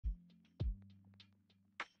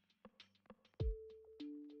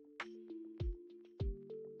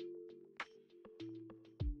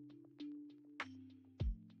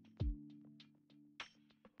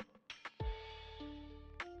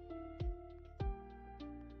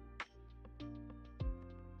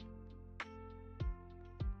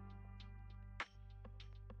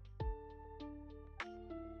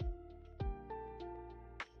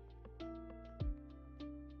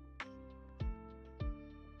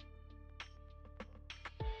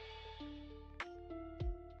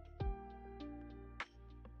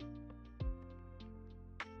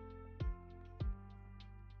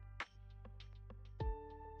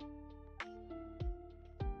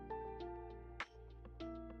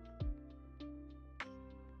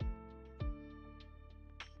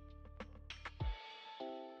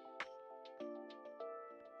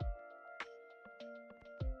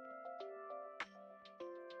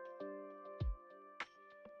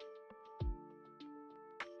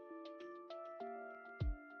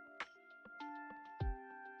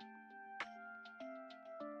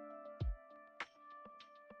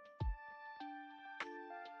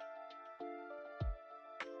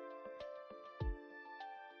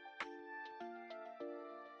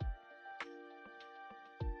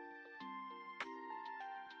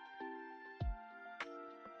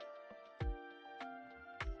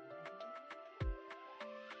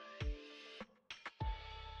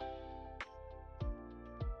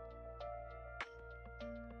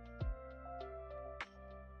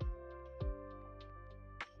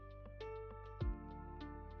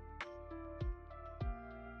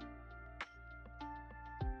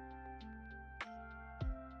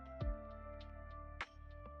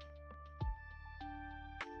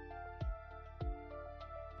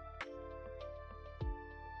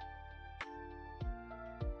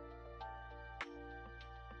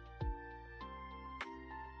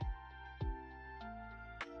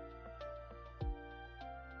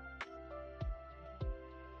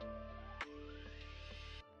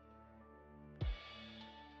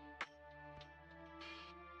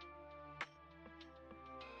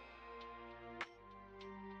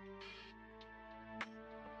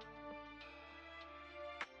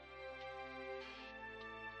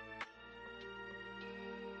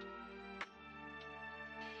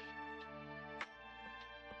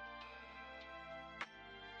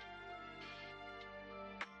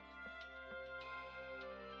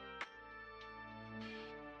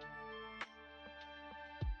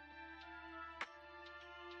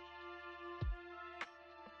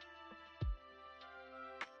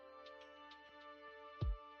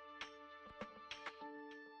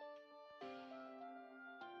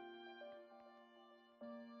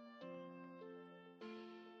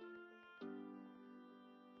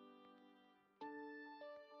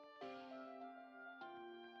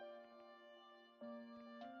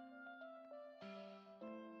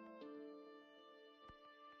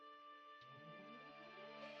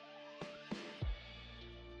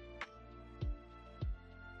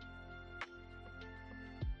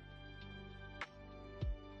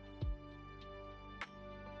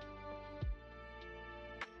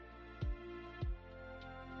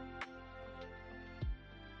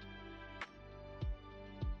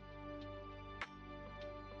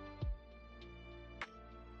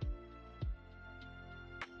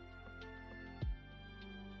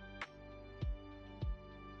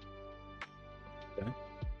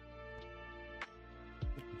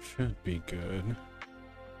Should be good.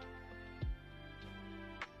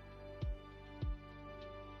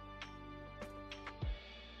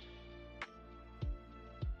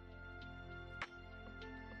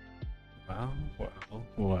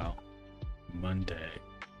 Well. Monday.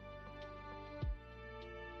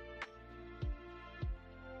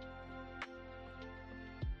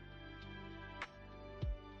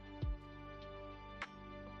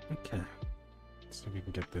 Okay. So we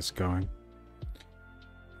can get this going.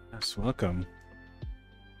 Yes, welcome.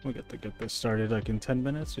 We'll get this started like in 10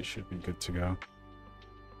 minutes. It should be good to go.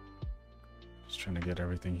 Just trying to get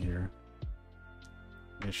everything here.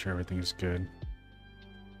 Make sure everything is good.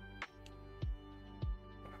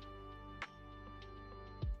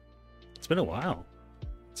 It's been a while.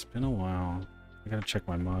 It's been a while. I gotta check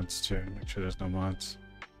my mods too. Make sure there's no mods.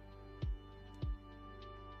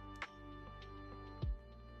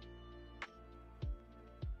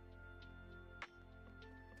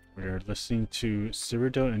 We are listening to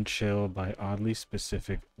Hie'lo and Chill by Oddly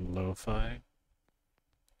Specific Lo-Fi.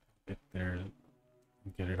 Get there.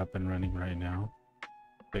 Get it up and running right now.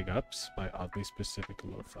 Big Ups by Oddly Specific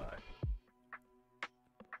Lo-Fi.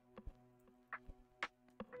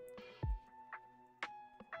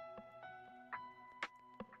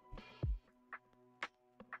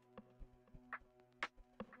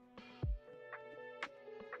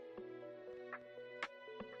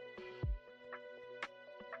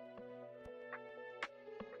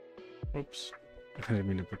 Oops, I didn't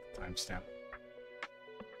mean to put the timestamp.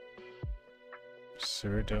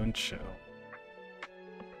 Hie'lo and Chill.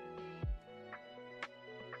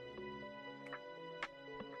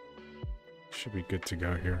 Should be good to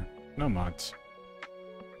go here. No mods.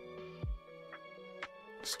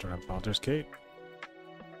 Start up Baldur's Gate.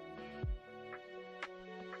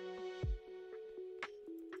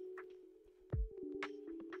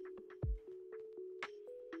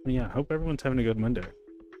 Yeah, hope everyone's having a good Monday.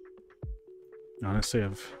 Honestly,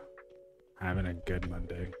 I'm having a good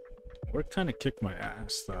Monday. Work kind of kicked my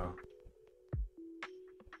ass, though.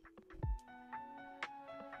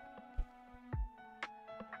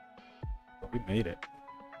 But we made it.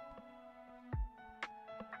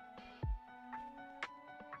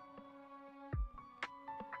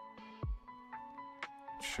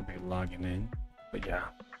 Should be logging in. But yeah,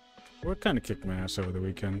 work kind of kicked my ass over the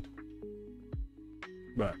weekend.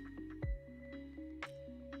 But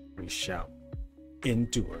we shall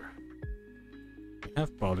endure. We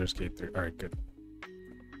have Baldur's Gate 3. Alright, good.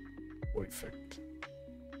 Perfect.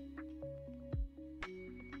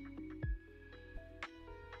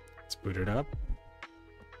 Let's boot it up.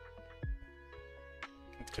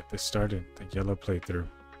 Let's get this started. The Hie'lo playthrough.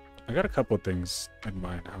 I got a couple things in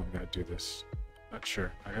mind how I'm gonna do this. Not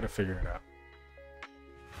sure. I gotta figure it out.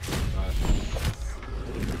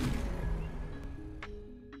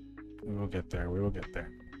 We will get there. We will get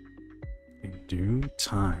there. In due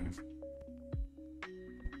time.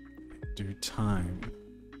 In due time.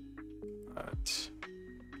 But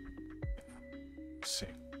let's see.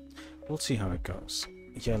 We'll see how it goes.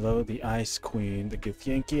 Hie'lo, the Ice Queen, the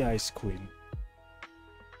Githyanki Ice Queen.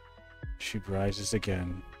 She rises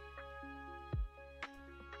again.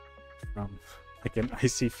 From like an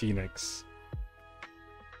icy phoenix.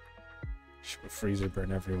 She will freeze or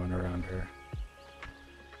burn everyone around her.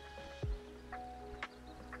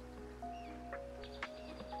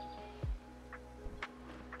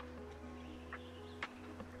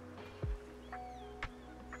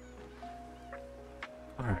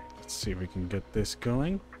 See if we can get this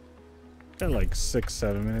going. Got like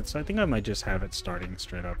 6-7 minutes. I think I might just have it starting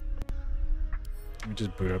straight up. Let me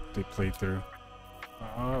just boot up the playthrough.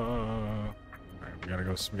 Alright,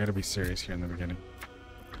 we gotta be serious here in the beginning.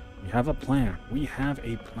 We have a plan. We have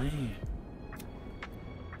a plan.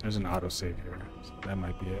 There's an autosave here, so that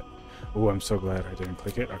might be it. Oh, I'm so glad I didn't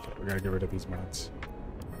click it. Okay, we gotta get rid of these mods.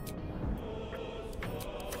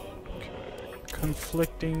 Okay.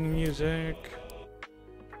 Conflicting music.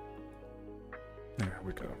 There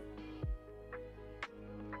we go.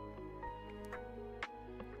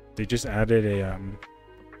 They just added a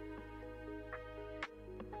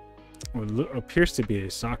what appears to be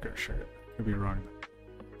a soccer shirt. Could be wrong.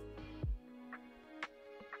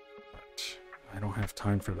 But I don't have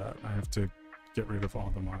time for that. I have to get rid of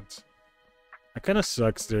all the mods. That kind of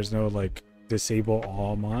sucks. There's no like disable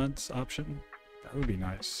all mods option. That would be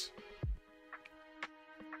nice.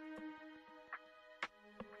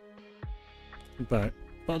 But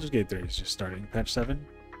Baldur's Gate 3 is just starting. Patch 7.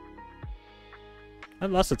 I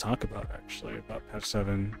have lots to talk about, actually, about Patch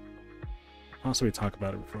 7. Also, we talk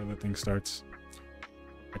about it before the thing starts.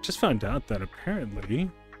 I just found out that apparently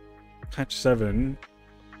Patch 7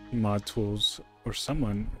 mod tools or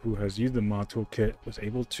someone who has used the mod toolkit was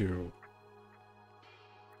able to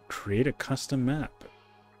create a custom map.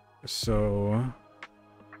 So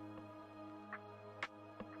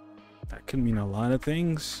that could mean a lot of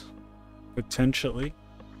things, potentially.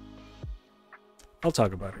 I'll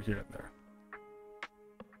talk about it here and there.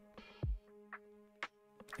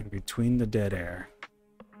 In between the dead air.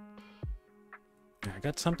 Yeah, I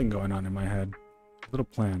got something going on in my head. A little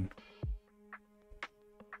plan.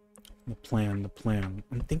 The plan.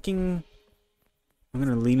 I'm thinking I'm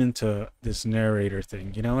gonna lean into this narrator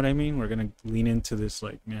thing. You know what I mean? We're gonna lean into this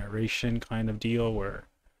like narration kind of deal where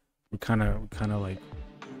we kind of like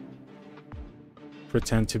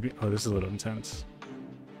pretend to be. Oh, this is a little intense.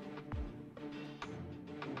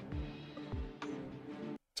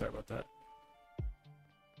 Sorry about that.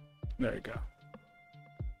 There you go.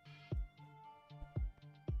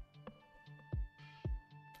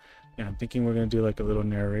 Yeah, I'm thinking we're gonna do like a little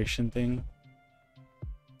narration thing.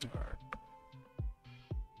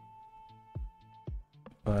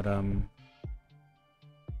 But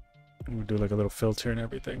we'll do like a little filter and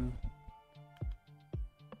everything.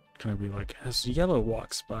 Kind of be like, as Hie'lo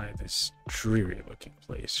walks by this dreary looking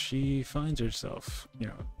place, she finds herself, you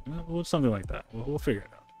know, something like that. We'll figure it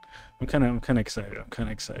out. I'm kind of excited.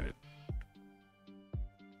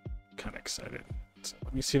 So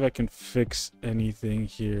let me see if I can fix anything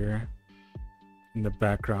here in the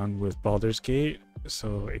background with Baldur's Gate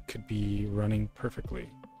so it could be running perfectly.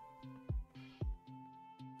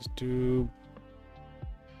 Let's do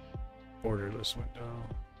borderless window.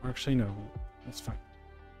 Or actually, no, that's fine.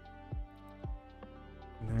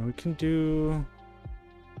 And then we can do,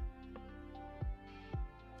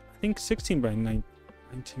 I think 16 by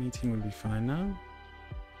 1918 would be fine now.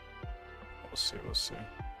 We'll see.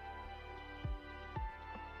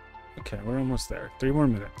 Okay, we're almost there. 3 more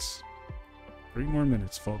minutes. 3 more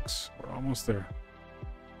minutes, folks. We're almost there.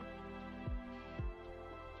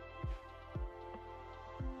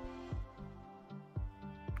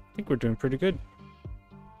 I think we're doing pretty good.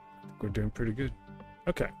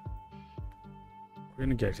 Okay. We're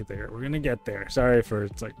gonna get there. Sorry for,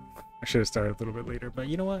 it's like, I should have started a little bit later, but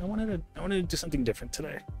you know what? I wanted to do something different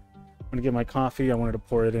today. I want to get my coffee. I wanted to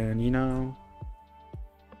pour it in, you know,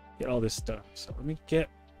 get all this stuff. So let me get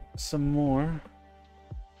some more.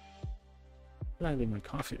 Where did I leave my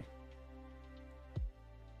coffee?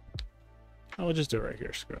 I'll just do it right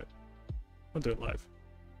here. Screw it. We'll do it live.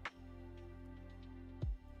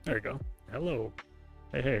 There you go. Hello.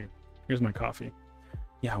 Hey. Here's my coffee.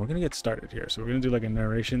 Yeah, we're gonna get started here. So we're gonna do like a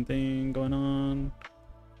narration thing going on.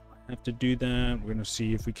 I have to do that. We're gonna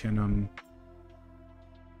see if we can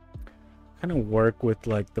kind of work with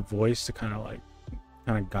like the voice to kind of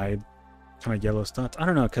guide kind of Hie'lo's thoughts. I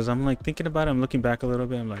don't know, because I'm like thinking about it. I'm looking back a little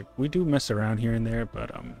bit. I'm like, we do mess around here and there,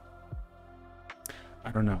 but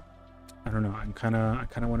I don't know. I kind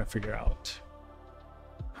of want to figure out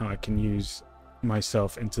how I can use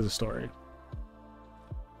myself into the story,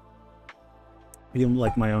 be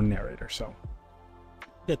like my own narrator. So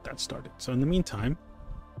get that started. So in the meantime,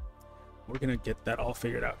 we're gonna get that all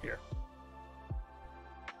figured out here.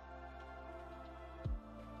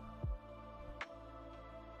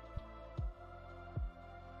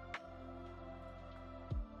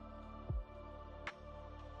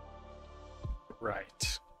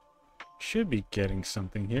 Right. Should be getting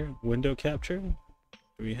something here. Window capture. Do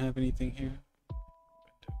we have anything here?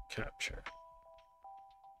 Window capture.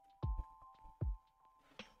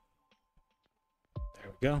 There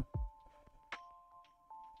we go.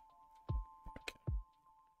 Okay.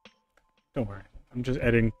 Don't worry. I'm just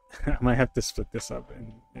editing. I might have to split this up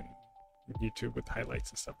in YouTube with highlights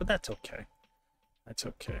and stuff, but that's okay. That's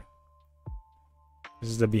okay. This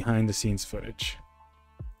is the behind the scenes footage.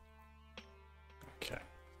 Okay,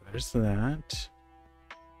 there's that.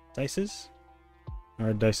 Dices? How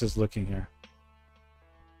are dices looking here?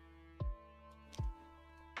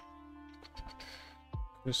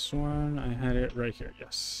 This one, I had it right here.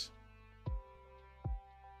 Yes.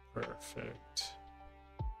 Perfect.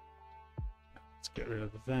 Let's get rid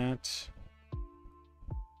of that.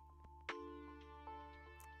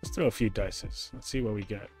 Let's throw a few dices. Let's see what we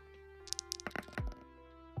get.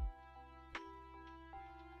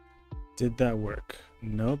 Did that work?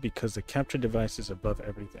 No, because the capture device is above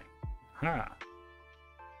everything. Ha!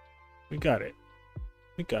 We got it.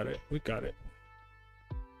 We got it. We got it.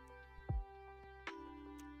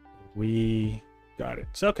 We got it.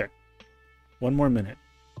 So, okay. 1 more minute.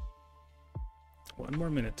 1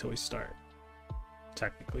 more minute till we start.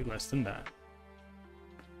 Technically less than that.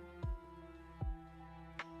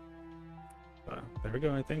 There we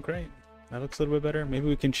go, I think, right? That looks a little bit better. Maybe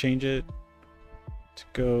we can change it. to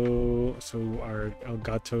go so our El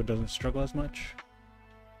Gato doesn't struggle as much.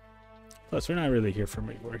 Plus, we're not really here for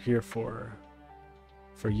me. We're here for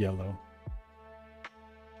Hie'lo.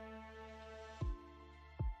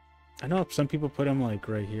 I know some people put him like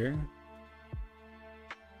right here.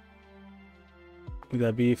 Would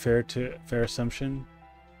that be fair assumption?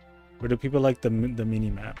 Or do people like the mini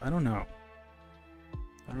map? I don't know.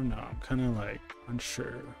 I'm kind of like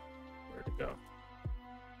unsure where to go.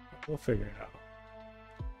 We'll figure it out.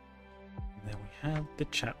 And then we have the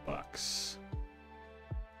chat box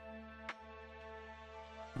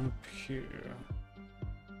up here.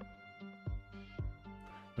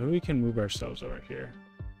 Maybe we can move ourselves over here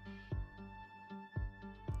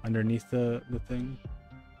underneath the thing.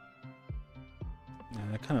 Yeah,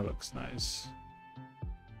 that kind of looks nice.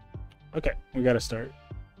 Okay, we gotta start.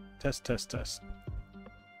 Test.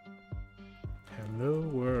 Hello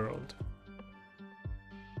world.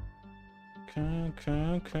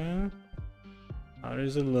 Okay. How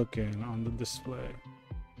is it looking on the display?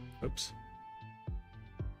 Oops.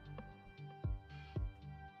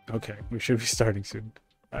 Okay, we should be starting soon.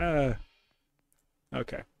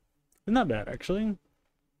 Okay. Not bad, actually.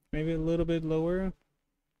 Maybe a little bit lower.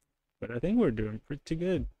 But I think we're doing pretty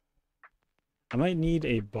good. I might need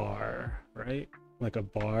a bar, right? Like a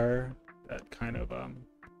bar that kind of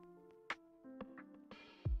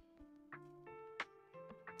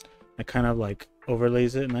it kind of like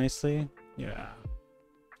overlays it nicely. Yeah.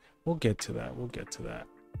 We'll get to that. We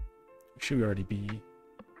should already be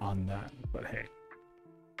on that, but hey.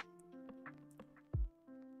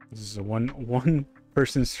 This is a one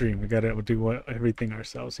person stream. We gotta do everything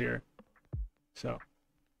ourselves here. So,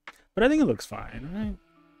 but I think it looks fine, right?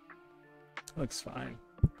 It looks fine.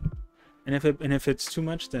 And if it's too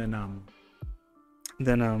much, then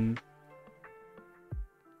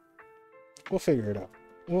we'll figure it out.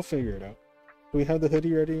 Do we have the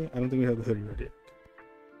hoodie ready? I don't think we have the hoodie ready.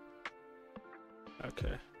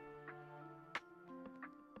 Okay.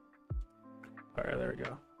 All right, there we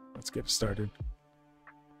go. Let's get started.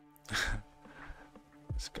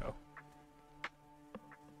 Let's go.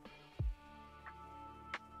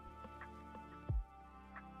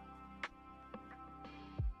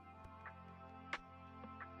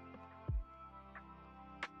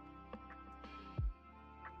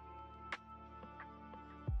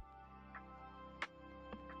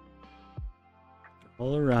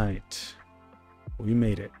 All right, we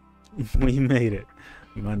made it. We made it.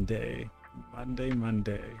 Monday.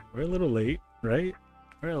 We're a little late, right?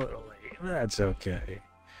 We're a little late. That's okay.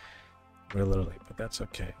 We're a little late, but that's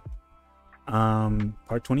okay.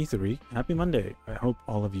 Part 23. Happy Monday. I hope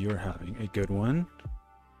all of you are having a good one.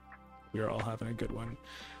 We are all having a good one.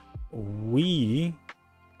 We're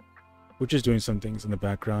just doing some things in the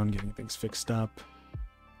background, getting things fixed up,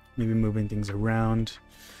 maybe moving things around.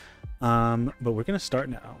 But we're gonna start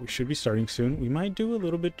now. We should be starting soon. We might do a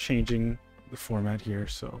little bit changing the format here,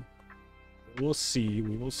 so we'll see.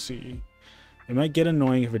 We will see. It might get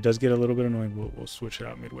annoying. If it does get a little bit annoying, we'll switch it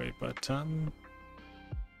out midway. But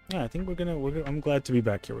yeah, I think I'm glad to be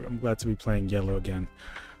back here. I'm glad to be playing Hie'lo again.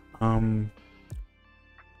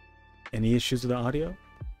 Any issues with the audio?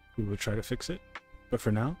 We will try to fix it. But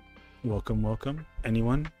for now, welcome.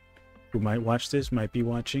 Anyone who might watch this, might be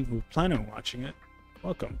watching, who plan on watching it,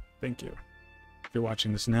 welcome. Thank you. If you're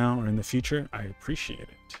watching this now or in the future, I appreciate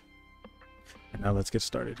it. And now let's get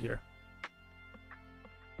started here.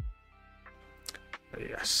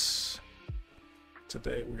 Yes.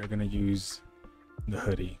 Today we are going to use the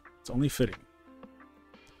hoodie. It's only fitting.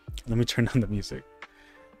 Let me turn on the music.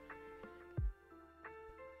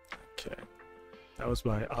 Okay. That was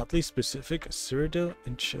by Oddly Specific, Cyrodiil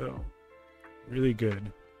and Chill. Really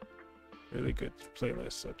good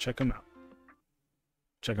playlist. So check them out.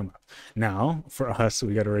 Now, for us,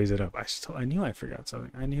 we got to raise it up. I knew I forgot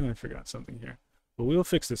something here. But we will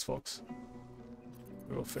fix this, folks.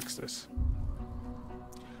 We will fix this.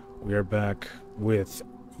 We are back with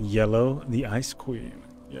Hie'lo, the Ice Queen.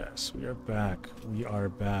 Yes, we are back.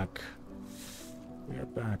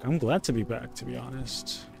 I'm glad to be back, to be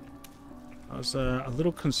honest. I was a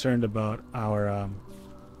little concerned about our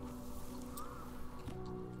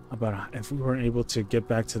about if we weren't able to get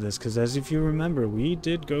back to this, because as if you remember, we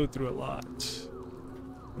did go through a lot.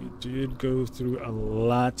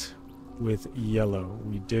 With Hie'lo.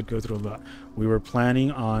 We were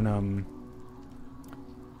planning on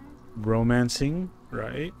romancing,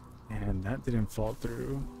 right? And that didn't fall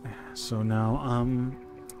through. So now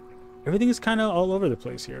everything is kind of all over the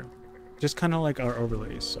place here. Just kind of like our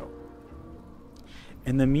overlays. So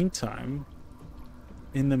in the meantime,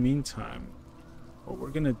 what we're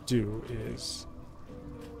gonna do is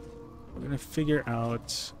We're gonna figure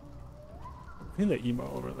out. I think the emo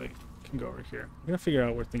overlay can go over here. We're gonna figure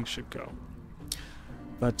out where things should go.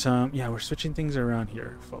 But yeah, we're switching things around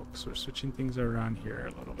here, folks. We're switching things around here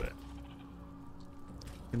a little bit.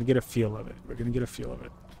 Gonna get a feel of it. We're gonna get a feel of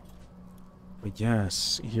it. But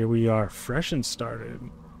yes, here we are, fresh and started.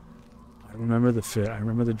 I remember the fit. I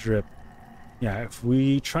remember the drip. Yeah, if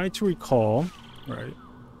we try to recall, right?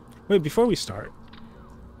 Wait, before we start.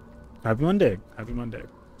 Happy Monday. Happy Monday.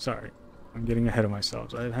 Sorry, I'm getting ahead of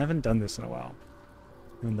myself. I haven't done this in a while.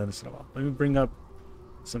 Let me bring up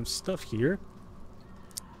some stuff here.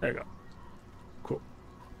 There you go. Cool.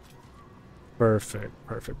 Perfect.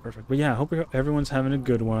 But yeah, I hope everyone's having a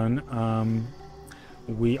good one.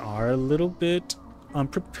 We are a little bit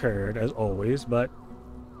unprepared as always, but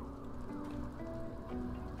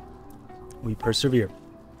we persevere.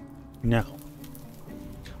 Now,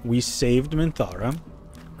 we saved Minthara,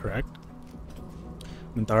 correct?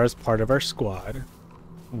 Minthara is part of our squad.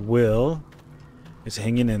 Will is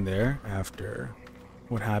hanging in there after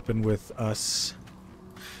what happened with us.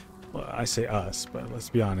 Well, I say us, but let's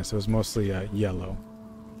be honest, it was mostly Hie'lo.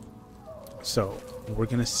 So we're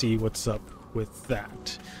gonna see what's up with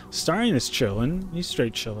that. Starring is chilling. He's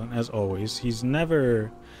straight chilling as always. He's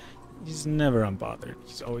never unbothered.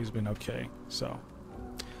 He's always been okay. So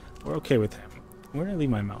we're okay with him. Where did I leave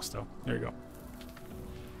my mouse though? There you go.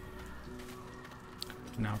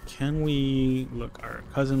 Now can we look? Our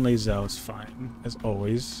cousin Lae'zel is fine as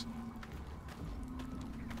always.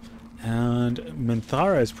 And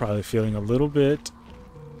Minthara is probably feeling a little bit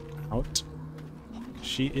out.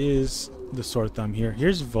 She is the sore thumb here.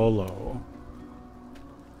 Here's Volo.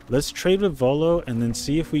 Let's trade with Volo and then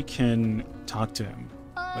see if we can talk to him.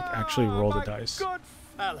 Like actually roll the dice. Good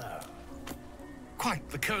fellow. Quite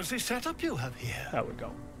the cozy setup you have here. That would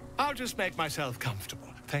go. I'll just make myself comfortable.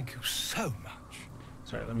 Thank you so much.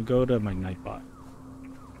 Sorry, let me go to my Nightbot.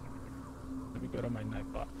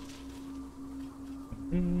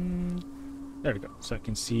 There we go. So I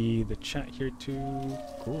can see the chat here too.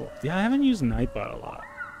 Cool. Yeah, I haven't used Nightbot a lot.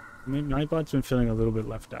 I mean, Nightbot's been feeling a little bit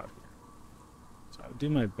left out here. So I'll do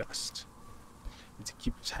my best to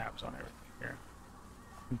keep tabs on everything here.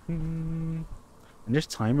 And there's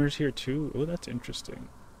timers here too. Oh, that's interesting.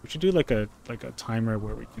 We should do like a timer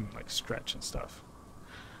where we can like stretch and stuff.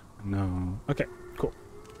 No. Okay, cool.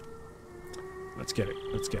 Let's get it.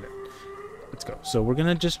 Let's go. So we're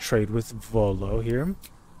gonna just trade with Volo here. And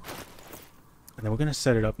then we're gonna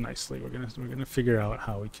set it up nicely. We're gonna figure out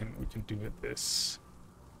how we can do it. This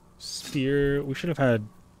spear. We should have had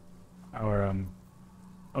our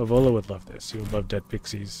Oh, Volo would love this. He would love dead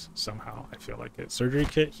pixies somehow. I feel like it. Surgery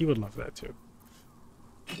kit. He would love that too.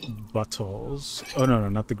 Bottles. Oh no,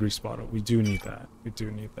 not the grease bottle. We do need that.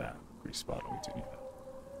 Grease bottle. We do need that.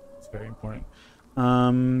 It's very important.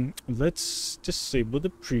 Let's disable the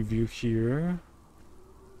preview here.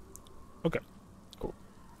 Okay. Cool.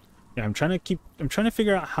 Yeah, I'm trying to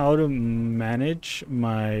figure out how to manage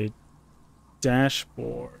my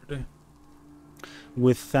dashboard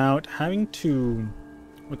without having to,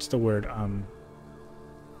 what's the word?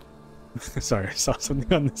 Sorry, I saw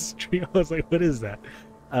something on the street. I was like, what is that?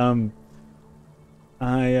 I'm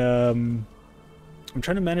trying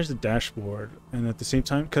to manage the dashboard, and at the same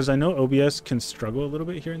time, because I know OBS can struggle a little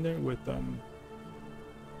bit here and there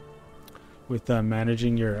with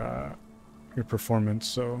managing your performance.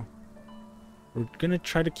 So we're gonna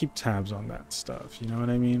try to keep tabs on that stuff. You know what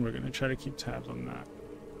I mean? We're gonna try to keep tabs on that.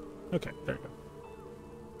 Okay, there you go.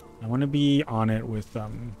 I want to be on it with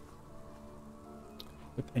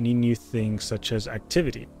any new things such as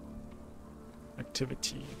activity,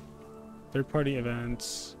 third-party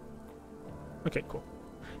events. Okay, cool.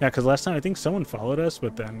 Yeah, because last time I think someone followed us,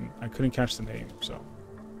 but then I couldn't catch the name, so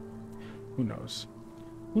who knows?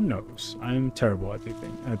 Who knows? I'm terrible at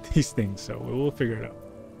these things, so we'll figure it out.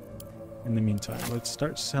 In the meantime, let's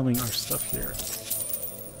start selling our stuff here.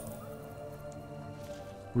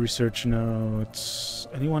 Research notes.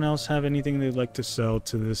 Anyone else have anything they'd like to sell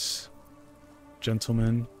to this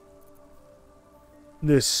gentleman?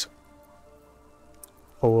 This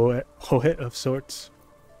poet of sorts.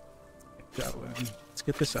 Javelin. Let's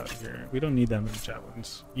get this out of here. We don't need that many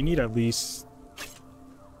javelins. You need at least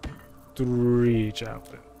 3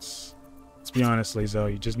 javelins. Let's be honest, Lae'zel,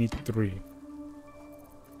 you just need 3.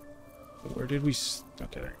 Where did we...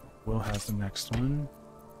 Okay, there you go. Will has the next one.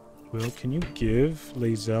 Will, can you give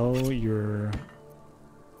Lae'zel your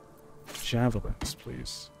javelins,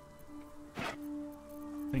 please?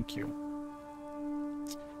 Thank you.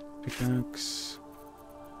 Pickaxe.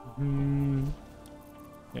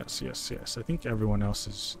 Yes. I think everyone else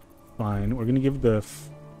is fine. We're gonna give the...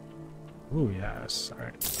 Ooh, yes.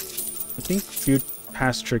 Alright. I think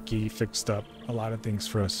past Tricky fixed up a lot of things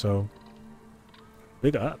for us, so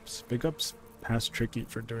big ups past Tricky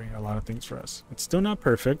for doing a lot of things for us. It's still not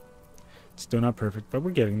perfect. It's still not perfect, but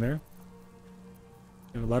we're getting there.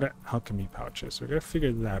 We have a lot of alchemy pouches, so we gotta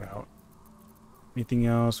figure that out. Anything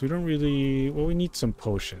else? We don't really... Well, we need some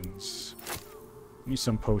potions. We need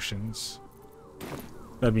some potions.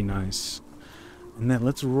 That'd be nice. And then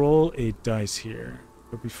let's roll a dice here.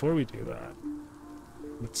 But before we do that,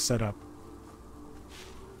 let's set up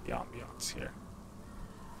the ambiance here.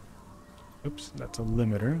 Oops, that's a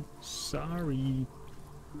limiter. Sorry.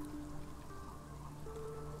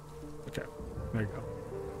 Okay, there you go.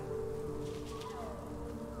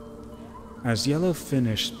 As Hie'lo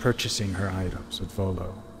finished purchasing her items with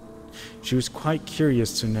Volo, she was quite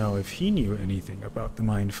curious to know if he knew anything about the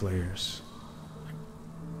Mind Flayers.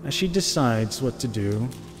 As she decides what to do,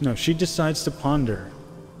 she decides to ponder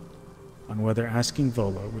on whether asking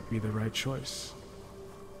Volo would be the right choice.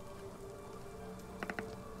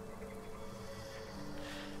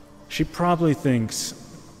 She probably thinks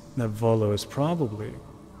that Volo is probably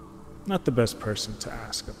not the best person to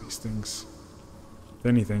ask of these things. If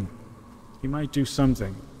anything, he might do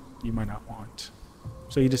something you might not want.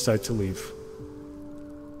 So you decide to leave.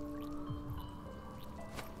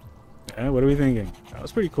 Yeah, what are we thinking? That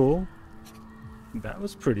was pretty cool. That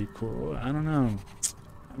was pretty cool. I don't know.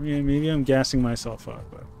 I mean, maybe I'm gassing myself up,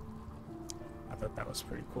 but I thought that was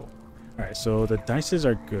pretty cool. Alright, so the dices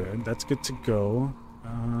are good. That's good to go.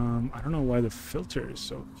 I don't know why the filter is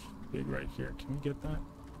so big right here. Can we get that?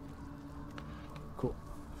 Cool.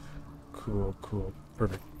 Cool, cool.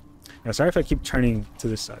 Perfect. Yeah, sorry if I keep turning to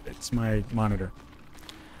this side. It's my monitor.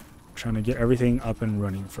 I'm trying to get everything up and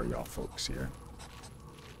running for y'all folks here.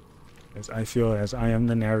 As I feel as I am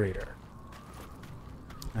the narrator,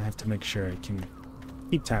 I have to make sure I can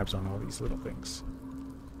keep tabs on all these little things.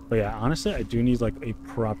 But yeah, honestly, I do need like a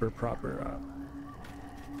proper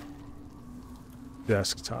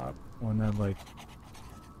desktop. One that like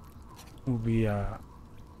will be will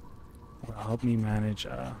help me manage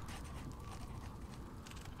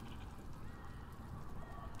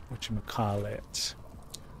whatchamacallit.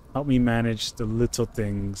 Help me manage the little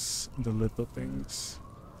things.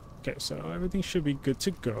 Okay, so everything should be good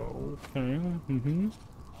to go. Okay.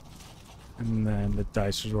 And then the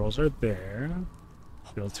dice rolls are there.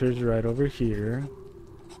 Filters right over here.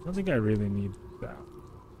 I don't think I really need that.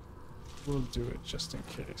 We'll do it just in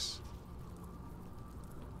case.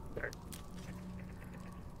 There.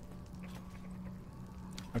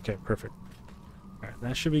 Okay, perfect. Alright,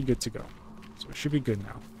 that should be good to go. So it should be good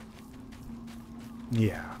now.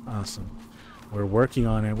 Yeah, awesome. We're working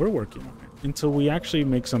on it. We're working on it. Until we actually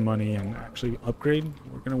make some money and actually upgrade,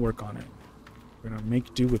 we're going to work on it. We're going to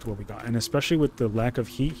make do with what we got. And especially with the lack of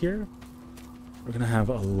heat here, we're going to have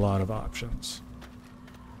a lot of options.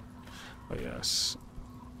 But yes.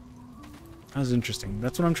 That was interesting.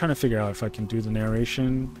 That's what I'm trying to figure out, if I can do the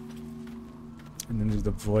narration and then do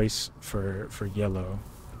the voice for Hie'lo.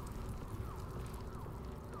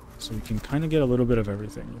 So we can kind of get a little bit of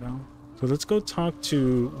everything, you know? So let's go talk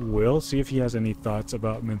to Will, see if he has any thoughts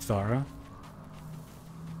about Minthara.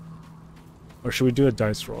 Or should we do a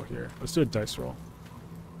dice roll here? Let's do a dice roll.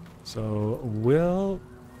 So Will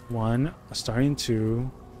 1, Astarion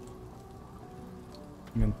 2,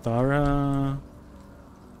 Minthara.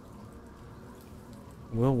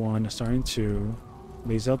 Will 1, Astarion 2,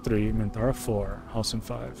 Lae'zel 3, Minthara 4, Halsin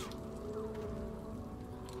 5.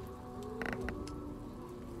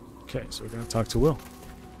 Okay, so we're gonna talk to Will.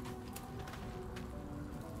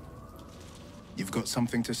 You've got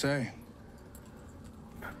something to say.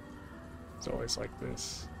 It's always like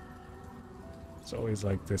this. It's always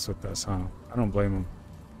like this with us, huh? I don't blame him.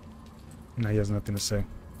 Now he has nothing to say.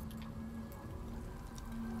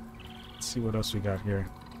 Let's see what else we got here.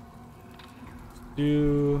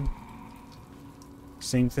 Do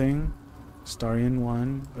same thing. Astarion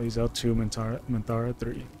 1, Lae'zel 2, Minthara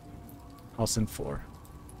 3, Halsin 4.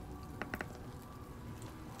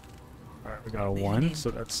 Alright, we got a 1, so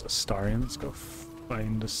that's Astarion. Let's go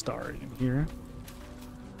find Astarion here.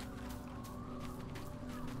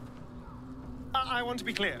 I want to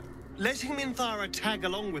be clear. Letting Minthara tag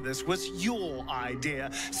along with us was your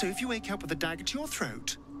idea. So if you wake up with a dagger to your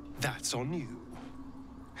throat, that's on you.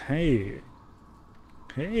 Hey,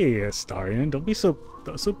 Astarion, don't be so,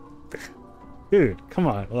 dude, come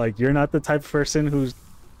on. Like, you're not the type of person who's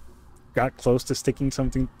got close to sticking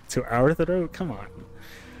something to our throat. Come on.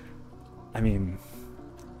 I mean,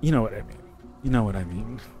 you know what I mean. You know what I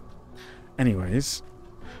mean. Anyways,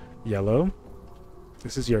 Hie'lo,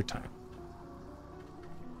 this is your time.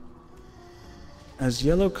 As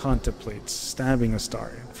Hie'lo contemplates stabbing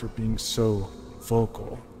Astarion for being so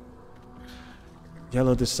vocal,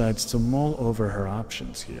 Hie'lo decides to mull over her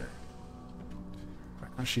options here.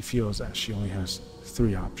 Right now she feels as she only has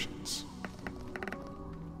 3 options.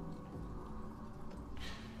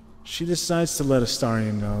 She decides to let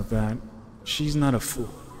Astarion know that she's not a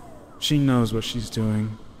fool. She knows what she's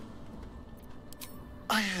doing.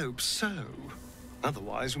 I hope so.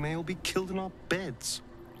 Otherwise, we may all be killed in our beds.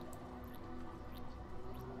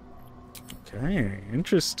 Okay,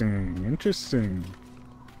 interesting, interesting.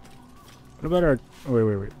 What about our...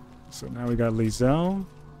 Oh, wait. So now we got Lae'zel,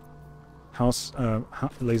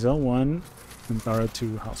 Lae'zel 1, and Thara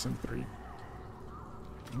 2, Halsin 3.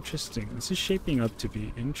 Interesting. This is shaping up to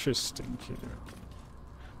be interesting here.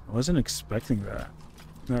 I wasn't expecting that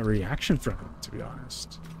reaction from him, to be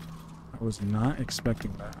honest. I was not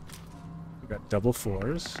expecting that. We got double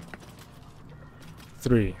 4s.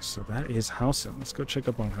 3. So that is Halsin. Let's go check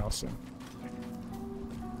up on Halsin.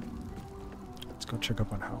 Go check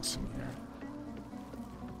up on Halsin here.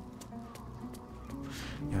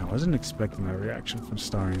 Yeah, I wasn't expecting that reaction from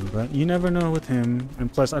Astarion, but you never know with him.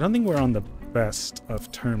 And plus, I don't think we're on the best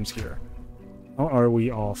of terms here. How are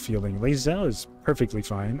we all feeling? Lae'zel is perfectly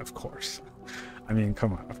fine, of course. I mean,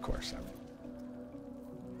 come on, of course.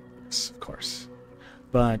 Yes, of course.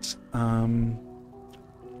 But,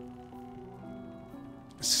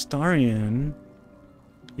 Astarion,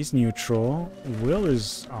 he's neutral. Will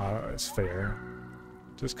is fair.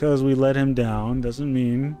 Just because we let him down doesn't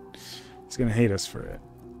mean he's going to hate us for it.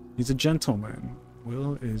 He's a gentleman.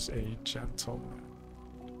 Will is a gentleman.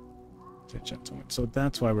 He's a gentleman. So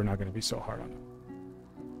that's why we're not going to be so hard on him.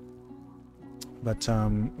 But,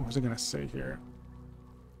 what was I going to say here?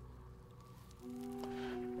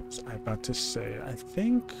 What was I about to say? I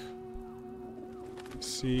think...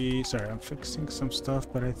 See, sorry, I'm fixing some stuff,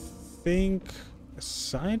 but I think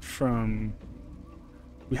aside from...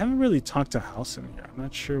 We haven't really talked to Halsin yet. I'm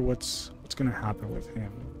not sure what's going to happen with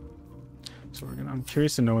him. So I'm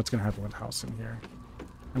curious to know what's going to happen with Halsin here.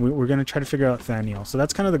 And we're going to try to figure out Thaniel. So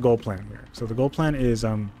that's kind of the goal plan here. So the goal plan is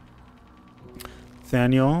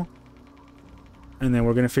Thaniel. And then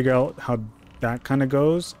we're going to figure out how that kind of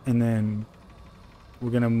goes. And then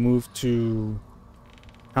we're going to move to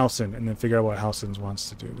Halsin and then figure out what Halsin wants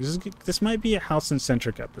to do. This might be a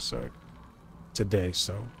Halsin-centric episode today,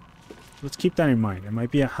 so let's keep that in mind. It might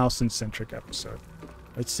be a Halsin-centric episode.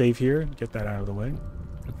 Let's save here, get that out of the way.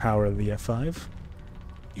 The power of the F5.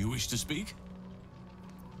 You wish to speak?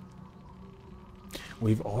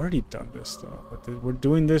 We've already done this, though. But we're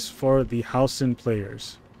doing this for the Halsin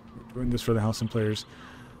players. We're doing this for the Halsin players.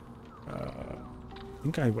 I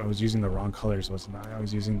think I was using the wrong colors, wasn't I? I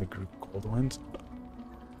was using the group gold ones.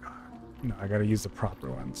 No, I gotta use the proper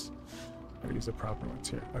ones. I gotta use the proper ones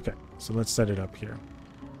here. Okay, so let's set it up here.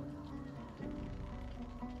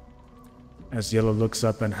 As Hie'lo looks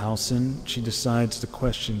up at Halsin, she decides the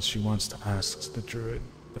questions she wants to ask the druid,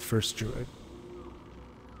 the first druid.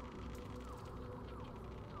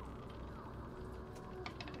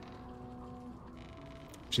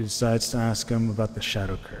 She decides to ask him about the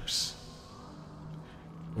Shadow Curse.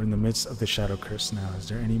 We're in the midst of the Shadow Curse now. Is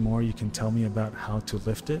there any more you can tell me about how to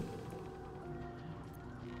lift it?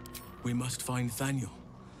 We must find Thaniel.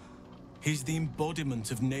 He's the embodiment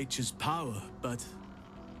of nature's power, but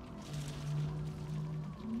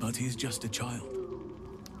he's just a child.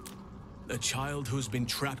 A child who's been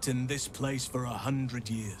trapped in this place for 100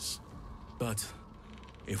 years. But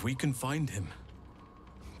if we can find him,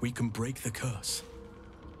 we can break the curse.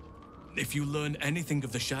 If you learn anything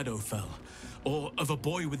of the Shadowfell, or of a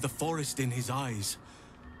boy with the forest in his eyes,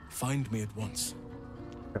 find me at once.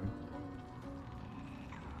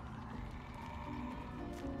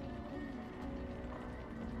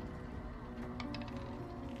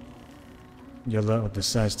 Hie'lo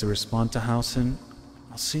decides to respond to Halsin.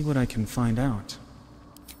 I'll see what I can find out.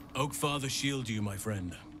 Oakfather shield you, my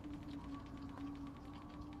friend.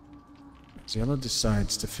 As Hie'lo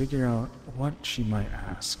decides to figure out what she might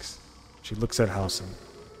ask, she looks at Halsin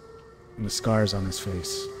and the scars on his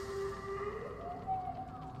face.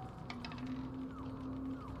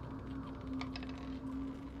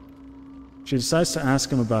 She decides to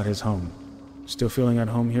ask him about his home. Still feeling at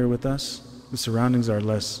home here with us? The surroundings are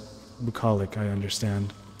less bucolic, I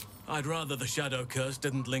understand. I'd rather the shadow curse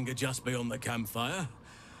didn't linger just beyond the campfire.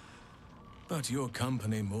 But your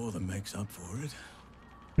company more than makes up for it.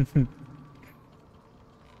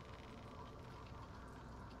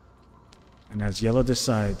 And as Hie'lo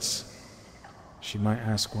decides, she might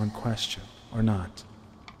ask one question, or not.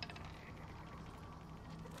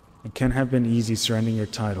 It can't have been easy surrendering your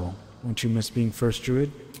title Won't you miss being first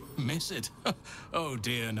druid? Miss it? Oh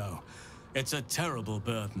dear, no. It's a terrible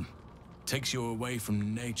burden. Takes you away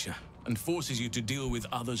from nature and forces you to deal with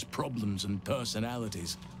others' problems and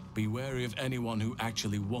personalities. Be wary of anyone who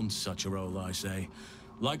actually wants such a role, I say.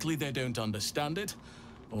 Likely they don't understand it,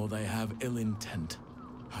 or they have ill intent.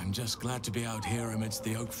 I'm just glad to be out here amidst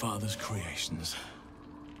the Oak Father's creations.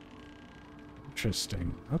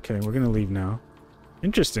 Interesting. Okay, we're gonna leave now.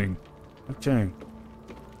 Interesting. Okay.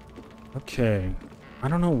 Okay. I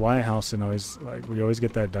don't know why Halcyon always, like, we always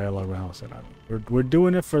get that dialogue with Halcyon. We're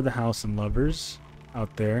doing it for the Halcyon lovers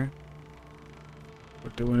out there. We're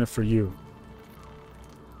doing it for you.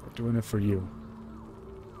 We're doing it for you.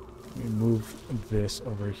 Let me move this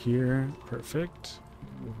over here. Perfect.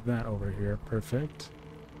 Move that over here. Perfect.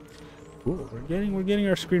 Cool. We're getting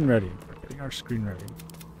our screen ready. We're getting our screen ready.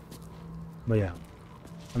 But yeah,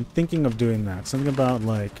 I'm thinking of doing that. Something about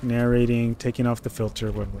like narrating, taking off the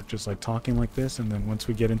filter when we're just like talking like this, and then once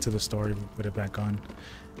we get into the story, we put it back on.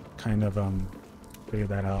 Kind of figure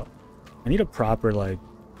that out. I need a proper like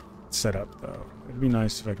setup though. It'd be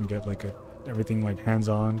nice if I can get like everything like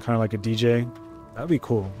hands-on, kind of like a DJ. That'd be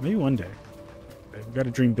cool. Maybe one day. We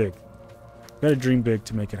gotta dream big. We gotta dream big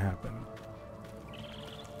to make it happen.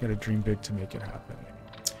 Gotta dream big to make it happen.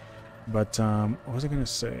 But what was I gonna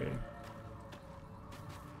say?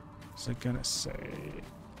 What was I gonna say?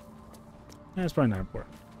 Yeah, it's probably not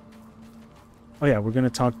important. Oh yeah, we're gonna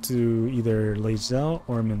talk to either Lae'zel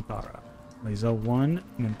or Minthara. Lae'zel 1,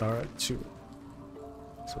 Minthara 2.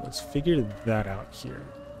 So let's figure that out here.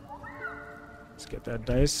 Let's get that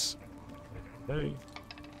dice. Hey.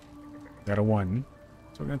 Got a 1.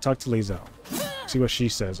 So we're gonna talk to Lae'zel. See what she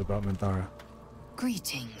says about Minthara.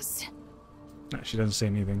 Greetings. No, she doesn't say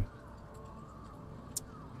anything.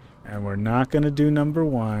 And we're not gonna do number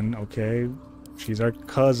 1, okay? She's our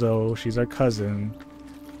cousin. She's our cousin.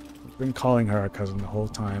 We've been calling her our cousin the whole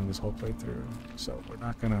time, this whole playthrough. So we're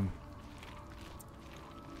not gonna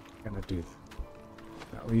do that.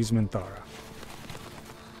 That leaves Minthara.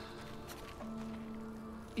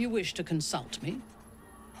 You wish to consult me?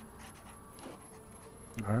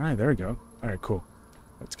 Alright, there we go. Alright, cool.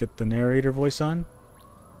 Let's get the narrator voice on.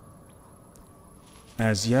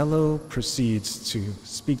 As Hie'lo proceeds to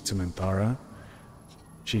speak to Minthara,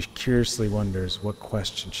 she curiously wonders what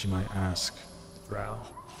question she might ask Drow.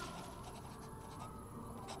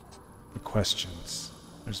 The questions.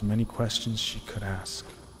 There's many questions she could ask.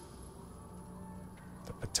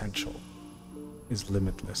 The potential is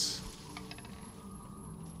limitless.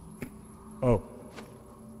 Oh.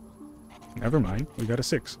 Never mind. We got a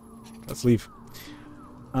 6. Let's leave.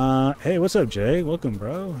 Hey, what's up, Jay? Welcome,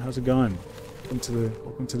 bro. How's it going?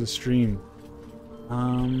 Welcome to the stream.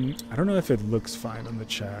 I don't know if it looks fine on the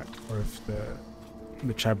chat or if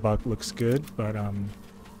the chat box looks good, but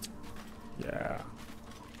yeah.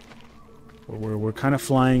 We're kind of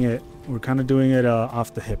flying it. We're kind of doing it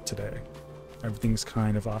off the hip today. Everything's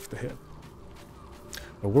kind of off the hip.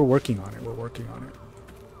 But we're working on it. We're working on it.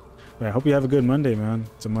 But I hope you have a good Monday, man.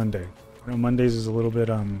 It's a Monday. I know Mondays is a little bit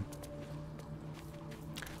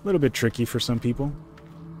tricky for some people.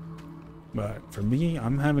 But for me,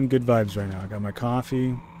 I'm having good vibes right now. I got my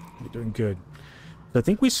coffee. We're doing good. So I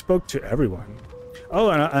think we spoke to everyone. Oh,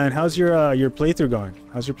 and how's your playthrough going?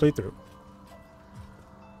 How's your playthrough?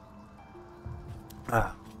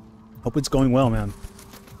 Hope it's going well, man.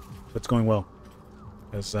 Hope it's going well.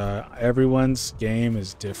 Because everyone's game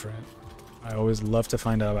is different. I always love to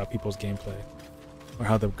find out about people's gameplay. Or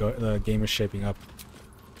how the game is shaping up.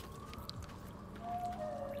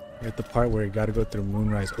 We're at the part where you gotta go through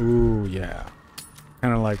Moonrise. Ooh, yeah.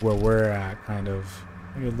 Kind of like where we're at, kind of.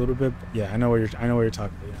 Maybe a little bit. Yeah, I know what you're talking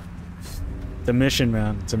about. Yeah. It's a mission,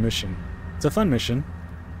 man. It's a mission. It's a fun mission.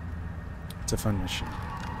 It's a fun mission.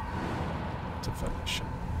 It's a fun mission.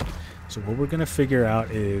 So what we're gonna figure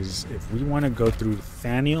out is if we want to go through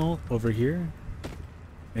Thaniel over here,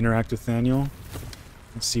 interact with Thaniel,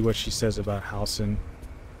 and see what she says about Halcyon.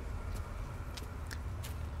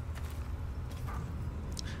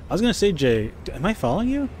 I was gonna say, Jay, am I following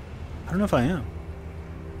you? I don't know if I am.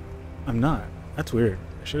 I'm not. That's weird.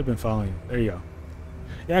 I should have been following you. There you go.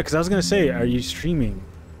 Yeah, because I was gonna say, are you streaming?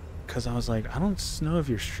 Because I was like, I don't know if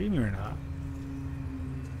you're streaming or not.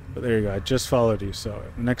 But there you go. I just followed you. So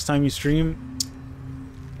next time you stream,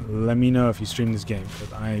 let me know if you stream this game,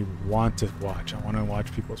 because I want to watch. I want to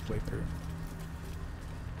watch people's playthrough.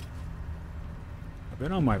 I've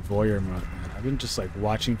been on my voyeur mode, man. I've been just like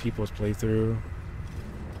watching people's playthrough.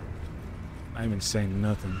 Not even saying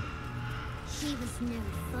nothing. He was no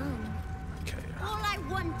fun. Okay. All I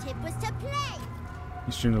wanted was to play.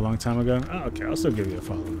 You streamed a long time ago? Oh, okay. I'll still give you a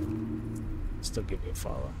follow. Still give you a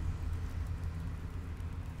follow.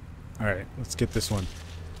 Alright, let's get this one.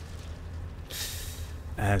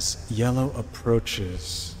 As Hie'lo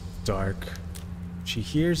approaches Dark, she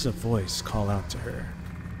hears a voice call out to her.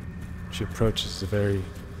 She approaches a very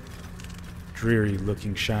dreary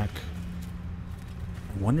looking shack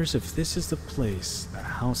and wonders if this is the place that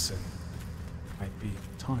Halsin might be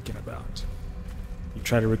talking about. You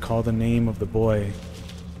try to recall the name of the boy,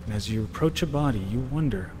 and as you approach a body, you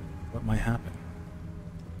wonder what might happen.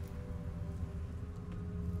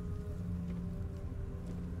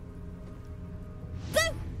 Boo!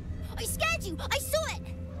 I scared you! I saw it!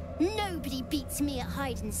 Nobody beats me at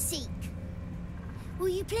hide and seek. Will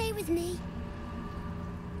you play with me?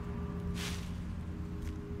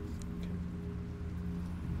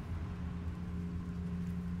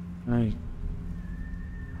 Hi.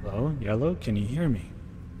 Hello, Hie'lo? Can you hear me?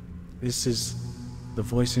 This is the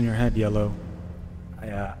voice in your head, Hie'lo. I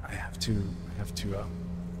have to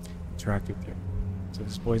interact with you. So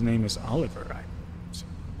this boy's name is Oliver, right? So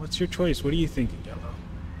what's your choice? What are you thinking, Hie'lo?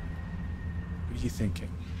 What are you thinking?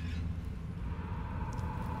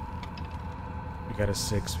 We got a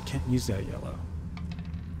 6. We can't use that, Hie'lo.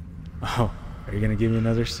 Oh, are you gonna give me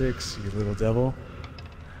another 6, you little devil?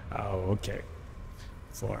 Oh, okay.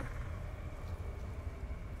 4.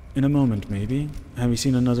 In a moment, maybe. Have you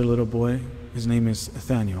seen another little boy? His name is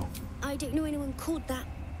Nathaniel. I don't know anyone called that.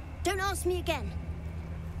 Don't ask me again.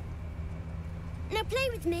 Now play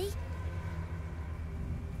with me.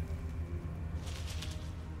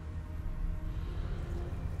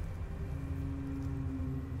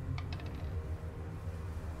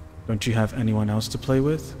 Don't you have anyone else to play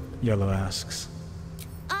with? Hie'lo asks.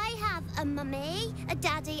 I have a mummy, a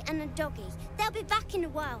daddy, and a doggy. They'll be back in a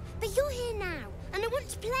while, but you're here now, and I want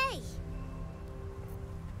to play.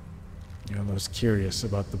 Hie'lo's curious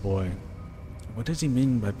about the boy. What does he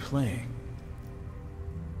mean by playing?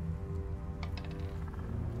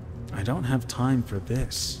 I don't have time for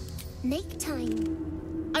this. Make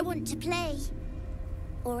time. I want to play.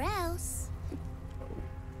 Or else.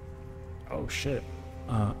 Oh shit.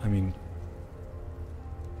 I mean...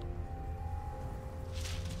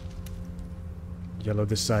 Hie'lo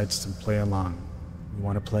decides to play along. You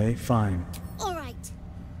want to play? Fine. All right.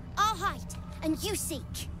 I'll hide, and you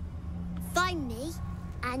seek. Find me,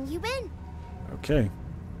 and you win. Okay.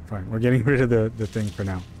 Fine. We're getting rid of the thing for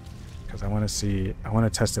now. Because I want to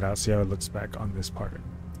test it out, see how it looks back on this part.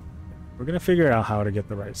 We're going to figure out how to get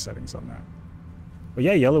the right settings on that. But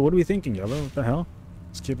yeah, Hie'lo, what are we thinking, Hie'lo? What the hell?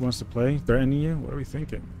 This kid wants to play? Threatening you? What are we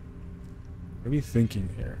thinking? What are we thinking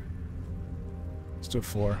here? Let's do a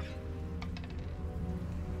 4.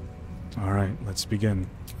 Alright, let's begin.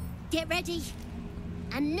 Get ready.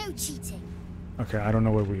 And no cheating. Okay, I don't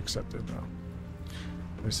know what we accepted, though.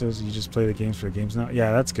 It says you just play the games for the games now?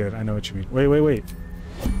 Yeah, that's good. I know what you mean. Wait.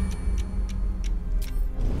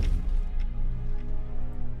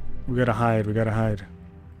 We gotta hide.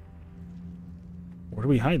 Where do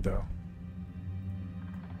we hide, though?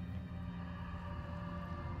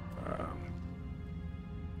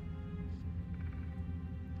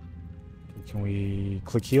 Can we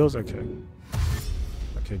click heals? Okay.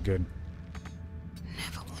 Okay, good.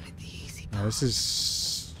 Never wanted the easy Now, this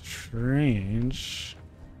is strange.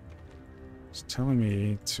 It's telling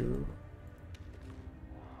me to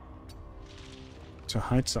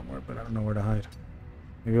hide somewhere, but I don't know where to hide.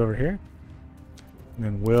 Maybe over here? And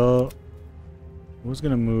then Will's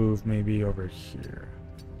gonna move maybe over here.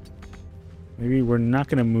 Maybe we're not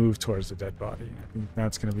gonna move towards the dead body. I think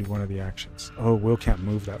that's gonna be one of the actions. Oh, Will can't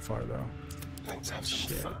move that far though. Let's have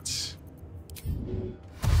some fun. Shit.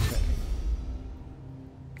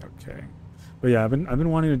 Okay. But yeah, I've been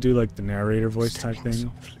wanting to do like the narrator voice type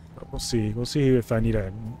thing. But we'll see. We'll see if I need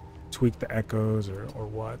to tweak the echoes or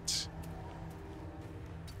what.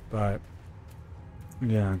 But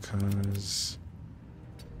yeah, because I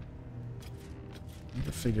need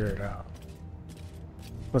to figure it out.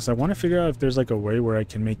 Plus, I want to figure out if there's like a way where I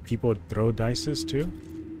can make people throw dices too.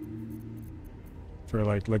 For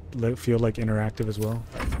like feel like interactive as well.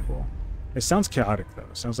 That'd be cool. It sounds chaotic though.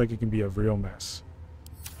 It sounds like it can be a real mess.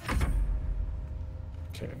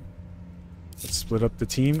 Okay. Let's split up the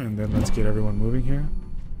team and then let's get everyone moving here.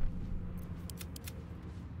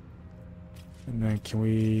 And then can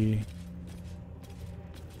we...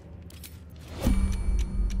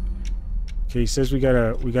 Okay, he says we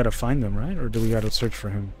gotta find them, right? Or do we gotta search for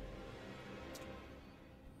him?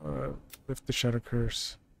 Lift the shadow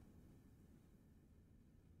curse.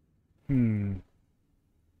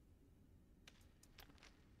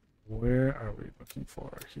 Where are we looking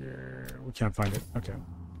for here? We can't find it. Okay.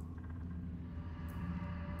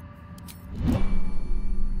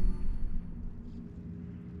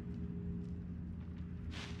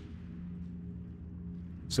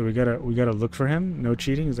 So we gotta look for him. No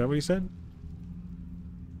cheating. Is that what he said?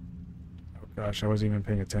 Oh gosh, I wasn't even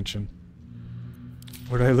paying attention.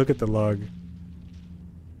 Where did I look at the log?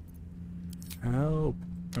 Help.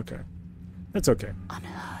 Okay. That's okay.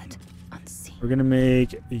 Unheard, unseen. We're gonna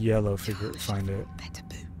make Hie'lo find it. Better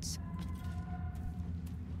boots.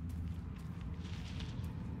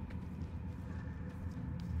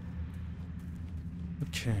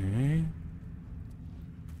 Okay.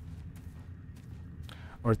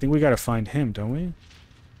 Or I think we gotta find him, don't we?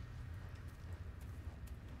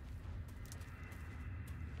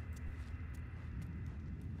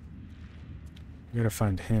 We gotta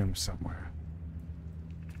find him somewhere.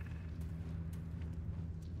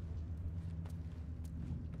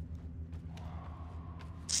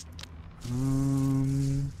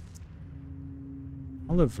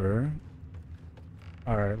 Oliver.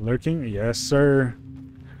 Alright, lurking? Yes, sir.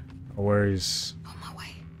 No worries. On my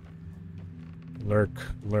way. Lurk.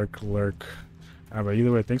 But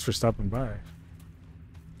either way, thanks for stopping by.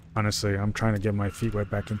 Honestly, I'm trying to get my feet wet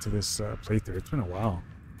back into this playthrough. It's been a while.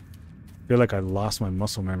 I feel like I lost my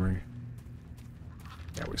muscle memory.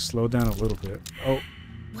 Yeah, we slowed down a little bit. Oh.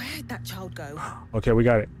 Where'd that child go? Okay, we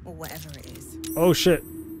got it. Or whatever it is. Oh, shit.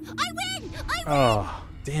 I win! I win! Oh,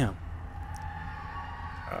 damn.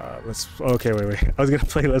 Okay, wait. I was gonna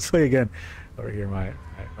play. Let's play again. Over here, my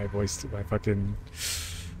voice, my fucking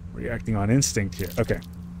reacting on instinct here. Okay,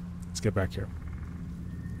 let's get back here.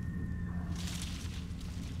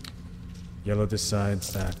 Hie'lo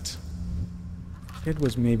decides that kid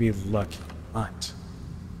was maybe lucky, but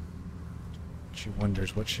she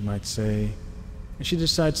wonders what she might say, and she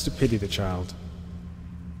decides to pity the child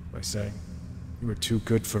by saying, "You were too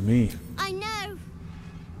good for me." I know.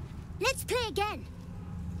 Let's play again.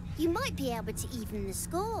 You might be able to even the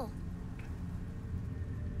score.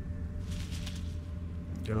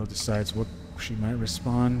 Hie'lo decides what she might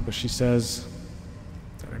respond, but she says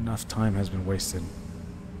that enough time has been wasted.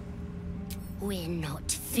 We're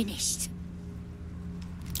not finished.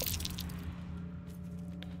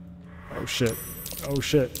 Oh shit. Oh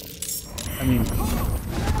shit. I mean...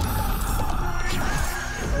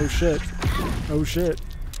 Oh shit. Oh shit.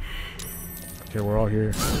 Okay, we're all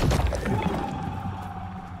here.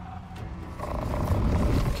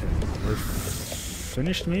 Okay, we're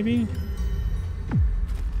finished maybe?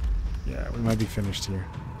 Yeah, we might be finished here.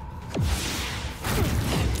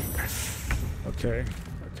 Okay.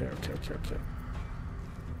 Okay.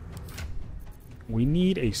 We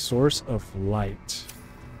need a source of light.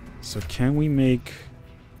 So can we make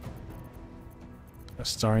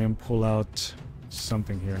Astarion pull out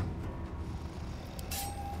something here?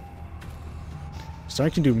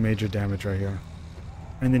 Astarion can do major damage right here.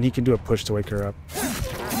 And then he can do a push to wake her up.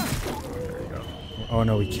 There you go. Oh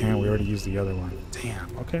no, we can't. We already used the other one. Damn.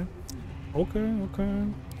 Okay. Okay.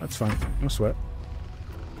 That's fine. No sweat.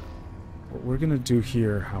 What we're gonna do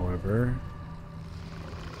here, however,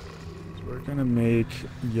 is we're gonna make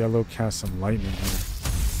Hie'lo cast some lightning here.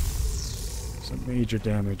 Some major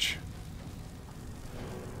damage.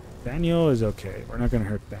 Daniel is okay. We're not gonna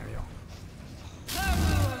hurt Daniel.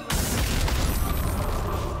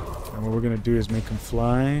 And what we're gonna do is make him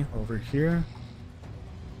fly over here.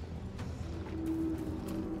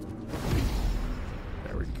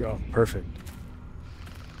 There we go. Perfect.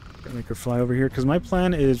 Gonna make her fly over here because my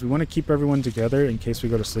plan is we want to keep everyone together in case we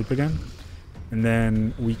go to sleep again, and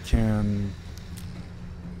then we can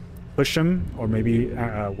push them or maybe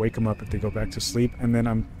wake them up if they go back to sleep. And then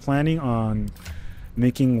I'm planning on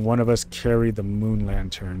making one of us carry the moon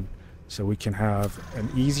lantern so we can have an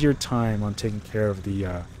easier time on taking care of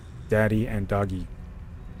the daddy and doggy.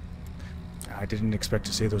 I didn't expect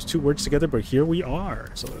to say those two words together, but here we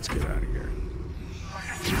are. So let's get out of here.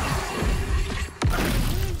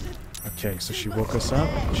 Okay, so she woke us up.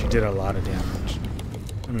 She did a lot of damage.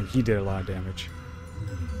 I mean, he did a lot of damage.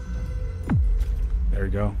 There we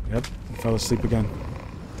go. Yep, he fell asleep again.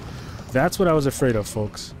 That's what I was afraid of,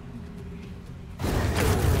 folks.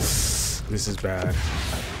 This is bad.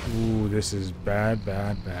 Ooh, this is bad.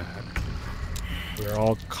 We're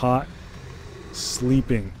all caught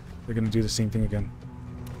sleeping. They're gonna do the same thing again.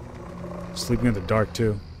 Sleeping in the dark,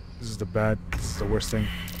 too. This is the worst thing.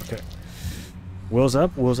 Okay. Will's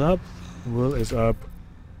up. Will is up. Will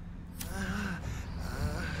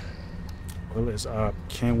is up.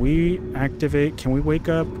 Can we wake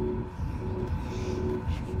up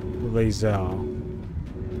Lae'zel?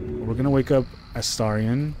 We're gonna wake up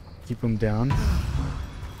Astarion. Keep him down.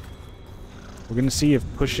 We're gonna see if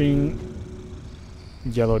pushing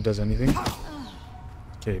Hie'lo does anything.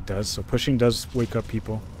 Okay, it does. So pushing does wake up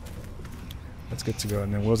people. That's good to go.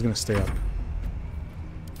 And then Will's gonna stay up.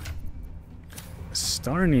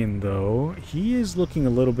 Starnian, though, he is looking a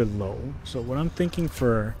little bit low. So what I'm thinking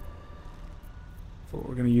for what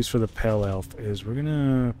we're going to use for the Pale Elf is we're going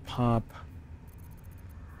to pop...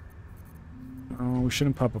 Oh, we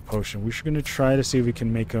shouldn't pop a potion. We're going to try to see if we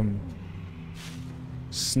can make him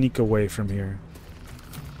sneak away from here.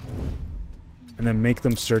 And then make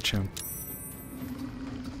them search him.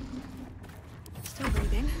 Still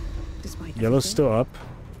breathing, despite Yellow's everything. still up.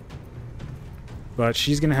 But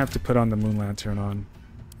she's going to have to put on the Moon Lantern on.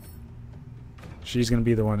 She's going to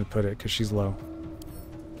be the one to put it because she's low.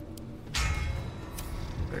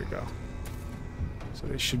 There you go. So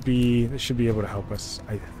they should be able to help us,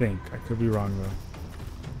 I think. I could be wrong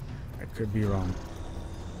though. I could be wrong.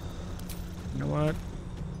 You know what?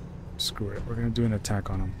 Screw it. We're going to do an attack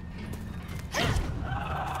on him.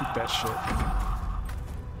 Eat that shit.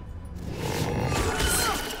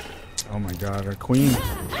 Oh my god, our queen.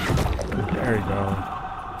 There you go.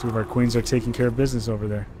 Two of our queens are taking care of business over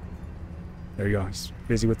there. There you go. He's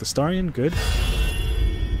busy with the Starian. Good.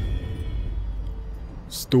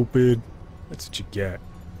 Stupid. That's what you get.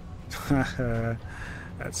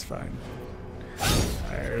 That's fine.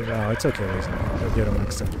 There you go. It's okay, ladies. We'll get him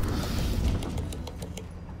next time.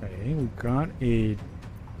 Okay, we got a...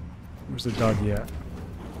 Where's the doggy at?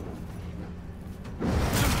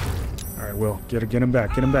 Alright, Will. Get him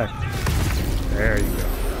back. Get him back. There you go.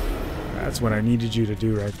 That's what I needed you to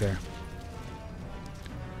do right there.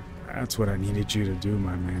 That's what I needed you to do,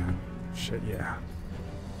 my man. Shit, yeah.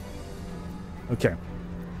 Okay.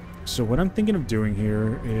 So what I'm thinking of doing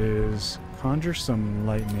here is conjure some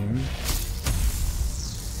lightning.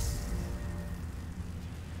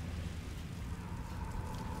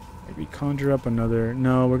 Maybe conjure up another...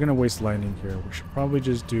 No, we're going to waste lightning here. We should probably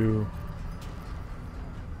just do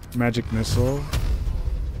magic missile.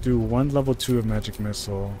 Do one level 2 of magic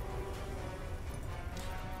missile.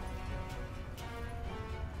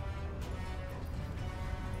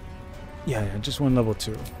 Yeah, just one level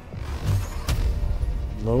 2.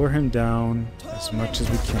 Lower him down as much as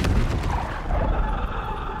we can.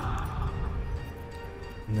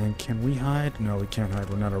 And then can we hide? No, we can't hide.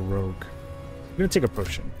 We're not a rogue. We're going to take a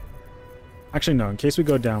potion. Actually, no. In case we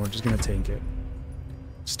go down, we're just going to tank it.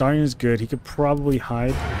 Starian is good. He could probably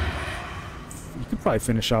hide. He could probably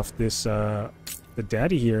finish off this, the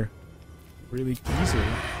daddy here really easily.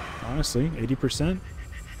 Honestly, 80%.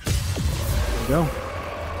 There we go.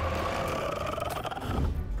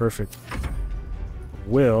 Perfect.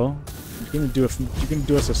 Will, you're gonna do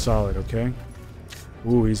us a solid, okay?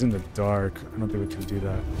 Ooh, he's in the dark. I don't think we can do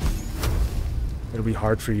that. It'll be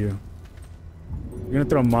hard for you. You're gonna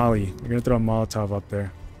throw Molly. You're gonna throw a Molotov up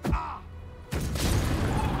there.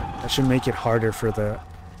 That should make it harder for the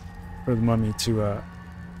mummy to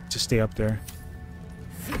stay up there.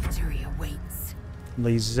 Victory awaits.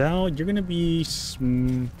 Lae'zel, you're gonna be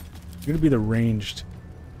the ranged.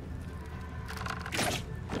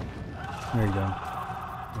 There you go.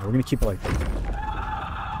 Yeah, we're gonna keep it like that.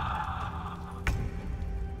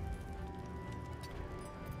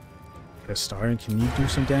 Okay, Starian, can you do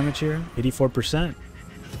some damage here? 84%.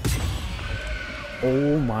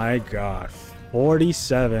 Oh my god.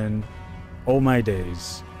 47. Oh my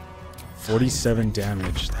days. 47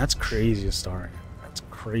 damage. That's crazy, Starian. That's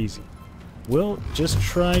crazy. We'll just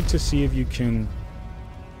try to see if you can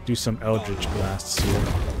do some Eldritch Blasts here.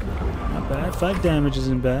 Not bad. 5 damage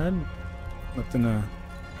isn't bad. Nothing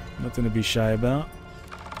to be shy about.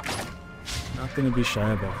 Nothing to be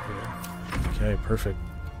shy about here. Okay, perfect.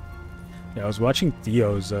 Yeah, I was watching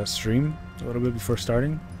Theo's stream a little bit before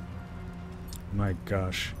starting. My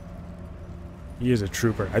gosh. He is a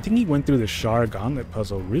trooper. I think he went through the Shar Gauntlet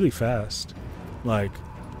puzzle really fast. Like,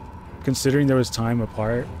 considering there was time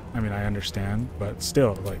apart, I mean, I understand, but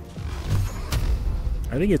still, like,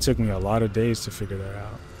 I think it took me a lot of days to figure that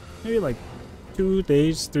out. Maybe like 2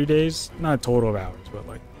 days, 3 days, not a total of hours, but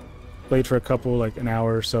like played for a couple, like an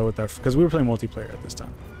hour or so with that, because we were playing multiplayer at this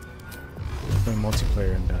time. We were playing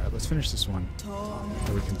multiplayer, and let's finish this one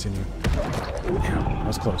before we continue. Damn, that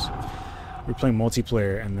was close. We were playing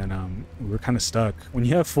multiplayer, and then we were kind of stuck. When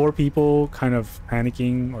you have 4 people kind of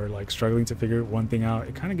panicking or like struggling to figure one thing out,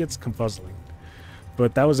 it kind of gets confuzzling.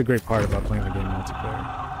 But that was a great part about playing the game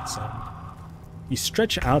multiplayer. So you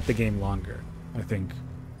stretch out the game longer, I think.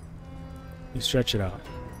 You stretch it out.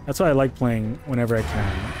 That's why I like playing whenever I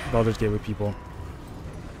can Baldur's Gate with people,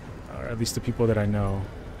 or at least the people that I know.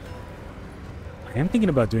 I am thinking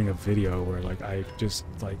about doing a video where like I just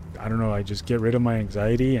like, I don't know, I just get rid of my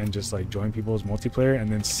anxiety and just like join people's multiplayer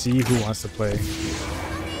and then see who wants to play.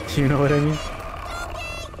 You know what I mean?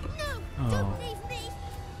 Oh.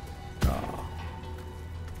 Oh.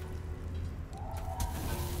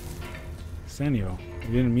 Sanyo.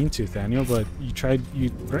 You didn't mean to, Thaniel, but you tried. You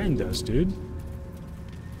threatened us, dude.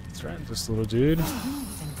 Threatened this little dude.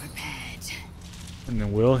 And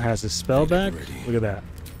then Will has his spell back. Look at that.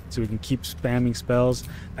 So we can keep spamming spells.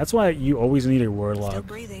 That's why you always need a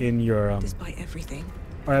warlock in your despite everything.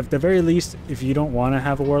 Or at the very least, if you don't want to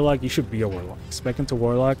have a warlock, you should be a warlock. Spec into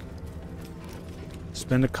warlock.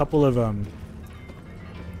 Spend a couple of at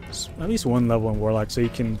least one level in warlock, so you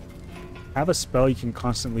can have a spell you can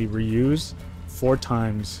constantly reuse 4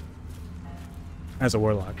 times as a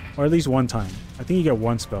warlock, or at least 1 time. I think you get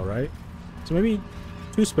 1 spell, right? So maybe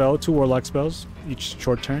 2 warlock spells each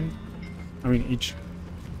short turn. I mean each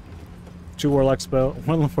 2 warlock spell,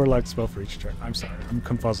 1 warlock spell for each turn. I'm sorry, I'm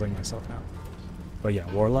confuzzling myself now. But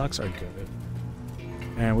yeah, warlocks are good.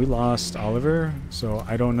 And we lost Oliver, so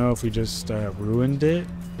I don't know if we just ruined it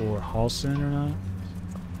for Halson or not.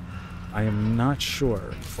 I am not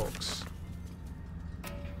sure, folks.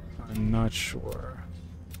 I'm not sure.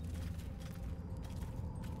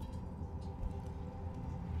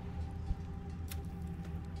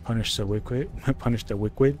 Punish the wicked. Punish the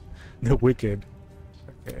wicked. The wicked.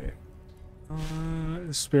 Okay.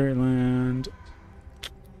 Spirit Land.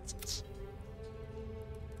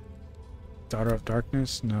 Daughter of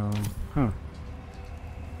Darkness? No. Huh.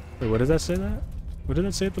 Wait, what does that say that? What did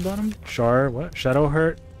it say at the bottom? Shar, what? Shadow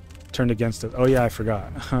Hurt? Turned against us. Oh yeah, I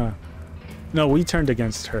forgot. Huh. No, we turned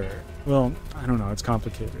against her. Well, I don't know. It's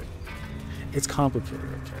complicated. It's complicated,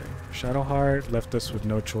 okay. Shadow Heart left us with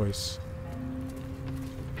no choice.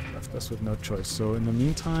 Left us with no choice. So in the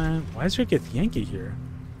meantime, why is there a Githyanki here?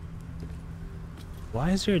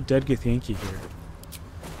 Why is there a dead Githyanki here?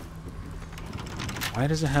 Why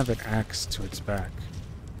does it have an axe to its back?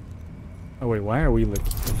 Oh wait, why are we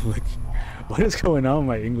like what is going on with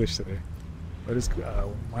my English today? What is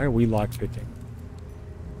why are we lockpicking?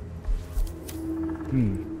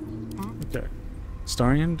 Okay.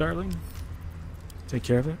 Starion, darling? Take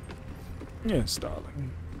care of it? Yes,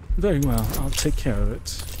 darling. Very well, I'll take care of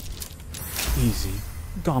it. Easy.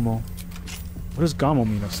 Gommel. What does Gommel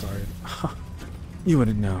mean, Starion? You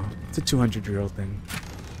wouldn't know. It's a 200-year-old thing.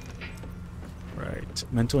 Right.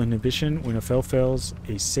 Mental inhibition. When a spell fails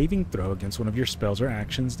a saving throw against one of your spells or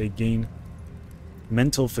actions, they gain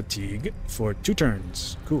mental fatigue for 2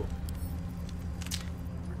 turns. Cool.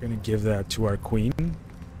 We're gonna give that to our queen.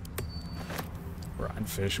 Rotten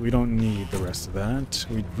fish. We don't need the rest of that.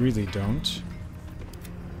 We really don't.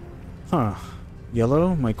 Huh.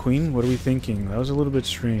 Yellow, my queen, what are we thinking? That was a little bit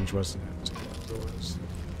strange, wasn't it?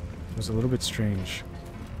 It was a little bit strange.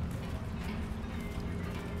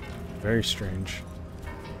 Very strange.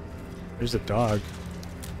 There's a dog.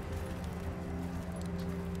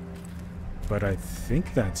 But I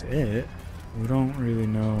think that's it. We don't really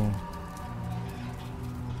know.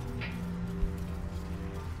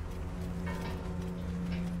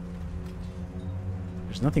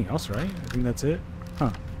 There's nothing else, right? I think that's it. Huh.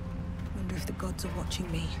 Wonder if the gods are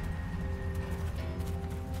watching me.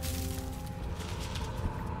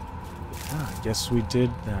 Yeah, I guess we did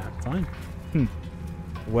that. Fine.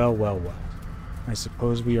 Well, well, well. I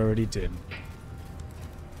suppose we already did.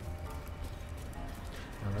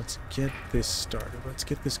 Now let's get this started. Let's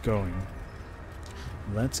get this going.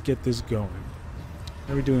 Let's get this going.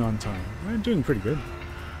 How are we doing on time? We're doing pretty good.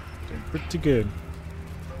 Doing pretty good.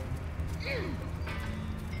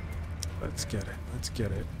 Let's get it. Let's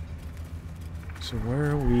get it. So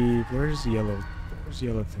where are we? Where's Yellow? Where's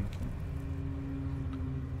Yellow thinking?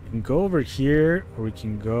 We can go over here, or we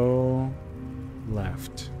can go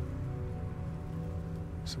left.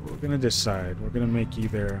 So we're gonna decide. We're gonna make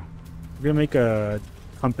either. We're gonna make a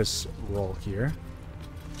compass roll here.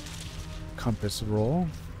 Compass roll.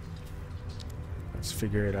 Let's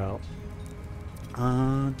figure it out.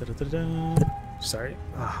 Sorry.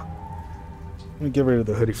 Let me get rid of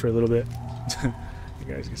the hoodie for a little bit. You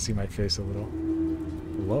guys can see my face a little.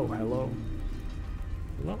 Hello, hello.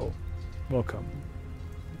 Hello. Welcome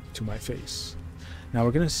to my face. Now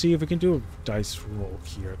we're going to see if we can do a dice roll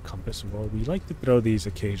here, a compass roll. We like to throw these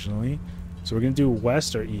occasionally. So we're going to do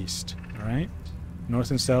west or east, all right? North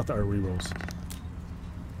and south are rerolls.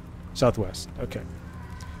 Southwest, okay.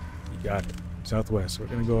 You got it. Southwest, we're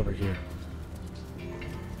going to go over here.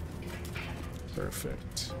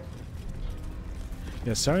 Perfect.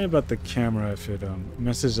 Yeah, sorry about the camera if it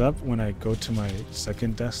messes up when I go to my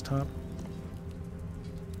second desktop.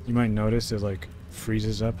 You might notice it like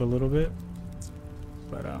freezes up a little bit.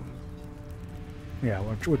 But yeah,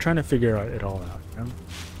 we're trying to figure it all out, you know?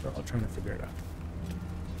 We're all trying to figure it out.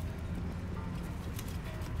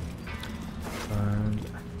 And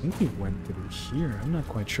I think we went through here. I'm not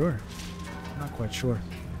quite sure. I'm not quite sure.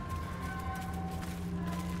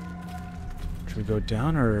 we go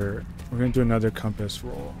down, or we're gonna do another compass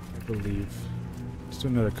roll, I believe. Let's do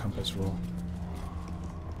another compass roll.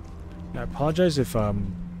 Yeah, I apologize if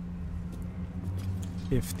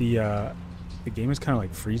the game is kind of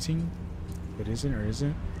like freezing. If it isn't or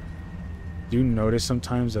isn't. Do notice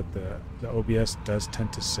sometimes that the OBS does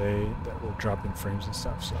tend to say that we're dropping frames and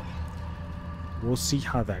stuff, so we'll see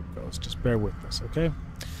how that goes. Just bear with us, okay?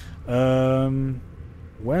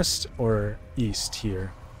 West or east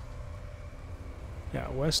here? Yeah,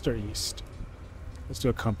 west or east? Let's do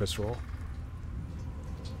a compass roll.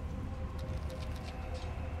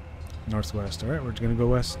 Northwest. All right, we're gonna go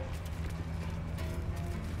west.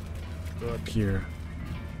 Go up here.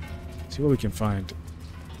 See what we can find.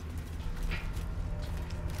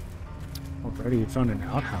 Already we found an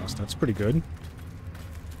outhouse. That's pretty good. I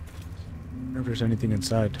wonder if there's anything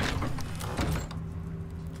inside.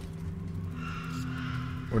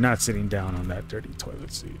 We're not sitting down on that dirty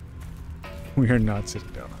toilet seat. We are not sitting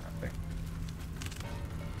down on that thing.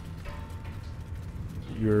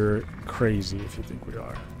 You're crazy if you think we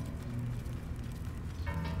are.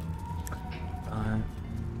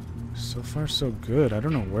 So far so good. I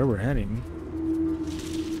don't know where we're heading.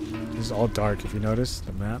 This is all dark if you notice.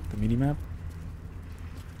 The map, the mini map.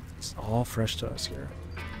 It's all fresh to us here.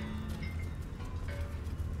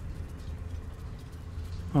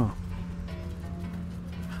 Huh.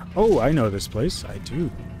 Oh, I know this place. I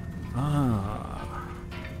do. Ah.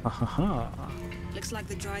 Ha ha ha. Looks like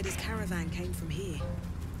the Dryder's caravan came from here.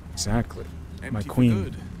 Exactly. Empty My for queen.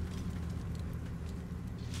 good.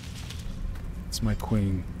 It's my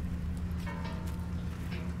queen.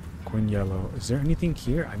 Queen Hie'lo. Is there anything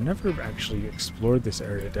here? I've never actually explored this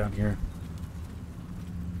area down here.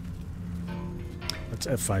 Let's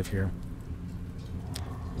F5 here.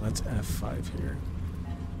 Let's F5 here.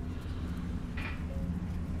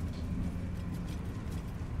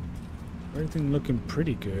 Everything looking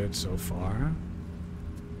pretty good so far.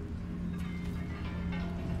 I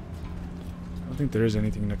don't think there is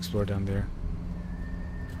anything to explore down there.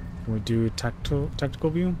 Can we do tactical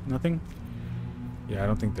view? Nothing? Yeah, I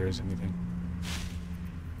don't think there is anything.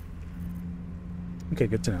 Okay,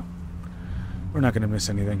 good to know. We're not going to miss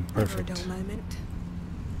anything. Perfect. Never a dull moment.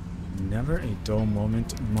 Never a dull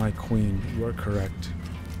moment, my queen. You are correct.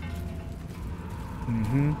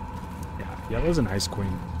 Mm-hmm. Yeah, Hie'lo's an ice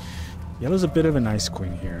queen. Hie'lo's a bit of an ice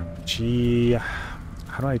queen here. She...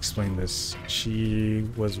 How do I explain this? She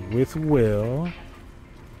was with Will,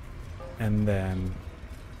 and then...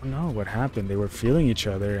 I don't know what happened. They were feeling each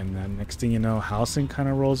other, and then next thing you know, Halsin kind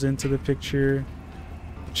of rolls into the picture.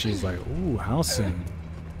 She's like, ooh, Halsin.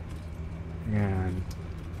 And...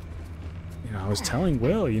 You know, I was telling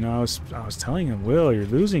Will, you know, I was telling him, Will, you're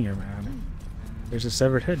losing her, man. There's a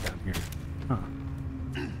severed head down here. Huh.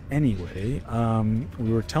 Anyway,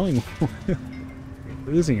 we were telling Will, you're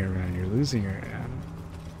losing her, man, you're losing her. And,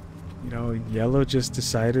 you know, Hie'lo just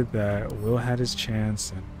decided that Will had his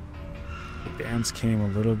chance, and the dance came a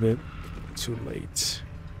little bit too late.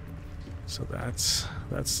 So that's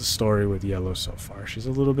the story with Hie'lo so far. She's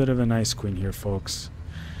a little bit of an ice queen here, folks.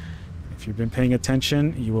 If you've been paying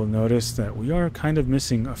attention, you will notice that we are kind of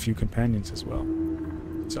missing a few companions as well.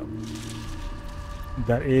 So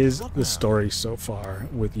that is the story so far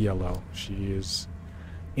with Hie'lo. She is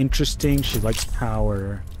interesting. She likes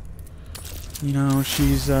power. You know,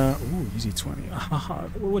 she's ooh, easy 20.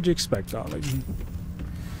 What would you expect, darling?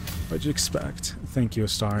 What'd you expect? Thank you,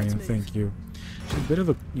 Astarian. Thank you. She's a bit of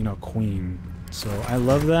a, you know, queen. So I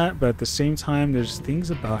love that, but at the same time, there's things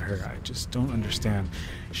about her I just don't understand.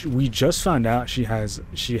 We just found out she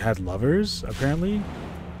had lovers, apparently.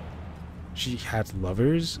 She had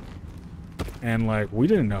lovers, and like we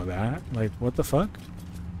didn't know that. Like, what the fuck?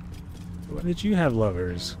 When did you have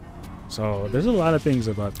lovers? So there's a lot of things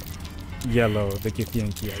about Hie'lo, the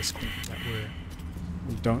Githyanki ice queen,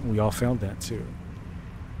 that we all failed that too.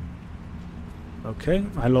 Okay,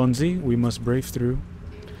 Alonzi, we must brave through.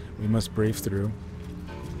 We must brave through.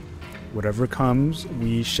 Whatever comes,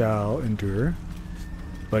 we shall endure.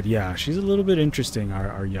 But yeah, she's a little bit interesting,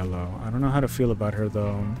 our Hie'lo. I don't know how to feel about her,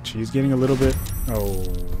 though. She's getting a little bit... Oh,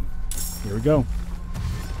 here we go.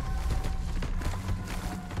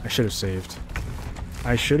 I should have saved.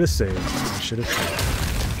 I should have saved. I should have saved.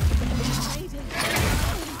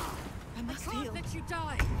 I must heal. Let you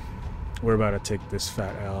die. We're about to take this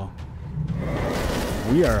fat L.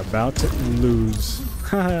 We are about to lose.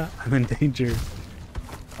 I'm in danger.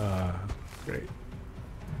 Great.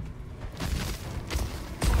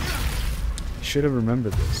 I should have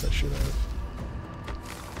remembered this. I should have.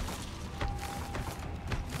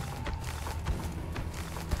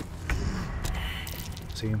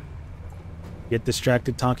 See? Get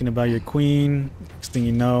distracted talking about your queen. Next thing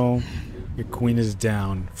you know, your queen is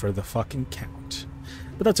down for the fucking count.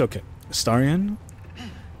 But that's okay. Astarion,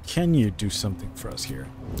 can you do something for us here?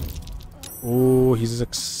 Oh, he's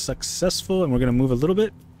successful, and we're gonna move a little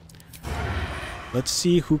bit. Let's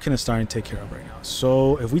see who can Astarion take care of right now.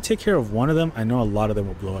 So if we take care of one of them, I know a lot of them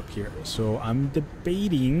will blow up here. So I'm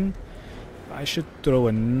debating if I should throw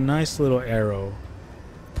a nice little arrow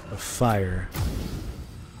of fire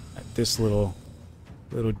at this little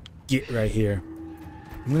git right here.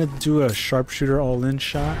 I'm gonna do a sharpshooter all-in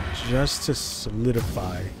shot just to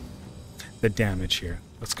solidify the damage here.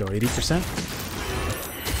 Let's go, 80%.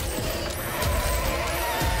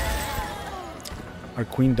 Our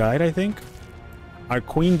queen died, I think. Our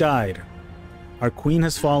queen died. Our queen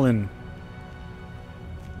has fallen.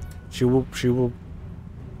 She will.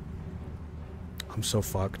 I'm so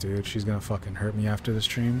fucked, dude. She's gonna fucking hurt me after the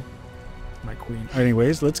stream. My queen.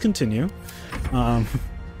 Anyways, let's continue.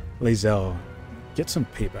 Lae'zel, get some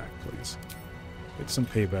payback, please. Get some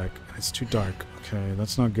payback. It's too dark. Okay,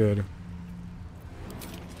 that's not good.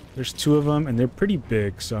 There's two of them, and they're pretty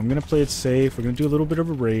big, so I'm gonna play it safe. We're gonna do a little bit of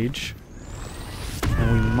a rage.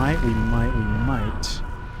 And we might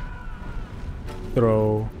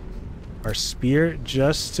throw our spear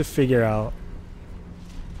just to figure out.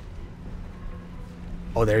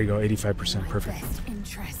 Oh, there you go, 85%, perfect.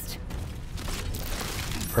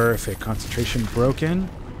 Perfect, concentration broken.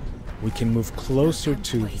 We can move closer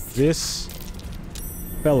to this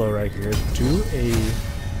fellow right here. Do a,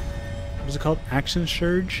 what is it called? Action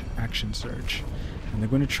Surge? Action Surge. And they're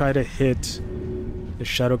going to try to hit the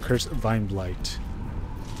Shadow Curse Vine Blight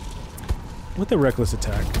with a reckless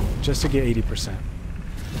attack, just to get 80%.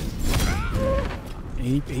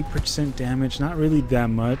 8% damage, not really that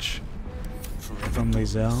much from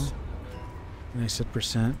Lae'zel. And I said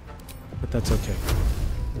percent, but that's okay.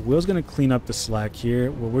 Will's gonna clean up the slack here.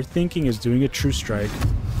 What we're thinking is doing a true strike,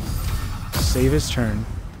 save his turn,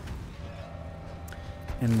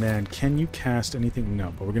 and then can you cast anything?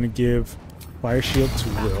 No, but we're gonna give Fire Shield to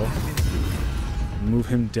Will, move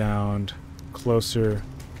him down closer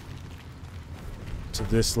to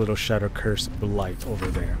this little Shadow Curse Blight over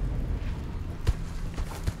there.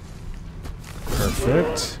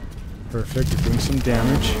 Perfect. Perfect. You're doing some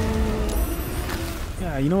damage.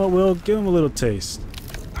 Yeah, you know what, Will? Give him a little taste.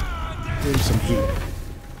 Give him some heat.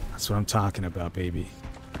 That's what I'm talking about, baby.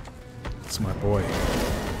 That's my boy.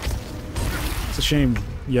 It's a shame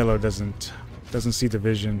Hie'lo doesn't see the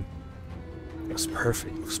vision. It was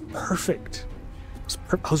perfect. It was perfect.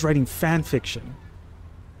 I was writing fan fiction.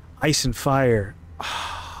 Ice and fire.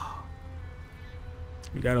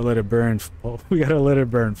 We gotta let it burn. We gotta let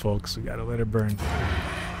it burn, folks. We gotta let it burn.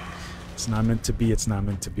 It's not meant to be. It's not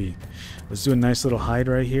meant to be. Let's do a nice little hide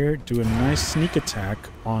right here. Do a nice sneak attack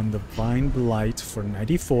on the Vine Blight for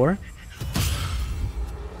 94.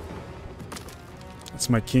 That's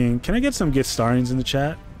my king. Can I get some Githyanki in the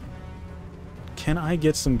chat? Can I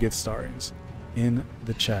get some Githyanki in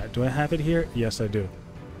the chat? Do I have it here? Yes, I do.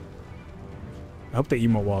 I hope the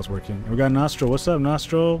emote wall is working. We got Nostril. What's up,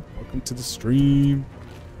 Nostril? Welcome to the stream.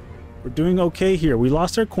 We're doing okay here. We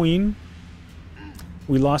lost our queen.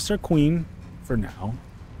 We lost our queen for now.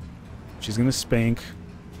 She's gonna spank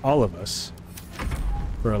all of us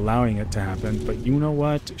for allowing it to happen. But you know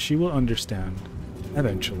what? She will understand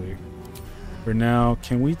eventually. For now,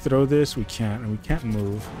 can we throw this? We can't, and we can't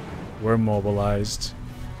move. We're immobilized.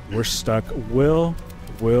 We're stuck. Will,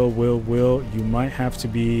 you might have to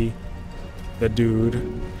be the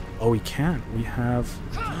dude. Oh, we can't. We have...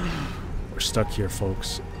 We're stuck here,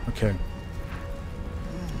 folks. Okay.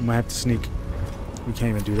 We might have to sneak. We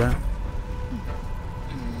can't even do that.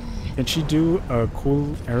 Can she do a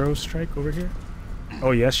cool arrow strike over here?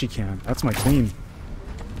 Oh, yes, she can. That's my queen.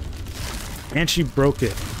 And she broke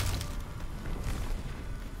it.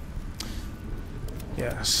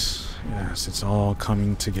 Yes. Yes, it's all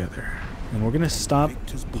coming together. And we're going to stop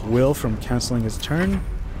Will from canceling his turn.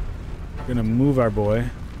 We're going to move our boy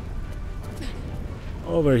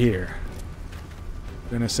over here.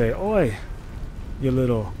 We're going to say, oi, you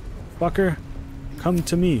little fucker, come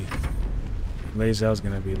to me. Lae'zel's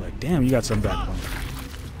going to be like, damn, you got some backbone.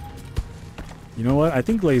 You know what? I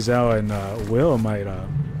think Lae'zel and Will might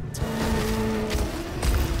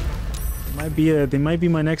they might be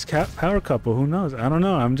my next power couple. Who knows? I don't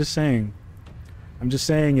know. I'm just saying. I'm just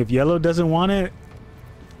saying if Hie'lo doesn't want it,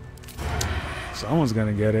 someone's going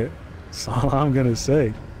to get it. That's all I'm going to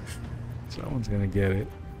say. Someone's going to get it.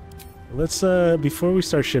 Let's before we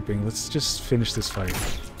start shipping, let's just finish this fight.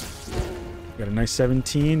 Got a nice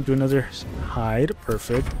 17. Do another hide.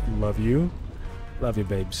 Perfect. Love you. Love you,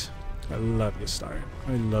 babes. I love you, Star.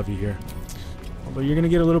 I love you here. Although you're gonna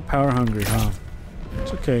get a little power hungry, huh?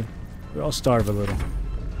 It's okay. We all starve a little.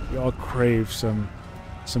 We all crave some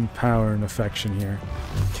power and affection here.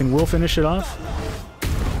 Can Will finish it off?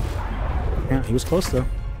 Yeah, he was close though.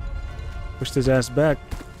 Pushed his ass back.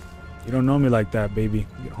 You don't know me like that, baby.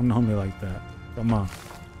 You don't know me like that. Come on.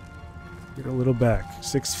 Get a little back.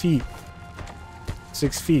 6 feet.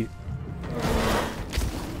 6 feet.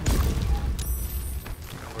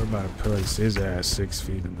 We're about to place his ass 6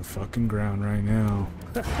 feet in the fucking ground right now.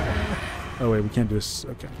 Oh wait, we can't do this.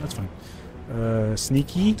 Okay, that's fine.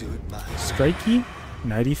 Sneaky. Strikey.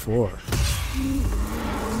 94.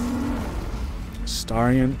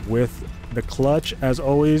 Starion with the clutch as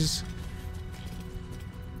always.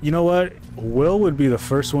 You know what? Will would be the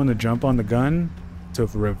first one to jump on the gun to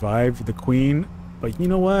revive the queen, but you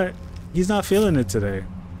know what? He's not feeling it today.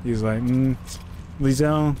 He's like,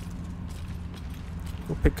 Lizelle,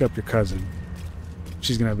 go pick up your cousin.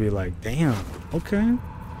 She's gonna be like, damn, okay.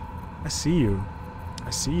 I see you. I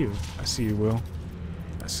see you. I see you, Will.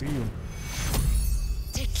 I see you.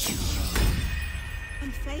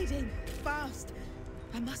 I'm fading fast.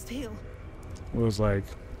 I must heal. Will's like,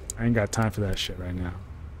 I ain't got time for that shit right now.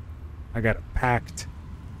 I got a pact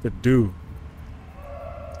to do.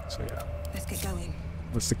 So yeah. Let's get going.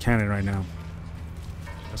 What's the cannon right now?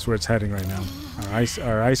 That's where it's heading right now.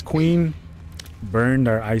 Our ice queen burned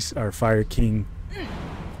our fire king.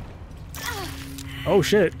 Oh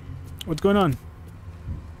shit! What's going on?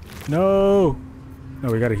 No!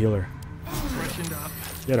 No, we gotta heal her. Freshened up.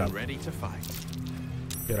 Get up. Ready to fight.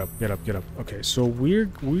 Get up. Get up. Get up. Okay, so we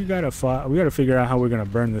gotta figure out how we're gonna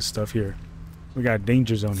burn this stuff here. We got a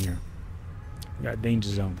danger zone here. We got a danger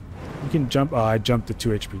zone. You can jump. Oh, I jumped to 2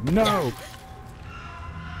 HP. No!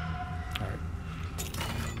 Alright.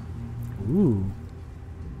 Ooh.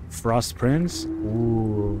 Frost Prince?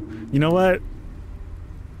 Ooh. You know what?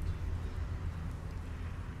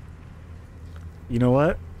 You know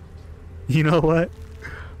what? You know what?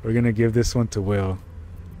 We're gonna give this one to Will.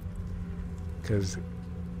 Cause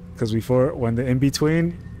before, when the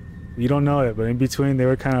in-between, you don't know it, but in between they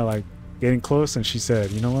were kind of like getting close and she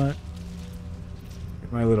said, you know what?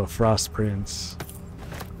 My little Frost Prince.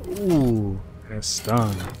 Ooh, and it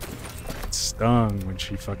stung. It stung when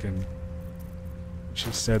she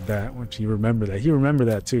said that, when she remembered that. He remembered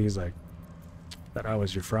that too. He's like, thought I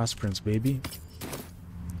was your Frost Prince, baby.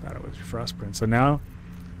 Thought I was your Frost Prince. So now,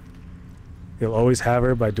 he'll always have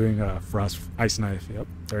her by doing a ice knife. Yep,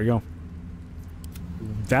 there you go.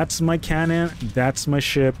 That's my cannon. That's my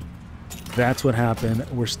ship. That's what happened.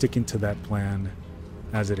 We're sticking to that plan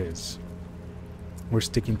as it is. We're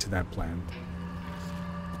sticking to that plan.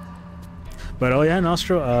 But oh yeah,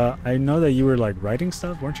 Nostro, I know that you were like writing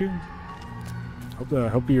stuff, weren't you? Hope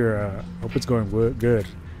it's going good.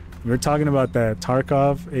 You were talking about that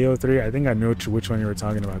Tarkov AO3. I think I know which one you were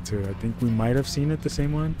talking about too. I think we might have seen it, the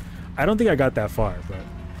same one. I don't think I got that far, but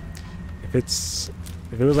if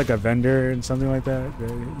it was like a vendor and something like that,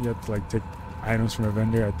 you have to like take items from a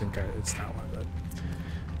vendor. I think it's that one. But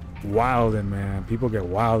wildin', man, people get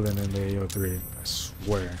wildin' in the AO3. I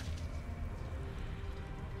swear.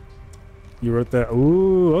 You wrote that?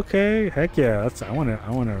 Ooh, okay, heck yeah. I wanna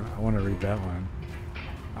read that one.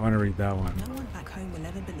 I wanna read that one. No one back home will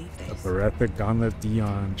ever believe this. The Beretta Gauntlet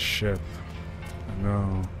Dion ship. I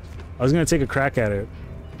know. I was gonna take a crack at it,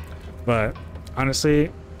 but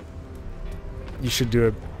honestly, you should do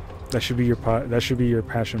it. That should be your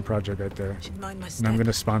passion project right there. And I'm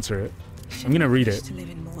gonna sponsor it. I'm gonna read it.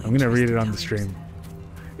 I'm gonna read it on the stream,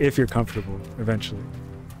 if you're comfortable eventually.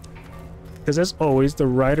 Because as always, the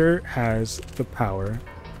writer has the power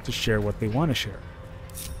to share what they want to share.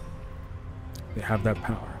 They have that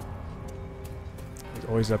power. It's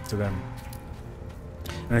always up to them.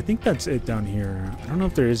 And I think that's it down here. I don't know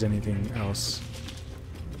if there is anything else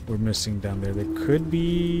we're missing down there. There could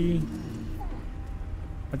be.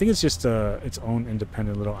 I think it's just its own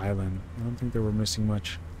independent little island. I don't think that we're missing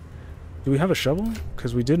much. Do we have a shovel?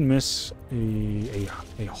 Because we did miss a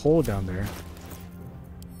hole down there.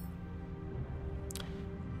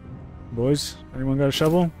 Boys, anyone got a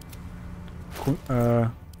shovel?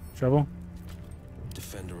 Shovel?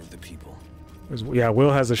 Defender of the people. Yeah,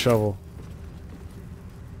 Will has a shovel.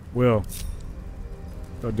 Will.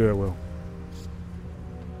 Go do it, Will.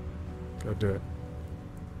 Go do it.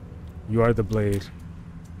 You are the blade.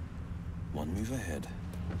 One move ahead.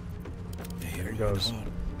 There it goes.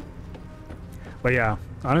 But yeah,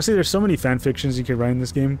 honestly, there's so many fan fictions you could write in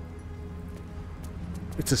this game.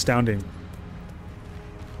 It's astounding.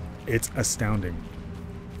 It's astounding.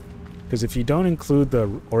 Because if you don't include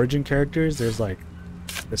the origin characters, there's like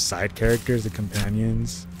the side characters, the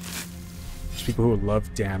companions. There's people who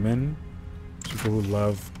love Damon. There's people who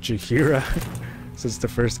love Chihira since the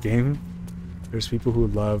first game. There's people who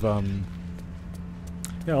love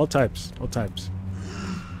yeah, all types. You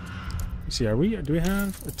see, do we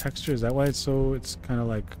have a texture? Is that why it's kind of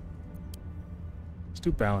like, it's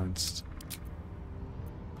too balanced?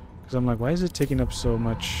 Because I'm like, why is it taking up so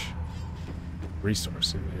much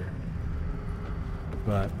resource in here?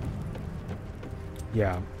 But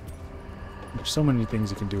yeah, there's so many things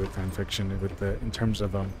you can do with fan fiction in terms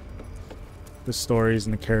of the stories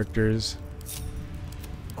and the characters.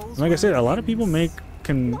 And like I said, a lot of people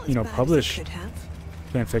can publish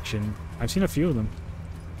fan fiction. I've seen a few of them.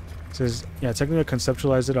 It says, yeah, technically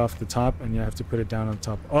conceptualize it off the top and you have to put it down on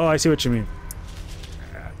top. Oh, I see what you mean.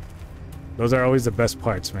 Those are always the best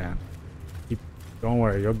parts, man. Don't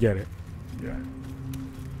worry, you'll get it. Yeah.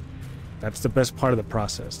 That's the best part of the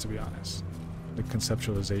process, to be honest. The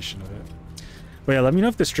conceptualization of it. But yeah, let me know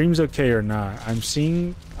if the stream's okay or not. I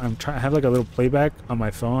have like a little playback on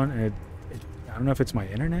my phone, and I don't know if it's my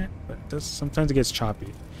internet, but sometimes it gets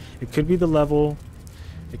choppy. It could be the level,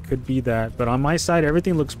 it could be that, but on my side,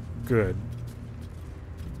 everything looks good.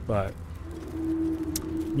 But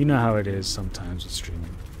you know how it is sometimes with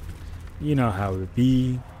streaming. You know how it would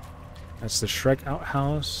be. That's the Shrek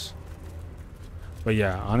outhouse. But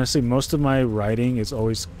yeah, honestly, most of my writing is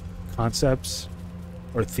always concepts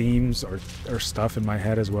or themes or stuff in my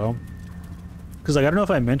head as well. Because like, I don't know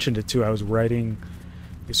if I mentioned it too. I was writing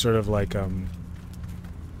a sort of like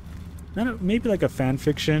maybe like a fan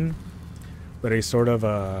fiction, but a sort of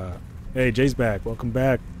hey, Jay's back. Welcome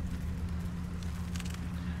back.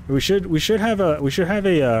 We should have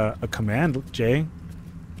a command, Jay.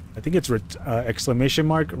 I think it's exclamation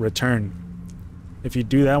mark return. If you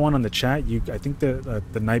do that one on the chat, I think the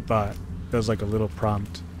Nightbot does like a little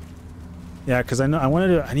prompt. Yeah, because I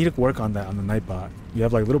need to work on that on the Nightbot. You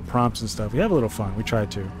have like little prompts and stuff. We have a little fun. We try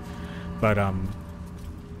to, but I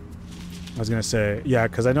was gonna say, yeah,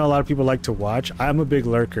 because I know a lot of people like to watch. I'm a big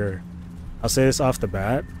lurker. I'll say this off the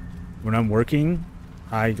bat. When I'm working,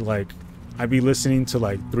 I be listening to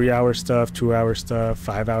like 3-hour stuff, 2-hour stuff,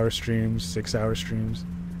 5-hour streams, 6-hour streams.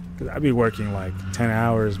 Cause I be working like 10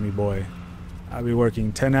 hours, me boy. I be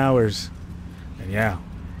working 10 hours, and yeah,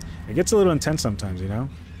 it gets a little intense sometimes, you know.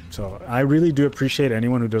 So I really do appreciate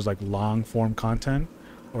anyone who does like long form content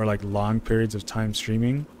or like long periods of time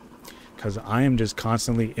streaming, because I am just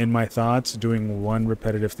constantly in my thoughts doing one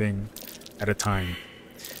repetitive thing at a time.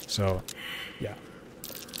 So yeah,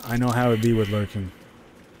 I know how it be with lurking.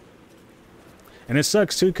 And it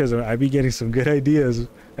sucks too, because I be getting some good ideas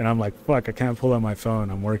and I'm like, fuck, I can't pull out my phone,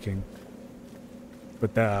 I'm working.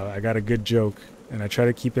 But I got a good joke and I try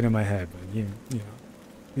to keep it in my head. But you know,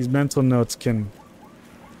 these mental notes can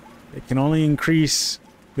only decrease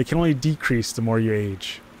the more you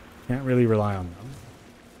age. Can't really rely on them.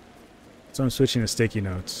 So I'm switching to sticky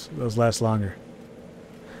notes. Those last longer.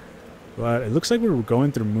 But it looks like we're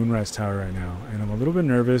going through Moonrise Tower right now, and I'm a little bit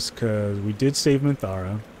nervous because we did save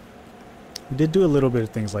Minthara. We did do a little bit of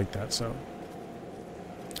things like that, so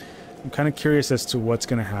I'm kind of curious as to what's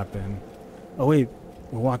going to happen. Oh wait,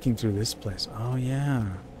 we're walking through this place. Oh yeah,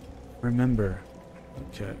 remember.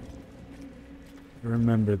 Okay.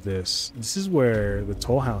 Remember this. This is where the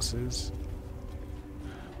toll house is.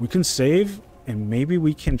 We can save, and maybe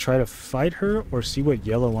we can try to fight her or see what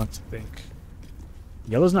Hie'lo wants to think.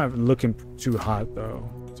 Yellow's not looking too hot though,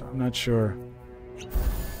 so I'm not sure.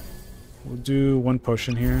 We'll do 1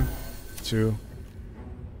 potion here. 2.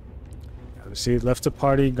 See, left the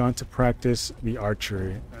party, gone to practice the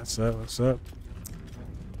archery. That's up. What's up?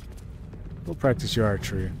 Go practice your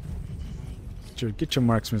archery. Get your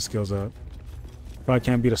marksman skills up. Probably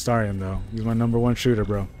can't beat Astarion though. He's my #1 shooter,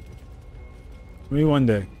 bro. Maybe one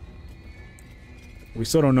day. We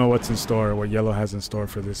still don't know what's in store, what Hie'lo has in store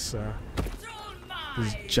for this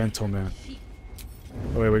gentleman.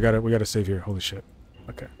 Oh wait, we gotta save here. Holy shit.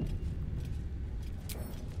 Okay.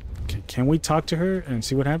 Okay, can we talk to her and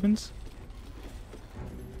see what happens?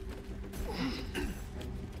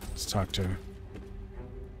 Let's talk to her.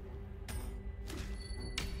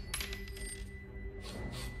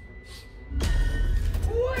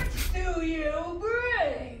 What do you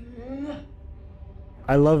bring?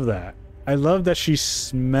 I love that. I love that she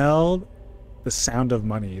smelled the sound of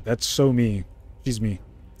money. That's so me. She's me.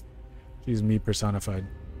 She's me personified.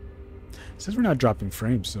 It says we're not dropping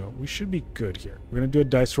frames, so we should be good here. We're gonna do a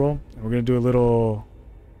dice roll, and we're gonna do a little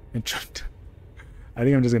intro. I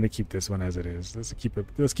think I'm just gonna keep this one as it is. Let's keep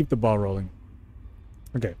the ball rolling.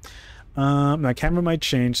 Okay. My camera might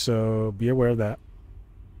change, so be aware of that.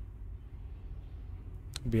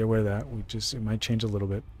 Be aware of that. It might change a little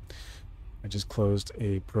bit. I just closed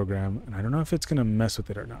a program, and I don't know if it's going to mess with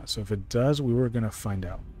it or not. So if it does, we were going to find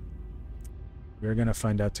out. We're going to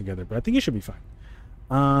find out together, but I think it should be fine.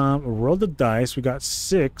 Roll the dice. We got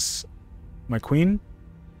 6. My queen.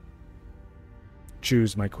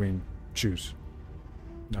 Choose, my queen. Choose.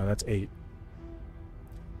 No, that's 8.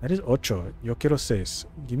 That is ocho. Yo quiero 6.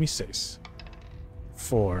 Give me 6.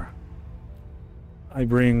 4. I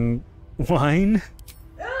bring wine.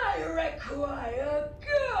 I require good.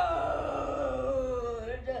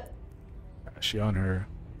 She on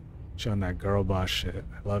that girl boss shit.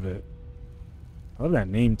 I love it. I love that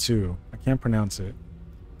name too. I can't pronounce it,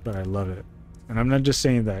 but I love it. And I'm not just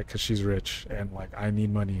saying that because she's rich and like I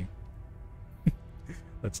need money.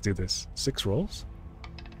 Let's do this. 6 rolls.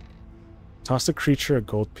 Toss the creature a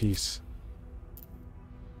gold piece.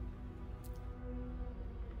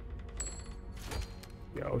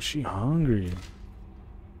 Yo, she hungry.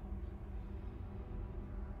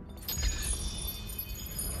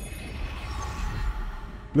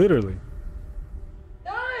 Literally.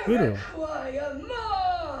 I Literally. require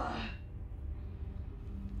more.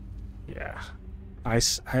 Yeah. I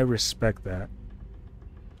respect that.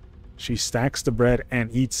 She stacks the bread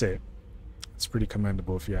and eats it. It's pretty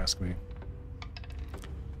commendable if you ask me.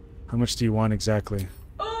 How much do you want exactly?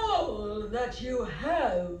 All that you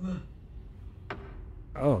have.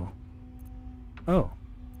 Oh. Oh.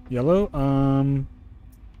 Yellow?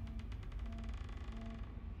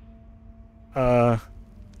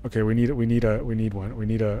 Okay, we need one. We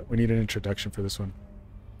need an introduction for this one.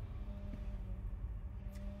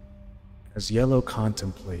 As Yellow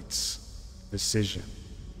contemplates decision,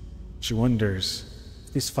 she wonders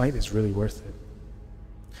if this fight is really worth it.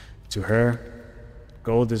 To her,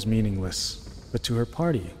 gold is meaningless, but to her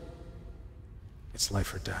party, it's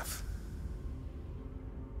life or death.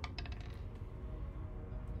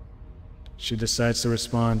 She decides to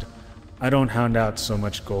respond, I don't hound out so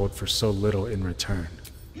much gold for so little in return.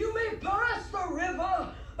 You may pass the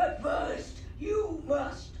river, but first you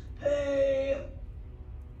must pay.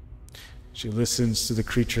 She listens to the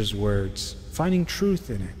creature's words, finding truth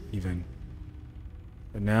in it, even.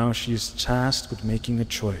 But now she is tasked with making a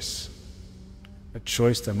choice. A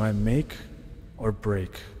choice that might make or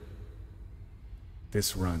break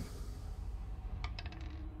this run.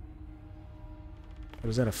 What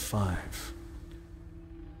is that, a 5?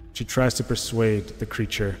 She tries to persuade the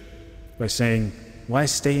creature by saying, why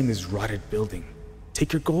stay in this rotted building?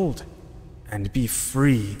 Take your gold and be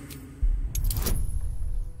free.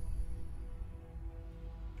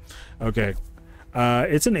 Okay.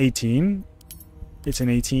 It's an 18. It's an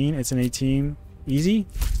 18. It's an 18. Easy?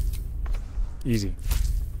 Easy.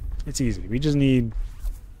 It's easy. We just need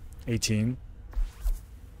 18.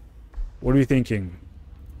 What are we thinking?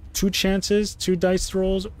 2 chances, 2 dice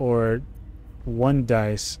rolls, or 1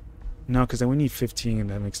 dice? No, because then we need 15 and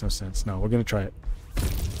that makes no sense. No, we're going to try it.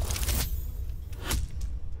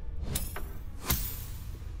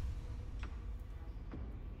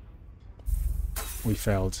 We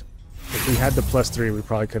failed. If we had the +3, we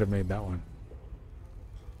probably could have made that one.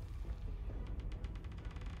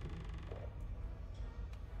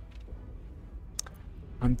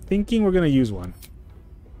 I'm thinking we're going to use one.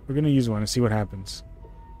 We're going to use one and see what happens.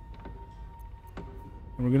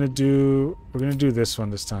 And we're going to do this one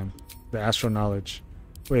this time. The Astral Knowledge.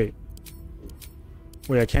 Wait,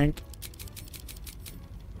 I can't.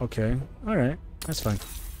 Okay. All right. That's fine.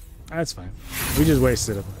 That's fine. We just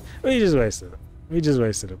wasted a point. We just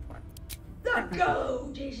wasted a point. The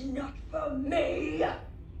gold is not for me,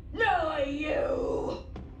 nor you.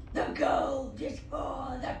 The gold is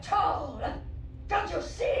for the tall. Don't you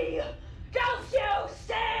see? Don't you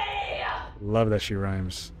see? Love that she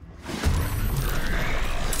rhymes.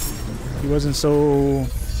 He wasn't so...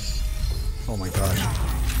 Oh my gosh.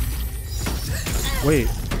 Wait.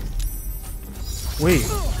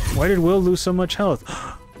 Why did Will lose so much health?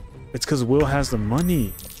 It's because Will has the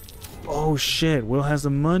money. Oh shit, Will has the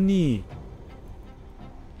money.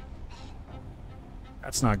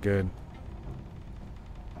 That's not good.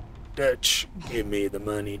 Dutch, give me the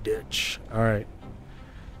money, Dutch. Alright.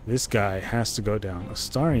 This guy has to go down.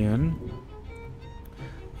 Astarion.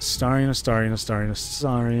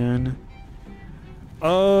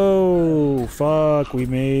 Oh, fuck. We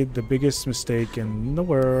made the biggest mistake in the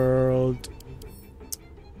world.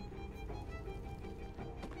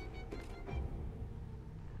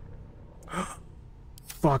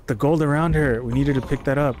 Fuck, the gold around her. We needed to pick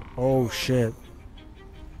that up. Oh, shit.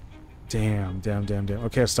 Damn.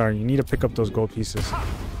 Okay, Astarion, you need to pick up those gold pieces.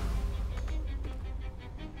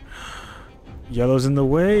 Yellow's in the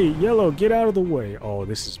way. Yellow, get out of the way. Oh,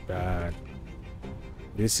 this is bad.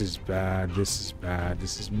 This is bad. This is bad.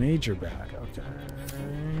 This is major bad. Okay.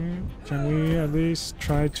 Can we at least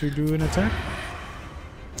try to do an attack?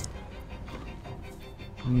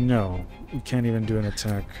 No. We can't even do an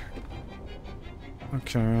attack.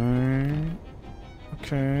 Okay.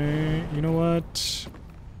 Okay. You know what?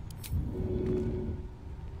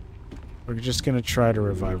 We're just gonna try to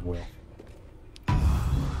revive Will.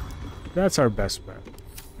 That's our best bet.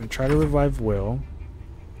 We're gonna try to revive Will.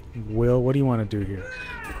 Will, what do you want to do here?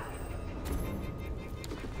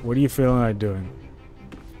 What are you feeling like doing?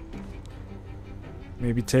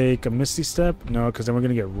 Maybe take a Misty Step? No, because then we're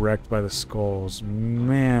gonna get wrecked by the skulls.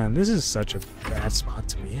 Man, this is such a bad spot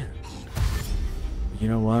to be in. You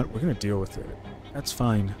know what? We're gonna deal with it. That's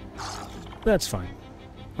fine. That's fine.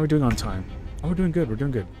 How are we doing on time? Oh, we're doing good. We're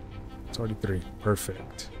doing good. It's already 3.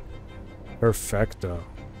 Perfect. Perfecto.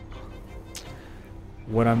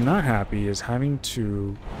 What I'm not happy is having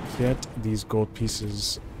to get these gold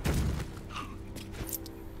pieces.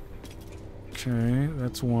 Okay,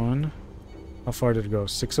 that's 1. How far did it go?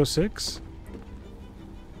 606?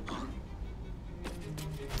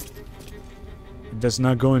 That's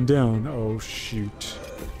not going down. Oh, shoot.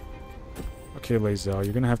 Okay, Lae'zel,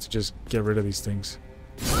 you're gonna have to just get rid of these things.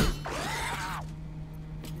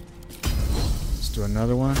 Let's do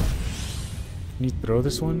another one. Can you throw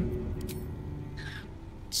this one?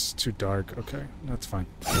 It's too dark. Okay, that's fine.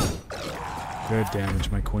 Good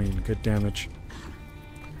damage, my queen. Good damage.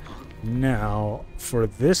 Now, for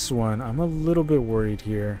this one, I'm a little bit worried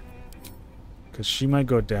here. Because she might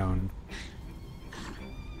go down.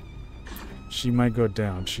 She might go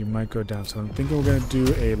down. She might go down. So I'm thinking we're going to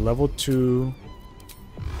do a level 2.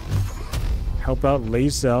 Help out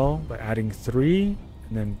Lae'zel by adding 3.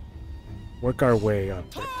 And then work our way up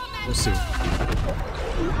there. We'll see.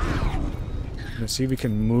 Let's see if we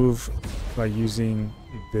can move by using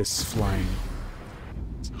this flying.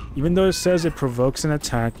 Even though it says it provokes an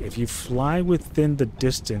attack, if you fly within the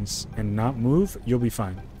distance and not move, you'll be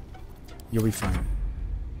fine. You'll be fine.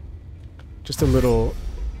 Just a little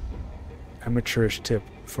amateurish tip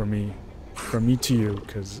for me, from me to you,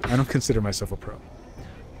 because I don't consider myself a pro.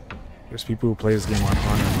 There's people who play this game on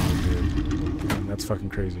honor mode, dude. And that's fucking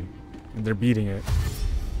crazy. And they're beating it.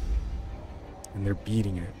 And they're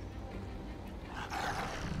beating it.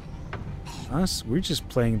 Us, we just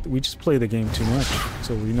play the game too much,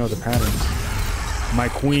 so we know the patterns. My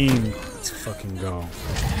queen, let's fucking go.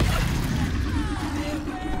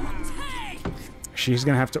 She's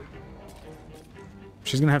gonna have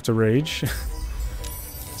to rage.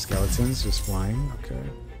 Skeletons just flying. Okay.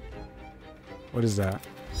 What is that?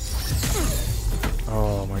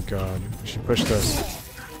 Oh my god. She pushed the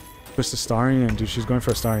Starion, dude. She's going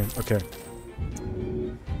for a Starion. Okay.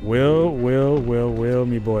 Will,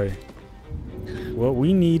 me boy. What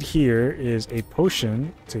we need here is a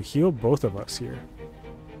potion to heal both of us here.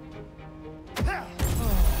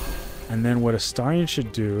 And then what a Starion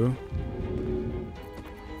should do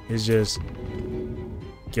is just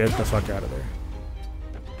get the fuck out of there.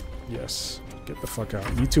 Yes, get the fuck out.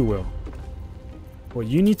 You too will. What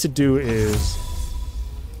you need to do is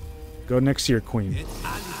go next to your queen.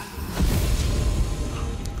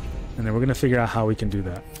 And then we're going to figure out how we can do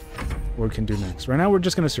that. What we can do next. Right now, we're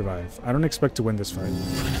just going to survive. I don't expect to win this fight.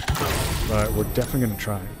 But we're definitely going to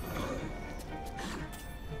try.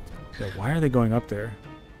 Yeah, why are they going up there?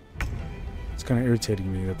 It's kind of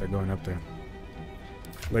irritating me that they're going up there.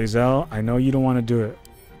 Lae'zel, I know you don't want to do it.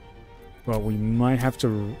 But we might have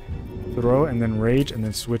to throw and then rage and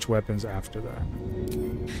then switch weapons after that.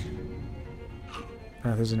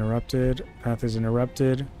 Path is interrupted. Path is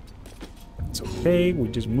interrupted. It's okay. We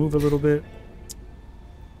just move a little bit.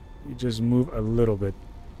 We just move a little bit.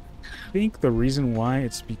 I think the reason why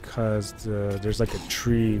it's because there's like a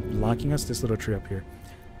tree blocking us. This little tree up here.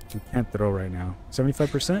 We can't throw right now.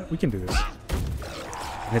 75%? We can do this.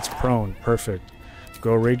 And it's prone. Perfect.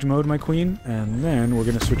 Go rage mode, my queen. And then we're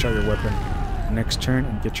going to switch out your weapon next turn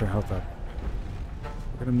and get your health up.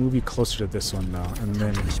 We're going to move you closer to this one now. And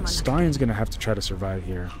then Starion's going to have to try to survive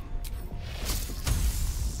here.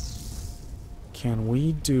 Can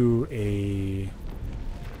we do a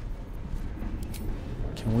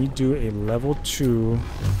level 2?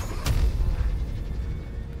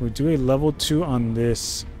 We do a level 2 on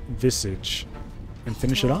this Visage and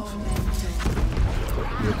finish it off?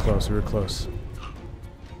 We were close, we were close.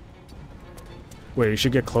 Wait, you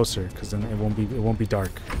should get closer, because then it won't be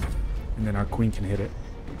dark. And then our queen can hit it.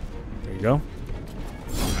 There you go.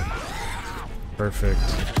 Perfect.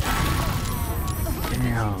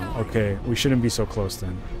 Damn. Okay, we shouldn't be so close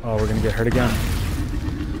then. Oh, we're gonna get hurt again.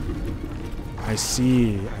 I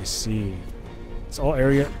see, I see. It's all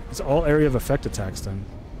area of effect attacks then.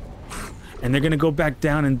 And they're gonna go back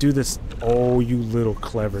down and do this. Oh, you little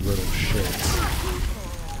clever little shits.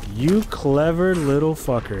 You clever little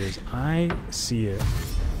fuckers. I see it.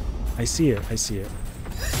 I see it. I see it.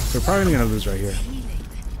 We're probably gonna lose right here.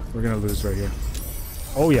 We're gonna lose right here.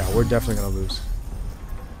 Oh yeah, we're definitely gonna lose.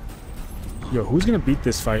 Yo, who's gonna beat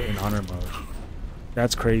this fight in honor mode?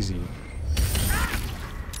 That's crazy.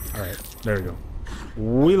 Alright, there we go.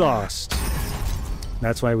 We lost.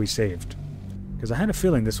 That's why we saved. Because I had a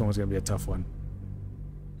feeling this one was gonna be a tough one.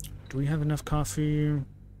 Do we have enough coffee?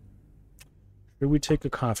 Should we take a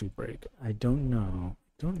coffee break? I don't know.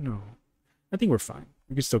 Don't know. I think we're fine.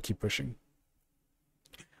 We can still keep pushing.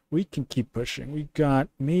 We can keep pushing. We got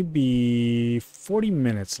maybe 40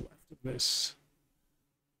 minutes left of this.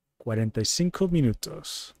 45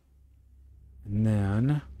 minutos. And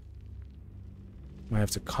then I might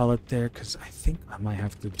have to call it there because I think I might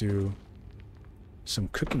have to do some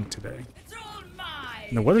cooking today. It's all mine.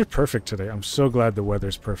 And the weather's perfect today. I'm so glad the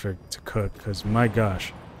weather's perfect to cook because my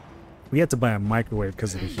gosh. We had to buy a microwave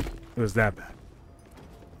because of the heat. It was that bad.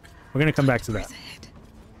 We're going to come back to that.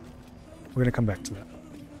 We're going to come back to that.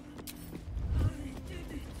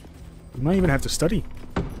 We might even have to study.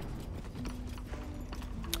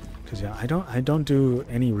 Because yeah, I don't do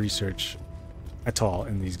any research at all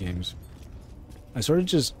in these games. I sort of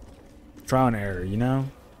just trial and error, you know?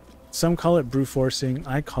 Some call it brute forcing.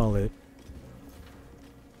 I call it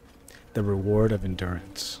the reward of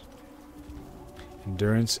endurance.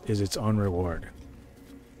 Endurance is its own reward.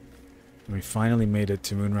 And we finally made it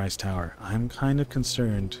to Moonrise Tower. I'm kind of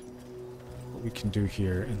concerned what we can do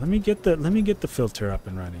here. And let me get the filter up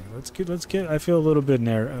and running. Let's get I feel a little bit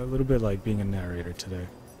like being a narrator today.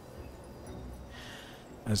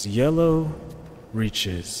 As Hie'lo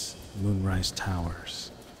reaches Moonrise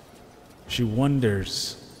Towers, she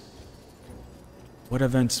wonders what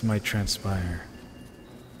events might transpire.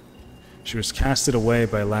 She was casted away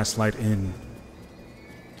by Last Light Inn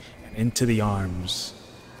and into the arms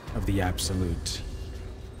of the Absolute.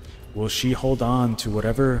 Will she hold on to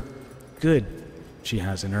whatever good she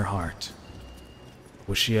has in her heart?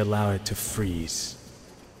 Will she allow it to freeze,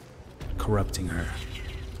 corrupting her,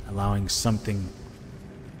 allowing something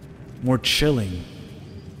more chilling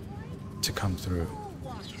to come through?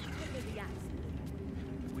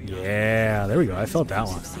 Yeah, there we go. I felt that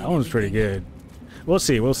one. That one was pretty good. We'll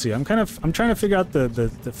see. We'll see. I'm trying to figure out the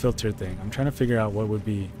filter thing. I'm trying to figure out what would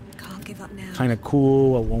be kind of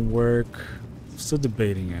cool, what won't work. I'm still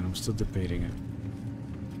debating it.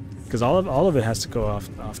 Because all of it has to go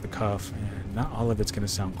off the cuff, and not all of it's gonna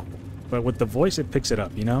sound cool. But with the voice, it picks it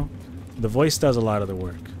up. You know, the voice does a lot of the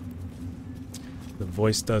work. The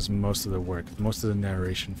voice does most of the work, most of the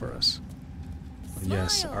narration for us. But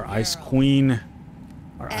yes, our Ice Queen.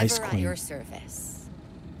 Our Ice Queen. At your service.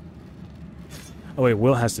 Oh wait,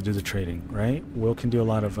 Will has to do the trading, right? Will can do a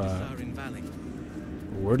lot of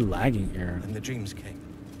we're lagging here. And the dreams came.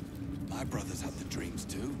 My brothers had the dreams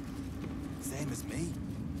too. Same as me.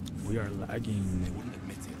 We are lagging. They wouldn't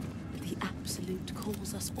admit it. The Absolute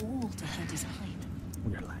calls us all to her design.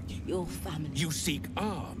 We are lagging. Your family. You seek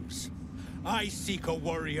arms. I seek a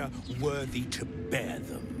warrior worthy to bear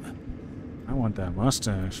them. I want that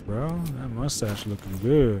mustache, bro. That mustache looking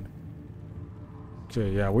good.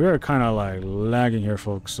 Okay, yeah, we are kind of like lagging here,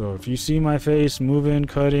 folks. So if you see my face moving,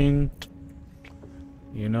 cutting,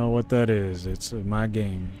 you know what that is. It's my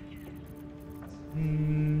game.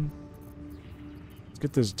 Let's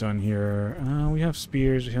get this done here. We have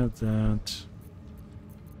spears. We have that.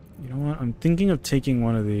 You know what? I'm thinking of taking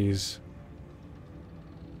one of these.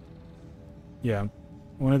 Yeah,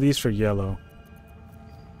 one of these for Hie'lo.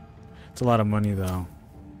 It's a lot of money, though.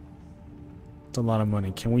 It's a lot of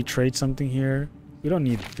money. Can we trade something here? We don't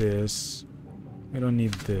need this. We don't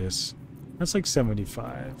need this. That's like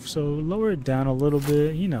 75. So lower it down a little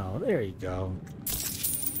bit. You know, there you go.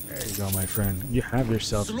 There you go, my friend. You have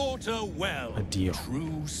yourself Slaughter well, a deal.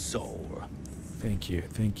 True soul. Thank you.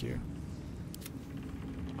 Thank you.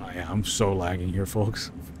 Oh, yeah, I'm so lagging here,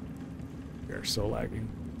 folks. We're so lagging.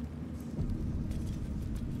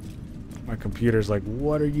 My computer's like,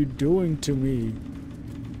 what are you doing to me?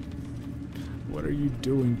 What are you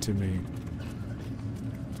doing to me?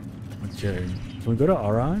 Okay. Can we go to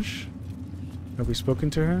Araj? Have we spoken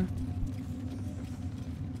to her?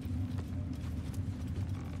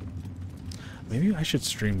 Maybe I should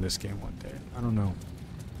stream this game one day. I don't know.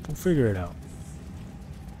 We'll figure it out.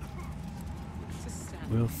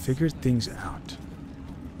 We'll figure things out.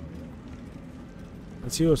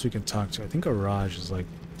 Let's see who else we can talk to. I think Araj is like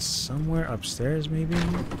somewhere upstairs, maybe?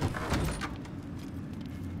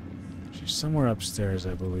 She's somewhere upstairs,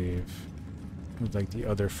 I believe. with like the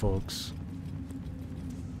other folks.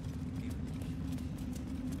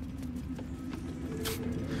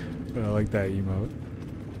 I like that emote.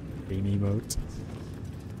 Rain emote.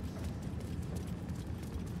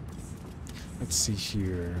 Let's see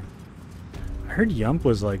here. I heard Yump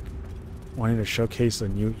was like wanting to showcase a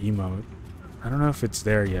new emote. I don't know if it's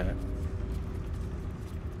there yet.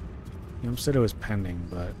 Yump said it was pending,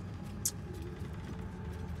 but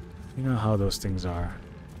you know how those things are.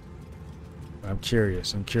 I'm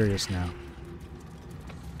curious. I'm curious now.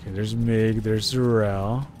 Okay, there's Mig. There's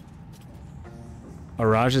Zarel.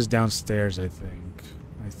 Araj is downstairs, I think.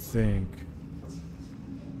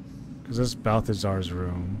 Because that's Balthazar's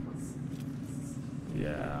room.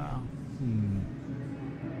 Yeah.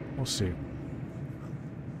 We'll see.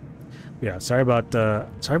 Yeah, sorry about the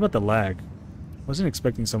lag. Wasn't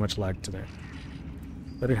expecting so much lag today.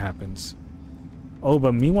 But it happens. Oh,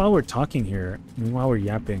 but meanwhile we're talking here, meanwhile we're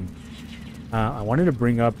yapping, I wanted to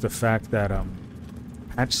bring up the fact that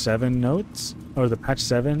patch 7 notes, or the patch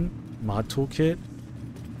 7 mod toolkit,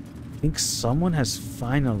 I think someone has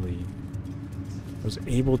finally was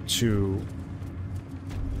able to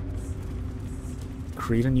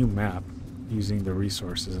create a new map using the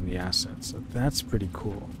resources and the assets. So that's pretty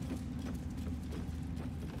cool.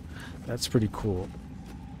 That's pretty cool.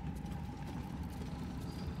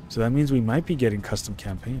 So that means we might be getting custom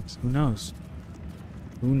campaigns. Who knows?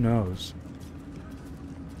 Who knows?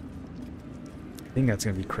 I think that's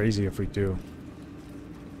gonna be crazy if we do.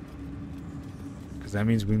 Because that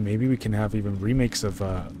means maybe we can have even remakes of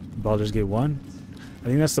Baldur's Gate 1. I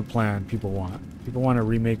think that's the plan people want. People want to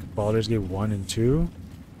remake Baldur's Gate 1 and 2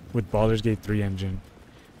 with Baldur's Gate 3 engine.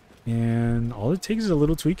 And all it takes is a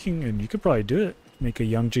little tweaking and you could probably do it. Make a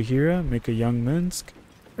young Jaheira, make a young Minsk.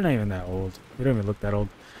 They're not even that old. They don't even look that old.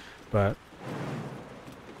 But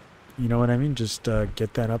you know what I mean? Just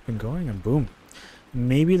get that up and going and boom.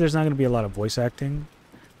 Maybe there's not going to be a lot of voice acting.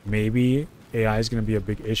 Maybe AI is going to be a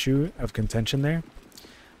big issue of contention there.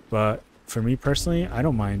 But for me personally, I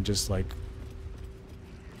don't mind just like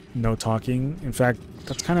no talking. In fact,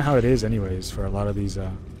 that's kind of how it is anyways for a lot of these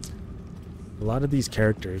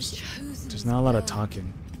characters. There's not a lot of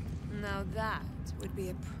talking. Now that would be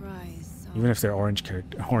a prize. Even if they're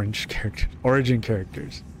origin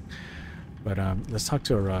characters. But let's talk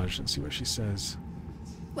to Araj and see what she says.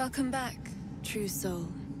 Welcome back, true soul.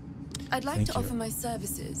 I'd like to offer my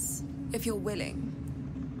services, if you're willing.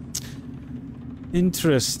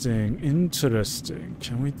 Interesting, interesting.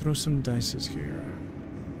 Can we throw some dices here?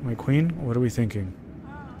 My queen, what are we thinking?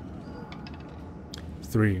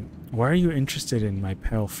 3. Why are you interested in my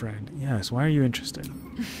pale friend? Yes, why are you interested?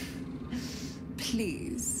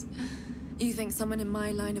 Please. You think someone in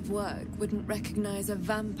my line of work wouldn't recognize a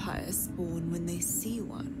vampire spawn when they see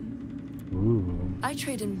one? Ooh. I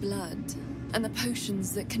trade in blood, and the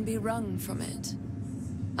potions that can be wrung from it.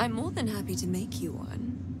 I'm more than happy to make you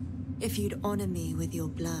one, if you'd honor me with your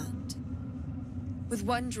blood. With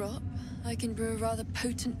 1 drop, I can brew a rather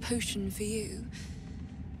potent potion for you.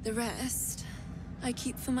 The rest, I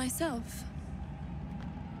keep for myself.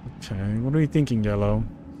 Okay, what are we thinking, Yellow?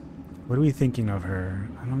 What are we thinking of her?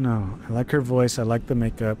 I don't know. I like her voice, I like the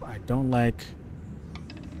makeup. I don't like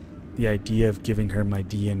the idea of giving her my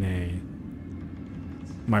DNA.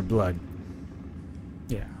 My blood.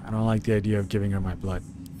 Yeah, I don't like the idea of giving her my blood.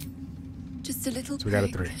 Just a little So we got a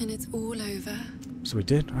prick 3. and it's all over. So we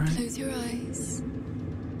did? Alright. Close your eyes.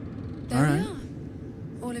 There Alright. we are.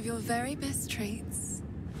 All of your very best traits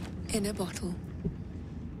in a bottle.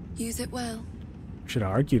 Use it well. Should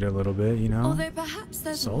have argued a little bit, you know? Although perhaps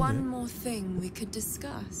there's Sold one it. more thing we could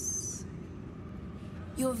discuss.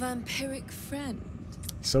 Your vampiric friend.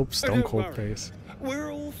 So stone Don't cold worry. face.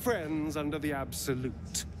 We're all friends under the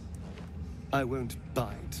absolute. I won't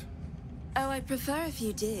bite. Oh, I'd prefer if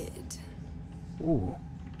you did. Ooh.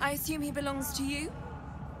 I assume he belongs to you?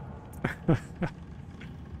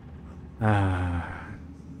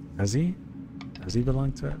 Does he? Does he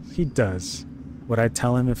belong to us? He does. Would I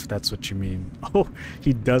tell him if that's what you mean? Oh,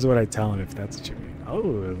 he does what I tell him if that's what you mean.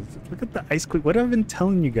 Oh, look at the ice queen. What have I been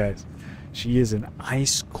telling you guys? She is an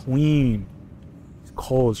ice queen. She's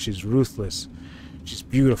cold. She's ruthless. She's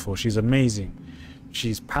beautiful. She's amazing.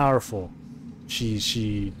 She's powerful.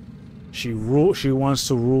 She wants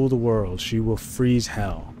to rule the world. She will freeze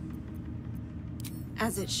hell.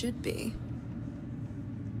 As it should be.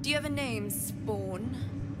 Do you have a name, Spawn?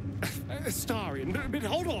 Astarion, but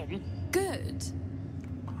hold on. Good.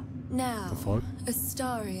 Now, The fuck?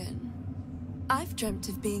 Astarion. I've dreamt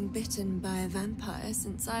of being bitten by a vampire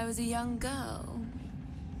since I was a young girl.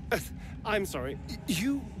 I'm sorry.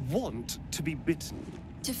 You want to be bitten?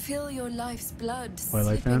 To feel your life's blood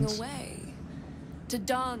Twilight slipping fans? away. to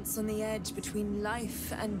dance on the edge between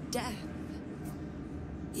life and death.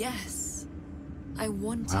 Yes, I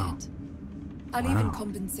want it. I'll even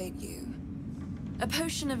compensate you. A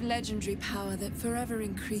potion of legendary power that forever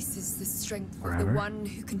increases the strength of the one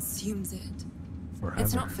who consumes it.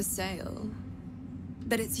 It's not for sale,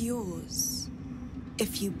 but it's yours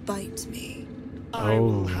if you bite me. I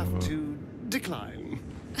will have to decline.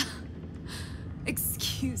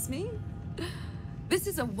 Excuse me? This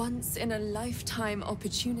is a once-in-a-lifetime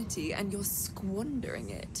opportunity, and you're squandering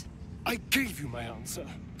it. I gave you my answer.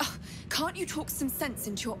 Can't you talk some sense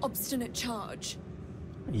into your obstinate charge?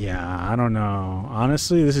 Yeah, I don't know.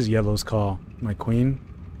 Honestly, this is Hie'lo's call. My queen?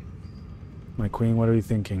 My queen, what are we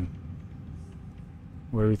thinking?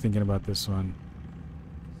 What are we thinking about this one?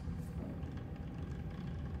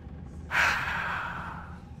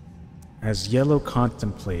 As Hie'lo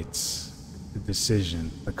contemplates the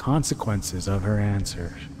decision, the consequences of her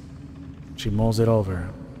answer, she mulls it over,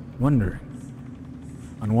 wondering.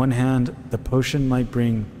 On one hand, the potion might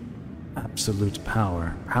bring absolute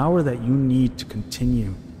power, power that you need to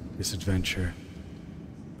continue this adventure.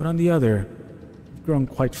 But on the other, you've grown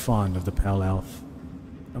quite fond of the pale elf,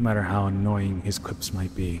 no matter how annoying his quips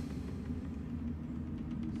might be.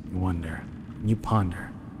 You wonder, and you ponder.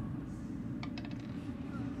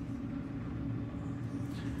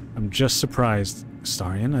 I'm just surprised,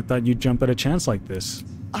 Starion. I thought you'd jump at a chance like this.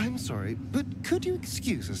 I'm sorry, but could you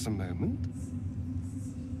excuse us a moment?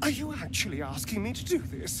 Are you actually asking me to do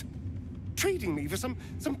this? Trading me for some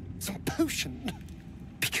potion?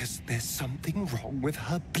 Because there's something wrong with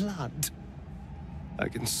her blood. I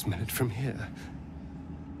can smell it from here.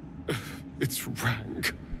 It's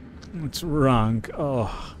rank. It's rank.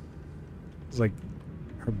 Oh. It's like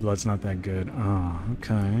her blood's not that good. Oh,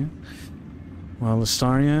 okay. Well,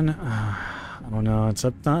 Astarion, I don't know. It's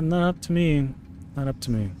not up to me. Not up to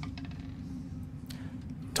me.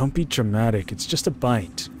 Don't be dramatic. It's just a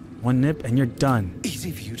bite. One nip and you're done. Easy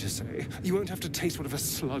for you to say. You won't have to taste whatever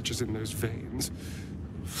sludge is in those veins.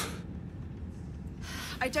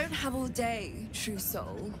 I don't have all day, true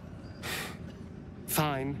soul.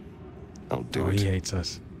 Fine. I'll do it. He hates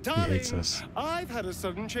us. Darling, he hates us. I've had a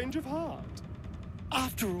sudden change of heart.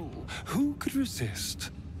 After all, who could resist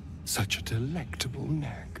such a delectable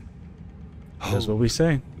neck? That's what we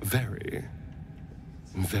say. Very,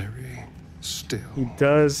 very still. He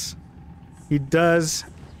does. He does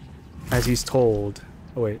as he's told.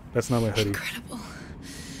 Oh wait, that's not my hoodie. Incredible.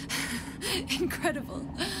 Incredible.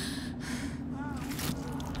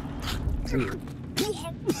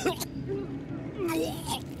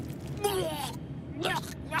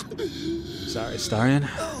 Sorry, Starion.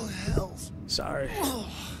 Oh, hell. Sorry.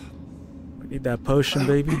 We need that potion,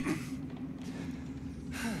 baby.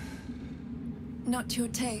 Not to your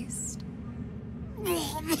taste.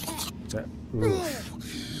 That,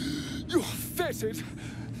 You're fetid,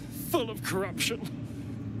 full of corruption.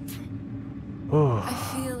 oh. I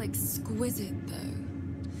feel exquisite, though.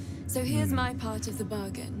 So here's my part of the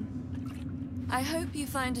bargain. I hope you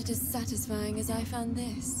find it as satisfying as I found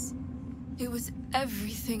this. It was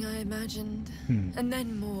everything I imagined, and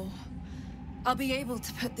then more. I'll be able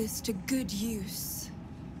to put this to good use.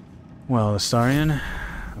 Well, Astarion,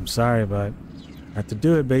 I'm sorry, but I have to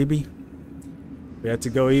do it, baby. We had to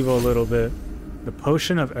go evil a little bit. The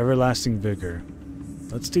potion of everlasting vigor.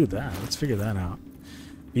 Let's do that. Let's figure that out.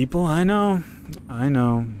 People, I know.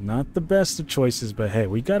 Not the best of choices, but hey,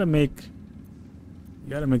 we gotta make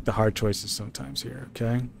the hard choices sometimes here,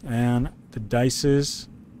 okay? And the dices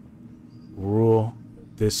rule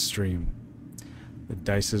this stream. The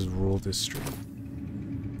dices rule this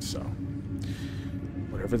stream. So,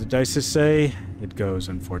 whatever the dices say, it goes,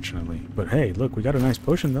 unfortunately. But hey, look, we got a nice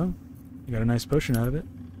potion, though. We got a nice potion out of it.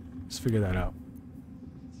 Let's figure that out.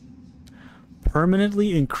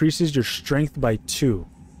 Permanently increases your strength by 2.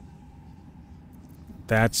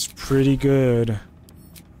 That's pretty good.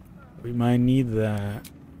 We might need that.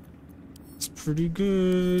 It's pretty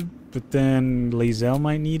good. But then Lae'zel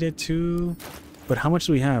might need it too. But how much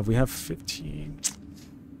do we have? We have 15.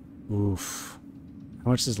 Oof.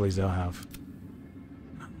 How much does Lae'zel have?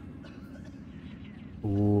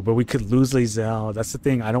 Ooh, but we could lose Lae'zel. That's the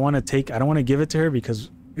thing. I don't want to give it to her because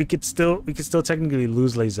we could still technically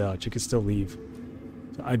lose Lae'zel. She could still leave.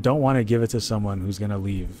 So I don't want to give it to someone who's gonna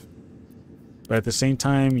leave. But at the same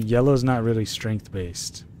time, Hie'lo's not really strength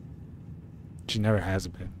based. She never has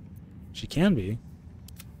been. She can be.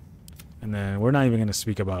 And then we're not even gonna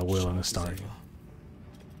speak about Will and Astarion.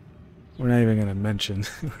 We're not even gonna mention.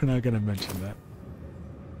 We're not gonna mention that.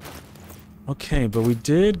 Okay, but we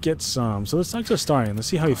did get some. So let's talk to Astarion. Let's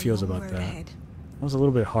see how he feels about that. That was a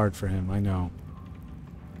little bit hard for him, I know.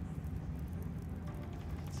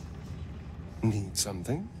 Need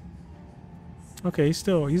something? Okay, he's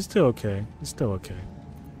still okay. He's still okay.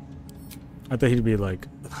 I thought he'd be like,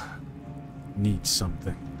 need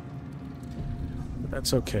something. But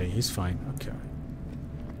that's okay. He's fine. Okay.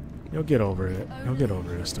 He'll get over it. He'll get over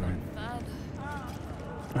this story.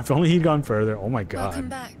 If only he'd gone further. Oh my god. Welcome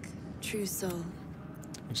back, true soul.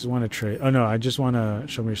 I just want to trade. Oh no, I just want to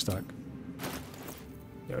show me your stock.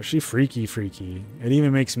 Yo, she freaky. It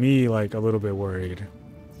even makes me like a little bit worried.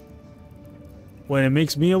 When it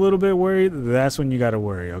makes me a little bit worried, that's when you gotta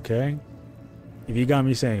worry, okay? If you got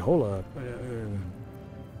me saying, hold up.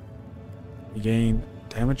 You gain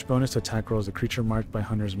damage bonus to attack rolls. The creature marked by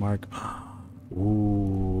Hunter's Mark.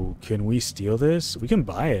 Ooh, can we steal this? We can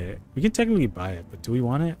buy it. We can technically buy it, but do we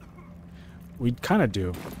want it? We kind of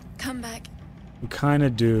do. Come back. We kind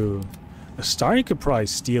of do. Astari could probably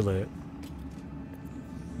steal it.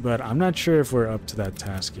 But I'm not sure if we're up to that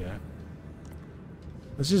task yet.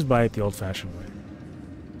 Let's just buy it the old-fashioned way.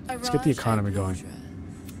 Let's get the economy going.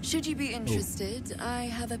 Should you be interested, I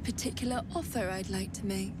have a particular offer I'd like to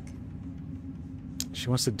make. She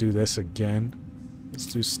wants to do this again. Let's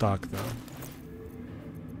do stock, though.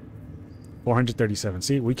 437.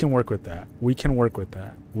 See, we can work with that. We can work with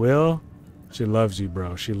that. Will, she loves you,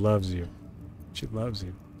 bro. She loves you. She loves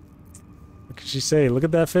you. What can she say? Look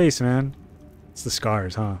at that face, man. It's the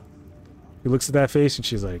scars, huh? She looks at that face and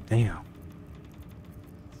she's like, damn.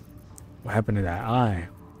 What happened to that eye?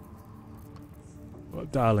 Well,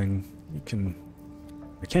 darling, you can...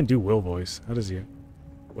 I can't do Will voice. How does he...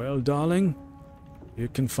 Well, darling, you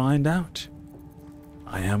can find out.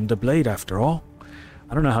 I am the blade, after all.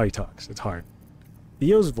 I don't know how he talks. It's hard.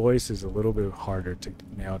 Theo's voice is a little bit harder to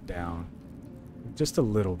nail down. Just a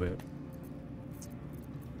little bit.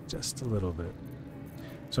 Just a little bit.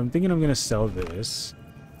 So I'm thinking I'm going to sell this.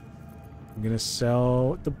 I'm going to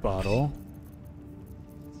sell the bottle.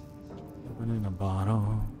 Open in a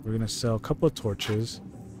bottle. We're going to sell a couple of torches.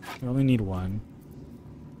 We only need one.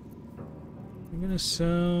 I'm going to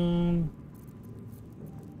sell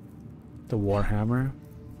the Warhammer.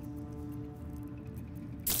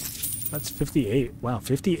 That's 58. Wow,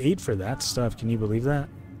 58 for that stuff. Can you believe that?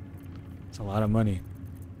 It's a lot of money.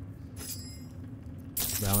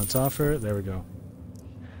 Balance offer. There we go.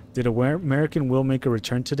 Did American Will make a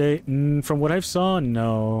return today? From what I saw,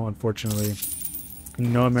 no, unfortunately.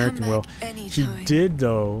 No American Will. He did,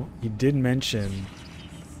 though. He did mention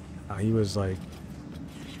how he was like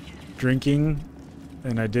drinking,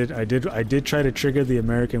 and I did try to trigger the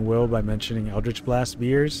American Will by mentioning Eldritch Blast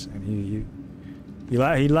beers, and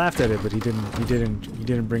he laughed at it, but he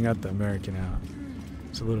didn't bring out the American out.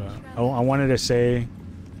 It's a little. I wanted to say,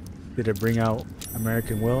 did it bring out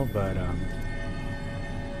American Will? But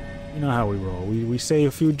you know how we roll. We say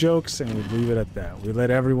a few jokes and we leave it at that. We let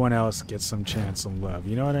everyone else get some chance, some love.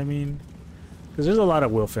 You know what I mean? Because there's a lot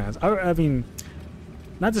of Will fans. I mean,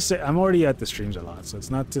 not to say I'm already at the streams a lot, so it's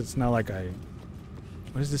not like I.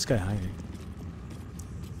 What is this guy hiding?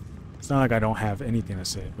 It's not like I don't have anything to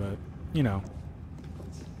say, but you know.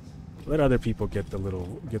 Let other people get the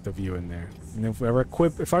view in there, and if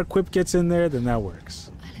our quip gets in there, then that works.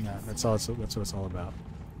 Yeah, that's what it's all about.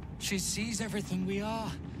 She sees everything we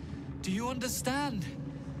are. Do you understand?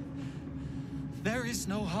 There is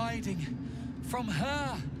no hiding from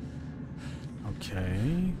her.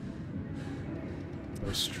 Okay. That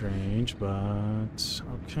was strange, but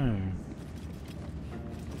okay.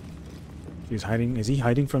 He's hiding. Is he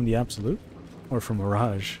hiding from the Absolute, or from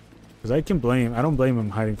Mirage? Because I don't blame him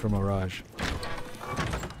hiding from Mirage.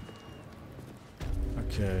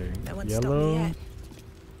 Okay, Hie'lo.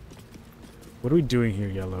 What are we doing here,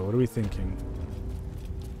 Hie'lo? What are we thinking?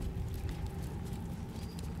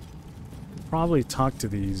 Probably talk to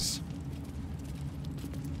these.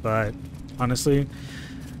 But, honestly,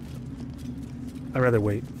 I'd rather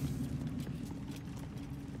wait.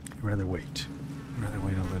 I'd rather wait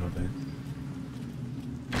a little bit.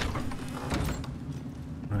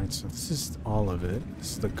 Alright, so this is all of it.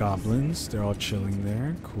 This is the goblins. They're all chilling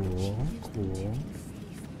there. Cool, cool.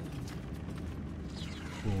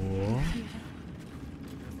 Cool.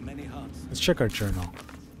 Let's check our journal.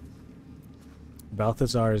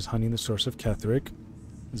 Balthazar is hunting the source of Ketheric.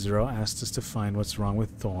 Zero asked us to find what's wrong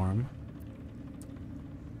with Thorm.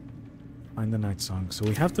 Find the Night Song. So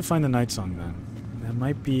we have to find the Night Song then. That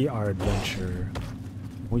might be our adventure.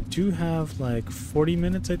 We do have like 40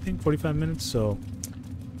 minutes, I think. 45 minutes, so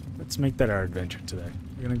let's make that our adventure today.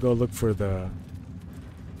 We're gonna go look for the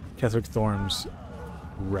Ketheric Thorm's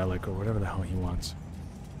relic or whatever the hell he wants.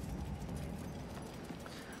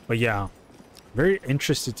 But yeah, very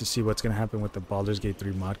interested to see what's gonna happen with the Baldur's Gate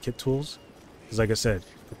 3 mod kit tools. Because like I said,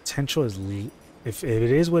 potential is if it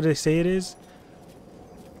is what they say it is,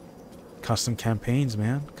 Custom campaigns,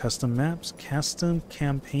 man. Custom maps. Custom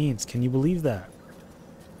campaigns. Can you believe that?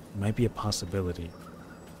 It might be a possibility.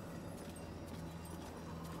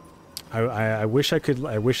 I wish I could.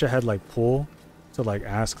 I wish I had like poll to like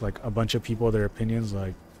ask like a bunch of people their opinions,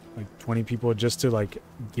 like 20 people, just to like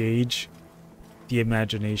gauge the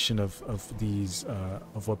imagination of these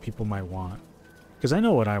of what people might want. Because I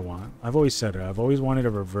know what I want. I've always said it. I've always wanted a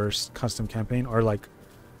reverse custom campaign, or like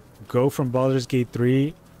go from Baldur's Gate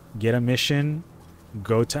 3, get a mission,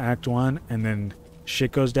 go to Act 1, and then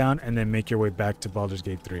shit goes down, and then make your way back to Baldur's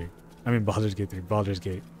Gate 3. I mean Baldur's Gate 3, Baldur's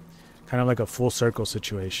Gate. Kind of like a full circle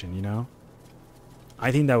situation, you know?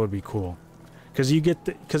 I think that would be cool. Because you get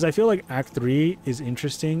because I feel like Act 3 is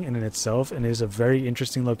interesting in itself and is a very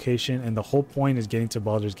interesting location, and the whole point is getting to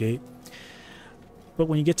Baldur's Gate. But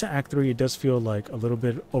when you get to Act 3, it does feel like a little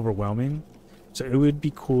bit overwhelming. So it would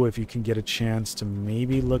be cool if you can get a chance to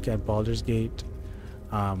maybe look at Baldur's Gate,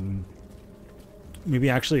 maybe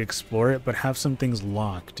actually explore it, but have some things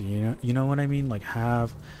locked. You know what I mean? Like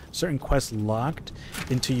have certain quests locked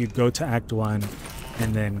until you go to Act 1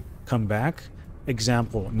 and then come back.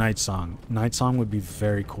 Example, Night Song. Night Song would be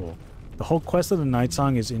very cool. The whole quest of the Night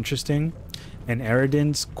Song is interesting, and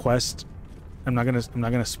Eridan's quest, I'm not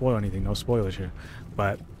gonna spoil anything, no spoilers here,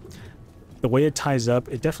 but the way it ties up,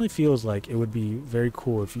 it definitely feels like it would be very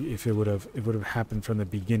cool if it would have happened from the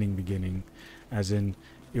beginning, as in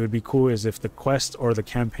it would be cool as if the quest or the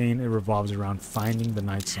campaign, it revolves around finding the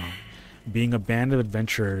Night Song, being a band of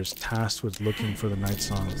adventurers tasked with looking for the Night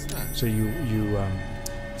Song. So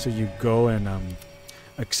you go and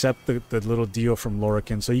accept the little deal from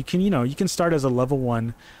Lorcan. So you can start as a level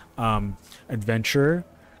 1 adventurer,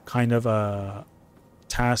 kind of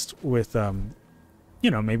tasked with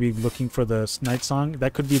maybe looking for the Night Song.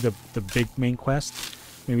 That could be the big main quest.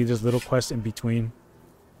 Maybe there's little quests in between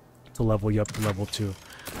to level you up to level 2.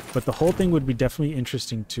 But the whole thing would be definitely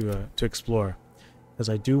interesting to explore, because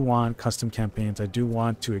I do want custom campaigns. I do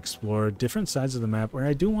want to explore different sides of the map, or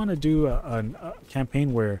I do want to do a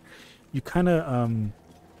campaign where you kind of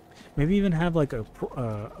maybe even have like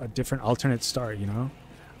a different alternate start, you know?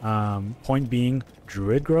 Point being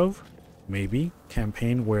Druid Grove, maybe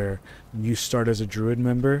campaign where you start as a Druid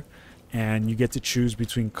member and you get to choose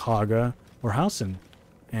between Kaga or Halsin.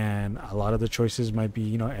 And a lot of the choices might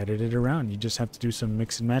be, edited around. You just have to do some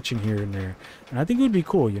mix and matching here and there. And I think it would be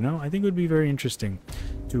cool, I think it would be very interesting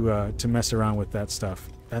to mess around with that stuff.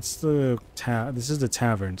 That's this is the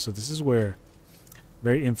tavern. So this is where,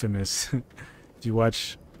 very infamous, if you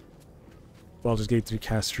watch Baldur's Gate 3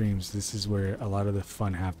 cast streams, this is where a lot of the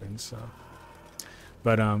fun happens. So,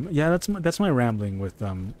 but yeah, that's my rambling with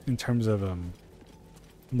in terms of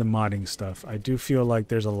the modding stuff. I do feel like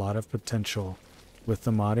there's a lot of potential with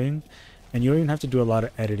the modding, and you don't even have to do a lot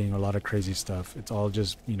of editing or a lot of crazy stuff. It's all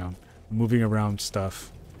just moving around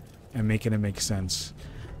stuff and making it make sense.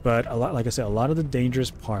 But like I said, a lot of the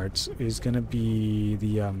dangerous parts is going to be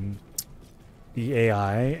the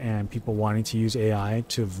AI and people wanting to use AI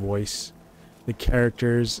to voice the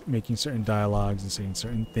characters, making certain dialogues and saying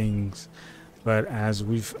certain things. But as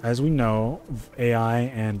we know, AI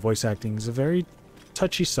and voice acting is a very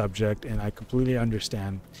touchy subject, and I completely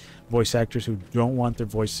understand voice actors who don't want their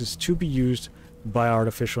voices to be used by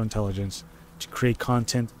artificial intelligence to create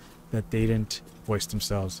content that they didn't voice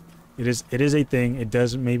themselves. It is a thing. It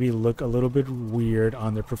does maybe look a little bit weird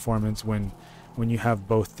on their performance when you have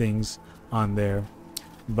both things on there,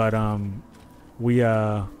 but we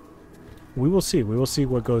will see. We will see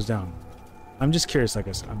what goes down. I'm just curious. Like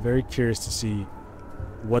I said, I'm very curious to see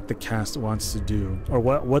what the cast wants to do, or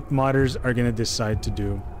what modders are gonna decide to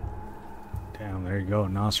do. Damn, there you go.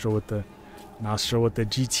 Nostril with the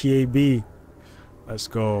GTA B. Let's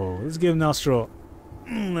go. Let's give Nostril.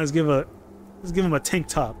 Let's give him a tank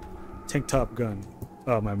top gun.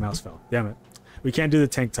 Oh, my mouse fell. Damn it. We can't do the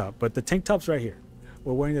tank top, but the tank top's right here.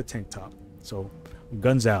 We're wearing the tank top, so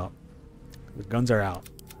guns out. The guns are out.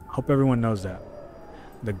 Hope everyone knows that.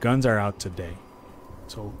 The guns are out today.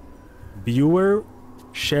 So, viewer,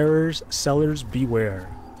 sharers, sellers,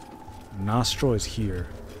 beware. Nostril is here.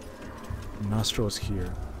 Nostril is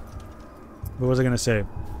here. What was I gonna say?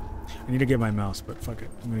 I need to get my mouse, but fuck it.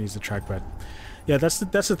 I'm gonna use the trackpad. Yeah, that's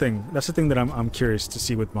the thing. That's the thing that I'm curious to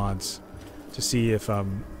see with mods, to see if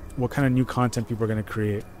what kind of new content people are gonna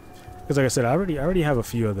create. Because like I said, I already have a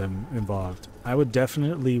few of them involved. I would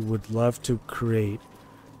love to create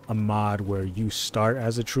a mod where you start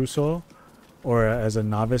as a true soul or as a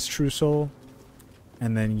novice true soul,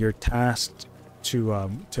 and then you're tasked to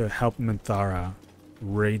help Minthara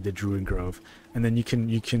raid the Druid Grove, and then you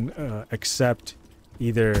can accept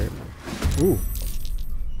either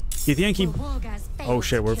Githyanki. Oh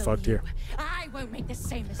shit, we're fucked here. I won't make the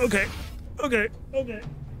same mistake. Okay.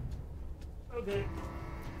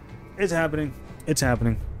 It's happening. It's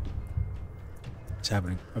happening.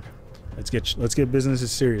 Okay. Let's get business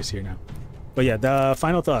is serious here now. But yeah, the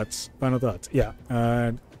final thoughts. Yeah.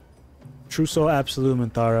 Truso Absolute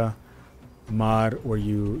Minthara mod where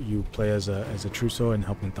you play as a Truso and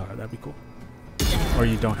help Minthara. That'd be cool. Or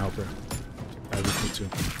you don't help her. That'd be cool too.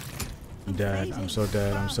 I'm dead. I'm so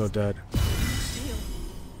dead.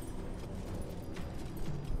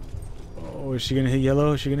 Oh, is she gonna hit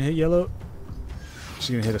Hie'lo? She's gonna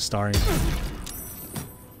hit Astarion.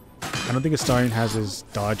 I don't think Astarion has his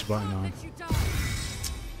dodge button on.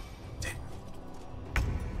 Damn.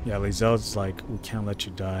 Yeah, Lae'zel's like, we can't let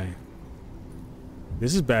you die.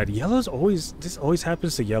 This is bad. This always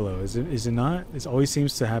happens to Hie'lo. Is it not? This always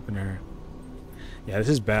seems to happen to her. Yeah, this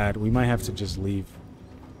is bad. We might have to just leave.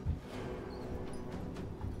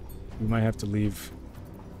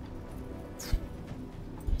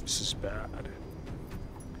 This is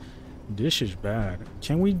bad.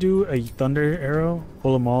 Can we do a thunder arrow?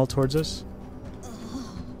 Pull them all towards us?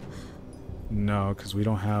 No, because we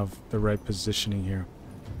don't have the right positioning here.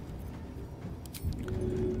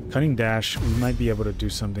 Cutting dash, we might be able to do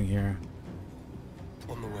something here.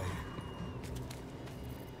 On the way.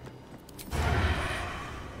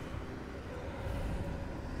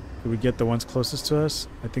 Could we get the ones closest to us?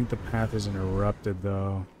 I think the path is interrupted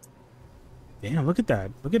though. Damn, look at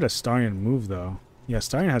that. Look at Astarion move though. Yeah,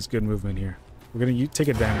 Astarion has good movement here. We're gonna take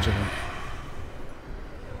advantage of him.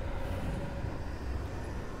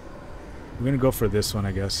 We're gonna go for this one,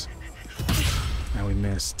 I guess. And we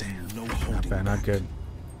missed. Damn. Not bad, not good.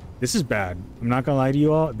 This is bad. I'm not gonna lie to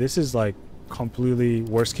you all. This is like completely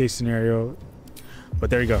worst case scenario.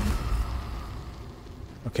 But there you go.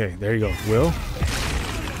 Okay, there you go. Will?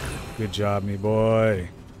 Good job, me boy.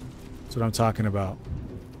 That's what I'm talking about.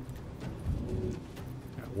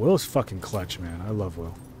 Yeah, Will's fucking clutch, man. I love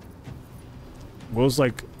Will. Will's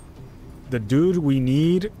like the dude we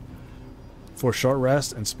need for short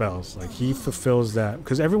rest and spells. Like he fulfills that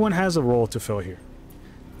because everyone has a role to fill here.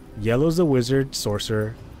 Yellow's a wizard,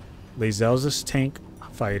 sorcerer. Lae'zel's a tank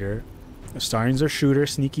fighter. Astarion's our shooter,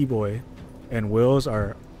 sneaky boy, and Will's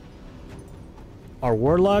our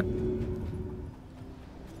warlock.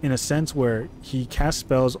 In a sense where he casts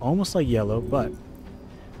spells almost like Hie'lo, but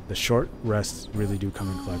the short rests really do come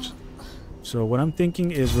in clutch. So what I'm thinking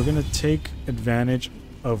is we're gonna take advantage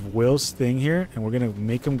of Will's thing here, and we're gonna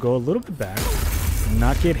make him go a little bit back,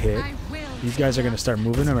 not get hit. These guys are gonna start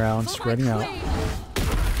moving around, spreading out.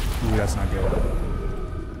 Ooh, that's not good.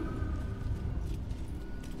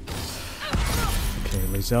 Okay,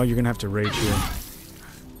 Lae'zel, you're gonna have to rage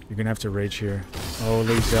here. Oh,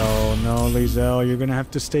 Lae'zel. No, Lae'zel. You're going to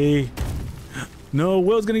have to stay. No,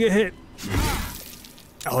 Will's going to get hit.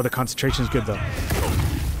 Oh, the concentration's good, though.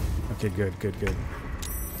 Okay, good.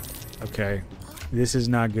 Okay. This is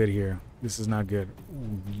not good here. This is not good.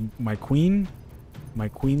 My queen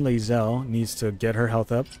Lae'zel needs to get her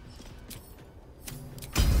health up.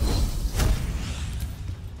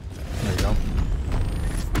 There you go.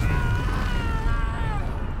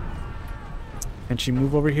 Can she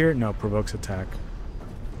move over here? No, provokes attack.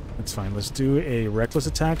 That's fine. Let's do a reckless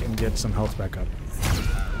attack and get some health back up.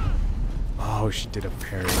 Oh, she did a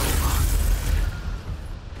parry.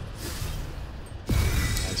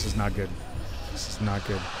 This is not good.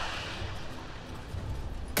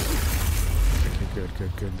 Okay,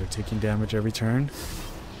 good. They're taking damage every turn.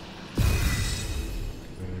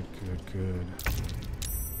 Good.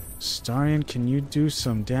 Astarion, can you do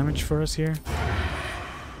some damage for us here?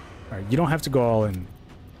 Alright, you don't have to go all in.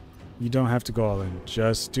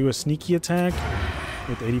 Just do a sneaky attack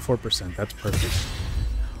with 84%. That's perfect.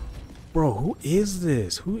 Bro, who is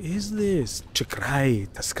this? Chakrai,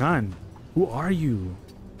 Taskan. Who are you?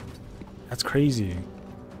 That's crazy.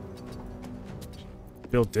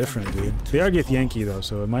 Built different, dude. They are Githyanki though,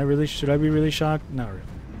 so should I be really shocked? Not really.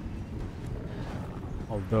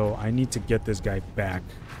 Although I need to get this guy back.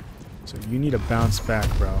 So you need to bounce back,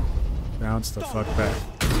 bro. Bounce the fuck back.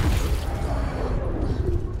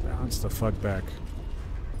 The fuck back.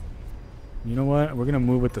 You know what? We're gonna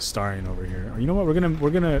move with the Astarion over here. Or you know what? We're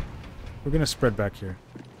gonna spread back here.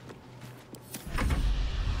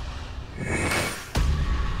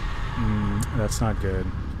 That's not good.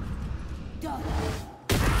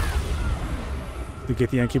 The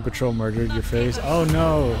Githyanki patrol murdered your face. Oh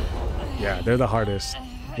no! Yeah, they're the hardest.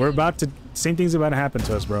 Same thing's about to happen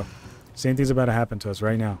to us, bro. Same thing's about to happen to us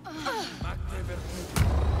right now.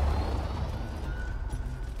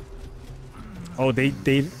 Oh, they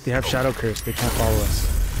have Shadow Curse. They can't follow us.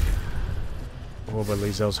 Oh, but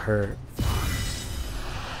Lae'zel's hurt.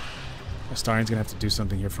 Astarion's gonna have to do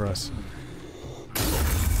something here for us.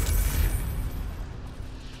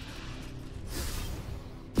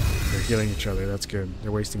 They're healing each other. That's good.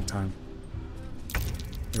 They're wasting time.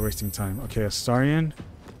 They're wasting time. Okay, Astarion,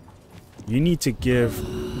 you need to give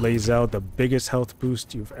Lae'zel the biggest health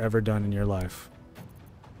boost you've ever done in your life.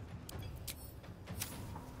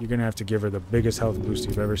 You're gonna have to give her the biggest health boost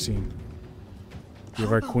you've ever seen.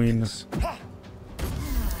 Give our queen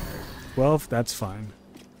 12. That's fine.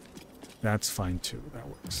 That's fine too. That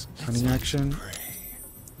works. Cunning action.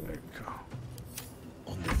 There you go.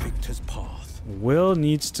 On the victor's path. Will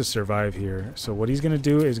needs to survive here. So what he's gonna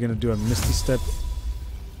do is gonna do a Misty Step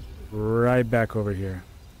right back over here.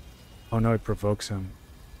 Oh no, it provokes him.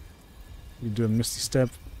 You do a Misty Step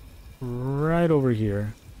right over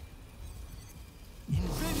here.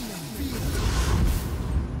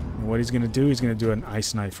 And what he's gonna do, he's gonna do an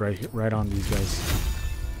Ice Knife right on these guys.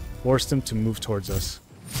 Force them to move towards us.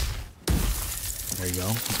 There you go.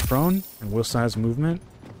 He's prone, and Will still has movement,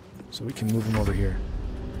 so we can move him over here.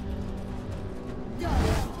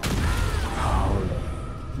 Oh,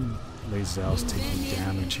 Lae'zel's taking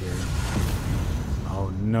damage here.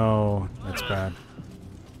 Oh no, that's bad.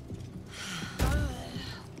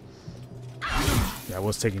 Yeah,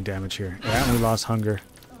 Will's taking damage here. Yeah, and we lost hunger.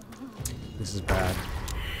 This is bad.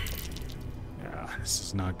 Yeah, this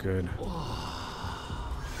is not good.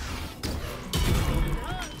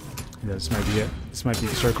 Yeah, this might be it. This might be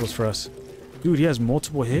the circles for us. Dude, he has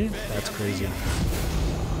multiple hit? That's crazy.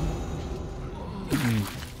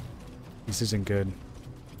 This isn't good.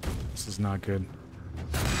 This is not good.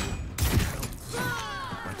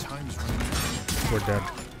 My time's running. We're dead.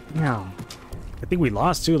 Yeah. I think we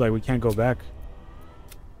lost too, like we can't go back.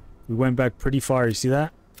 We went back pretty far, you see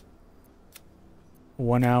that?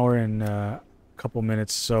 1 hour and a couple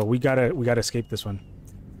minutes, so we gotta escape this one.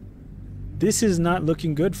 This is not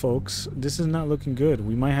looking good, folks. This is not looking good.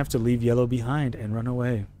 We might have to leave Hie'lo behind and run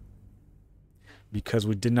away. Because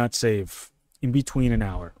we did not save in between an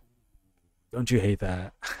hour. Don't you hate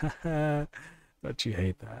that? Don't you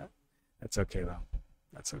hate that? That's okay, though.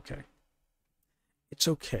 That's okay. It's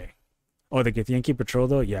okay. Oh, the Githyanki patrol,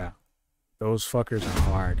 though? Yeah. Those fuckers are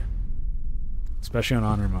hard. Especially on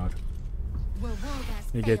honor mode.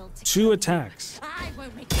 You get 2 attacks. I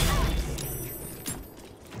won't make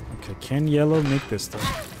Okay, can Hie'lo make this though?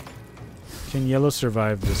 Can Hie'lo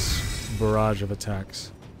survive this barrage of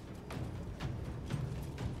attacks?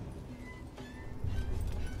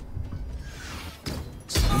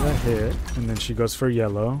 So that hit, and then she goes for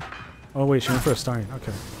Hie'lo. Oh wait, she went for Astarion.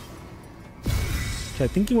 Okay. Okay,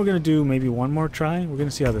 thinking we're gonna do maybe one more try. We're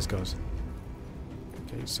gonna see how this goes.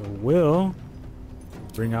 Okay, so Will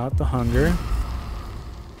bring out the hunger.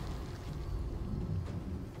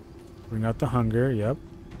 Bring out the hunger, yep.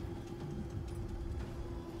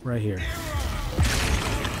 Right here.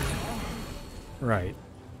 Right.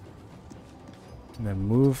 And then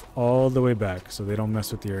move all the way back so they don't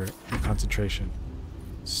mess with your concentration.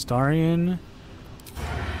 Astarion.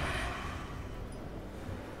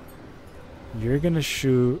 You're gonna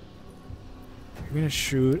shoot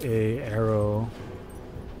a arrow.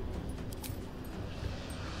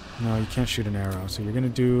 No, you can't shoot an arrow. So you're gonna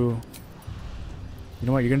do, you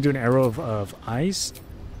know what? You're gonna do an arrow of ice.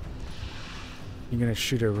 You're gonna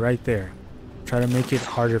shoot her right there. Try to make it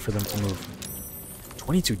harder for them to move.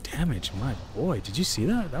 22 damage, my boy. Did you see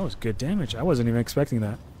that? That was good damage. I wasn't even expecting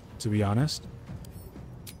that, to be honest.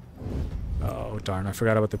 Oh, darn. I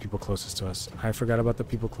forgot about the people closest to us. Let's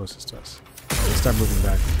start moving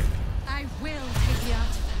back. I will take the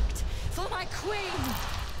artifact for my queen.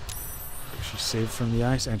 She saved from the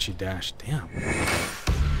ice and she dashed. Damn.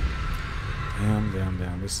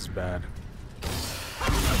 Damn. This is bad.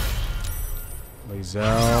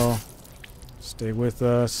 Lae'zel, stay with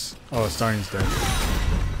us. Oh, Astarion's dead.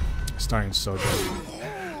 Astarion's so dead.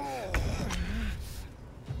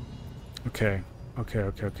 Okay.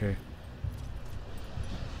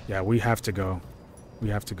 Yeah, we have to go. We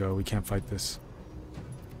can't fight this.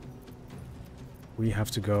 We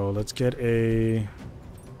have to go. Let's get a...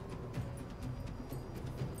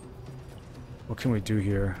 What can we do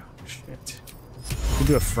here? Shit. We can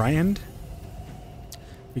do a Friend.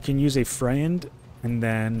 We can use a Friend and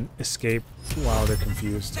then escape while they're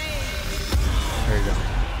confused. There you go.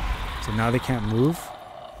 So now they can't move.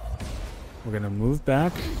 We're gonna move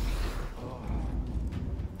back.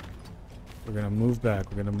 We're gonna move back.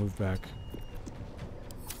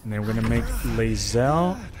 And then we're gonna make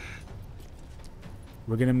Lae'zel.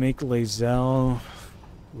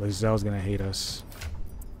 Lae'zel's gonna hate us.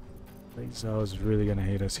 Lae'zel is really gonna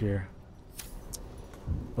hate us here.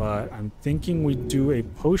 But I'm thinking we do a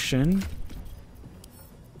potion.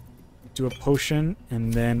 Do a potion,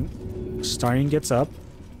 and then Starion gets up.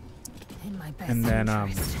 And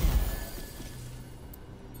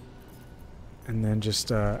then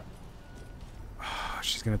just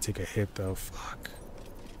she's gonna take a hit though. Fuck.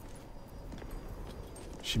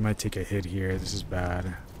 She might take a hit here. This is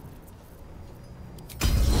bad.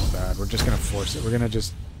 This is bad. We're just gonna force it. We're gonna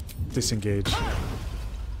just disengage. I'm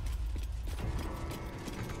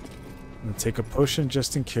gonna take a potion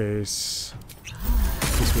just in case. In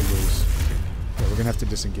case we lose. Yeah, we're gonna have to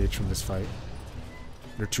disengage from this fight.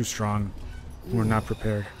 They're too strong. We're not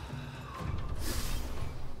prepared.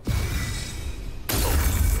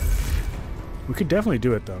 We could definitely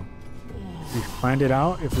do it though. We planned it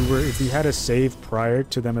out. If we had a save prior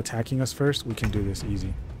to them attacking us first, we can do this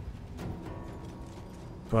easy.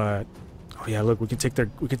 But oh yeah, look, we can take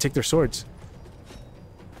their swords.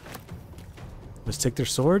 Let's take their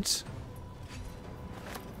swords.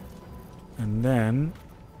 And then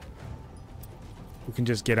we can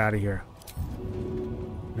just get out of here.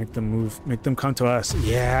 Make them move. Make them come to us.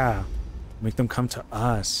 Yeah. Make them come to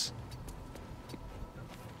us.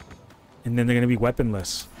 And then they're going to be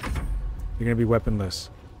weaponless. They're going to be weaponless.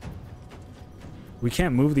 We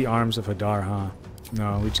can't move the arms of Hadar, huh?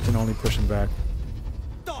 No, we just can only push him back.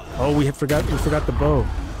 Oh, we forgot the bow.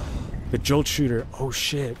 The jolt shooter. Oh,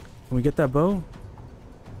 shit. Can we get that bow?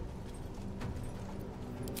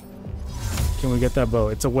 Can we get that bow?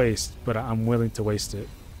 It's a waste, but I'm willing to waste it.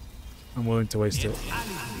 I'm willing to waste it.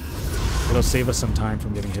 It'll save us some time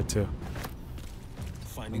from getting hit too.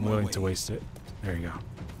 I'm willing to waste it. There you go.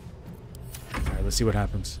 Alright, let's see what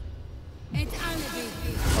happens.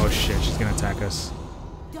 Oh shit, she's gonna attack us.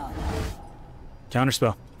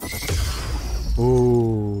 Counterspell.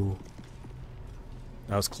 Ooh.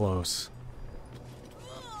 That was close.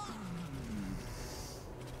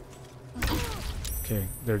 Okay,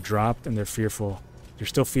 they're dropped and they're fearful. They're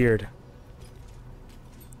still feared.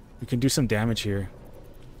 We can do some damage here.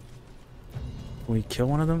 Can we kill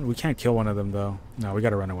one of them? We can't kill one of them though. No, we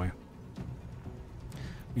gotta run away.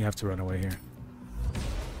 We have to run away here.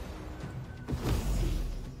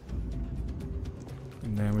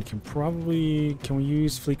 And then we can probably... Can we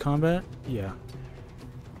use fleet combat? Yeah.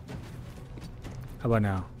 How about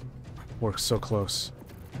now? We're so close.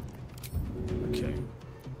 Okay.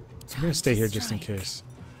 I'm gonna stay here just in case.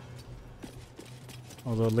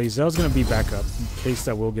 Although Lae'zel's gonna be back up in case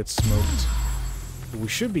that will get smoked. But we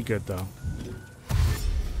should be good though.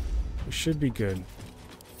 We should be good.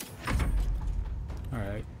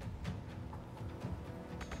 Alright.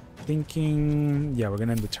 Thinking... Yeah, we're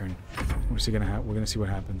gonna end the turn. We're gonna see what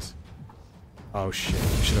happens. Oh shit,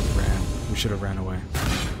 we should have ran. We should have ran away.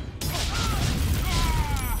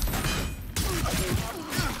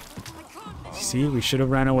 See, we should have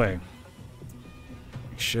ran away.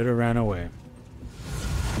 We should have ran away.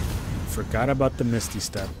 Forgot about the Misty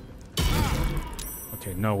Step.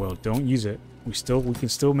 Okay, no, Will, don't use it. We can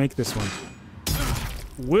still make this one.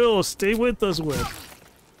 Will, stay with us, Will.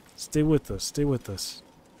 Stay with us. Stay with us.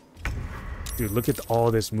 Dude, look at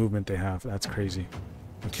all this movement they have. That's crazy.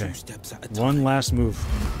 Okay. One last move.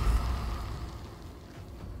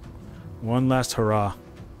 One last hurrah.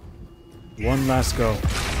 One last go.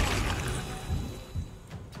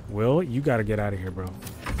 Will, you gotta get out of here, bro.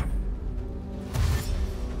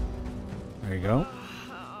 There you go.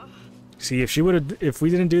 See, if we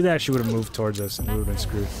didn't do that, she would have moved towards us and we would have been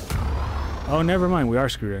screwed. Oh, never mind. We are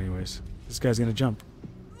screwed anyways. This guy's gonna jump.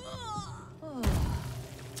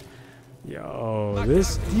 Yo,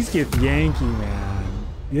 these Githyanki, man.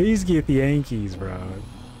 These Githyanki's, bro.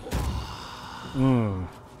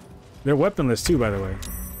 They're weaponless too, by the way.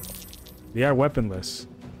 They are weaponless.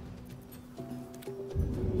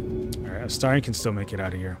 Alright, Starion can still make it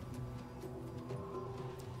out of here.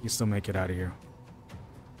 You can still make it out of here.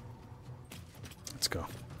 Let's go.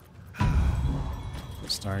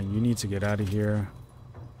 Starion, you need to get out of here.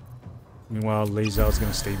 Meanwhile, Lae'zel's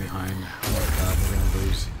gonna stay behind. Oh my god, we're gonna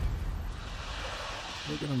lose.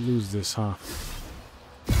 We're gonna lose this, huh?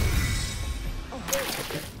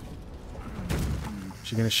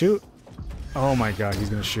 She gonna shoot? Oh my god, he's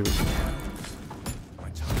gonna shoot.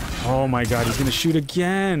 Oh my god, he's gonna shoot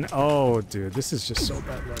again! Oh, dude, this is just so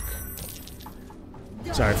bad luck.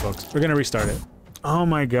 Sorry, folks. We're gonna restart it. Oh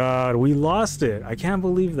my god, we lost it. I can't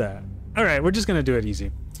believe that. Alright, we're just gonna do it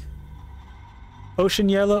easy. Potion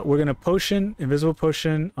Hie'lo. We're gonna potion, invisible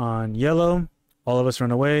potion on Hie'lo. All of us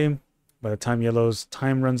run away. By the time Hie'lo's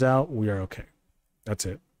time runs out, we are okay. That's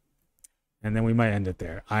it. And then we might end it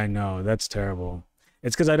there. I know, that's terrible.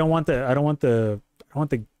 It's because I don't want to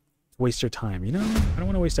waste your time, you know? I don't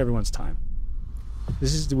want to waste everyone's time.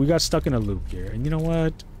 This is, we got stuck in a loop here, and you know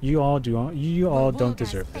what? You all don't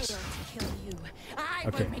deserve this.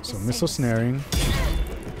 Okay, so missile snaring.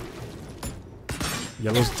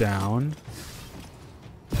 Yellow's down.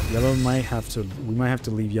 Yellow might have to, we might have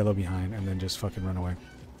to leave Yellow behind and then just fucking run away.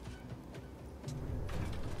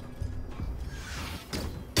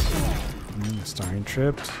 Starring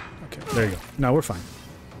tripped. Okay, there you go. No, we're fine.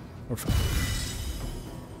 We're fine.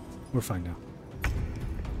 We're fine now.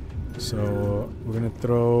 So we're gonna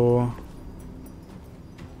throw.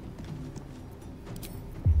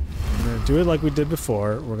 We're gonna do it like we did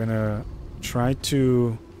before. We're gonna try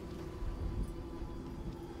to.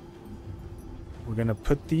 We're gonna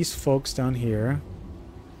put these folks down here.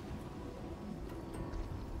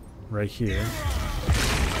 Right here.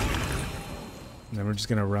 And then we're just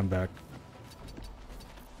gonna run back.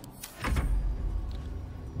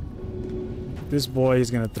 This boy is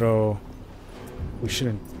gonna throw. We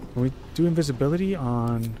shouldn't. Can we do invisibility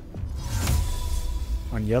on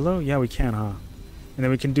Yellow? Yeah, we can, huh? And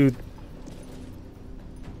then we can do.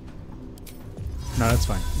 No, that's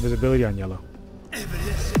fine. Invisibility on Yellow.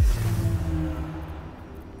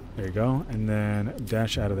 There you go, and then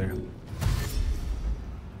dash out of there.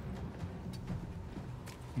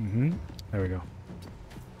 There we go.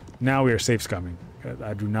 Now we are safe scumming.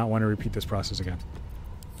 I do not want to repeat this process again.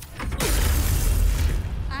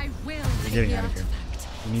 We're getting out of here.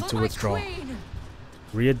 We need to withdraw.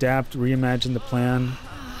 Readapt, reimagine the plan.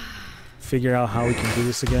 Figure out how we can do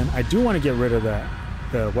this again. I do want to get rid of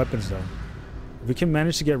the weapons though. If we can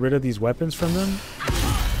manage to get rid of these weapons from them,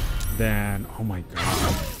 then oh my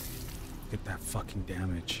god. Get that fucking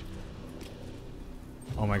damage.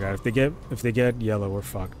 Oh my god, if they get Yellow, we're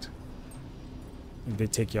fucked. If they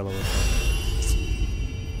take Yellow, we're fucked.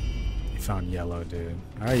 They found Yellow, dude.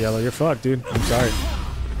 Alright, Yellow, you're fucked, dude. I'm sorry.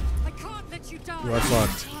 You are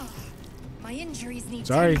fucked. My injuries need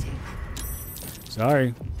Sorry. tending.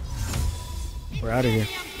 Sorry. We're out of here.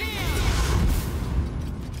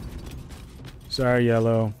 Sorry,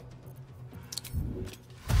 Yellow.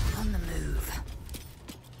 On the move.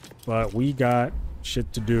 But we got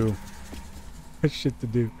shit to do. Shit to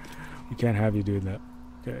do. We can't have you doing that.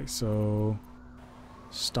 Okay, so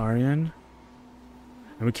Starion.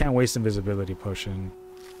 And we can't waste invisibility potion.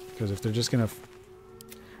 Because if they're just gonna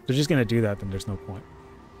do that, then there's no point.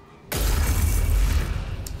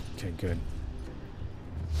 Okay, good.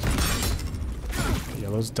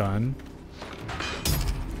 Yellow's done.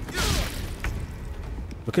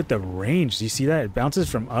 Look at the range. Do you see that? It bounces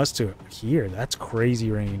from us to here. That's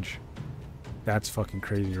crazy range. That's fucking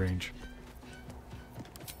crazy range.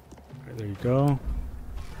 Alright, there you go.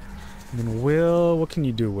 And then Will, what can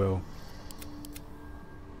you do, Will?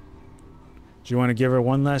 Do you want to give her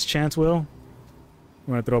one last chance, Will?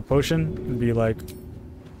 You want to throw a potion and be like,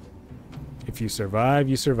 if you survive,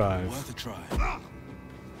 you survive. Worth a try.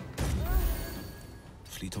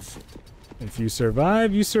 Fleet of foot. If you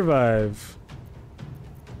survive, you survive.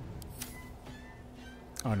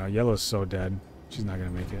 Oh no, Yellow's so dead. She's not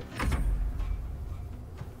gonna make it.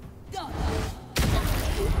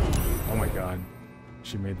 Oh my god.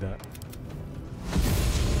 She made that.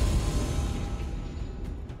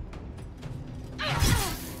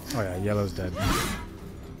 Oh yeah, Yellow's dead.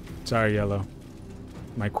 Sorry, Yellow.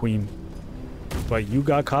 My queen. But you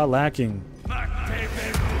got caught lacking.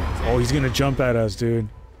 Oh, he's gonna jump at us, dude.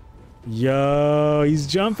 Yo, he's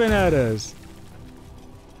jumping at us.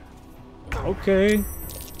 Okay.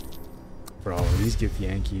 Bro, these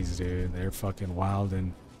Githyanki's, dude. They're fucking wild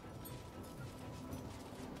and...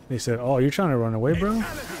 They said, oh, you're trying to run away, bro? Nah.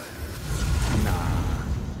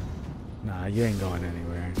 Nah, you ain't going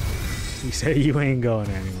anywhere. You say you ain't going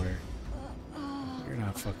anywhere. You're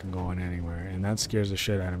not fucking going anywhere. And that scares the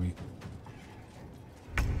shit out of me.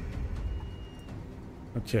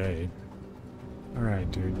 Okay.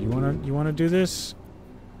 Alright, dude. You wanna do this?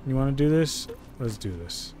 You wanna do this? Let's do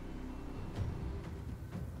this.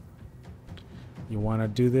 You wanna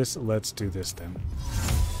do this? Let's do this then.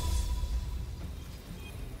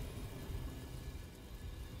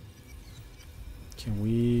 Can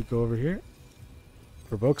we go over here?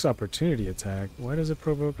 Provokes opportunity attack. Why does it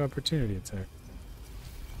provoke opportunity attack?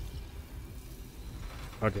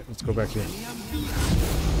 Okay, let's go back here.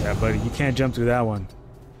 Yeah, buddy, you can't jump through that one.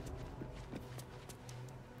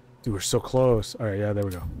 Dude, we're so close. Alright, yeah, there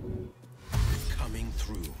we go. Coming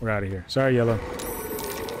through. We're out of here. Sorry, Yellow.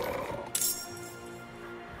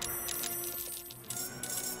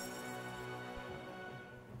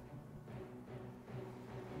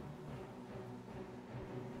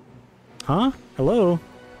 Huh? Hello?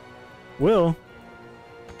 Will?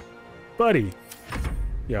 Buddy?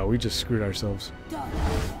 Yeah, we just screwed ourselves.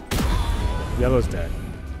 Yellow's dead.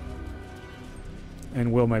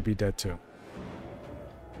 And Will might be dead too.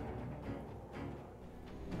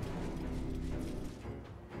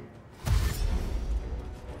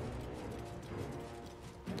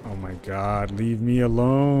 Oh my god, leave me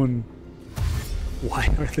alone. Why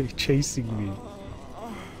are they chasing me?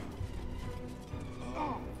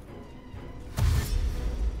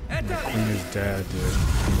 Queen is dead, dude.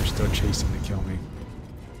 And they're still chasing to kill me.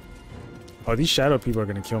 Oh, these shadow people are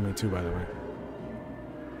gonna kill me too, by the way.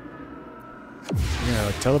 Yeah,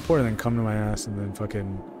 like teleport and then come to my ass and then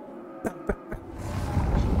fucking...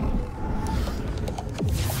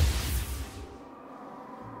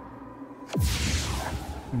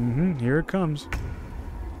 Here it comes.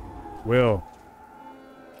 Will.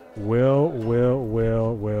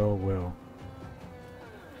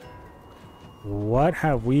 What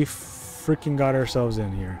have we freaking got ourselves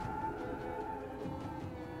in here?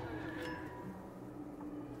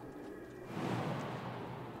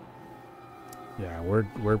 Yeah,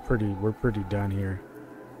 we're pretty done here.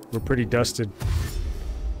 We're pretty dusted.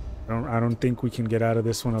 I don't think we can get out of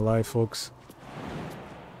this one alive, folks.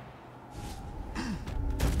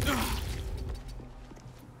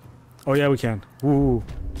 Oh yeah, we can. Woo!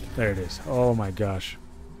 There it is. Oh my gosh.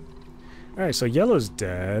 All right, so Yellow's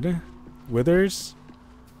dead. Withers?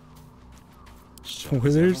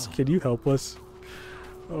 Withers, can you help us?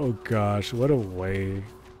 Oh gosh, what a way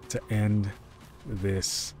to end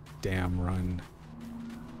this damn run.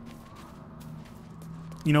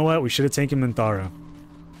 You know what? We should have taken Minthara.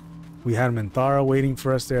 We had Minthara waiting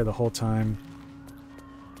for us there the whole time.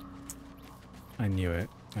 I knew it.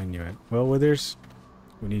 I knew it. Well, Withers,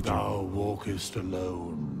 we need you. Thou walkest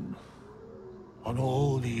alone. On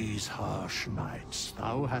all these harsh nights,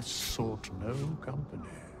 thou hast sought no company.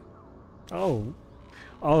 Oh.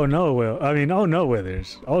 Oh no, Will. I mean, oh no,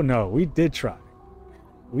 Withers. Oh no, we did try.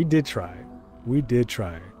 We did try. We did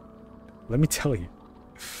try. Let me tell you.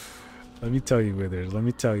 Let me tell you, Withers. Let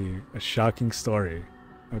me tell you a shocking story.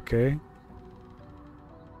 Okay? You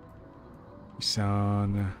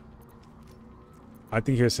sound... I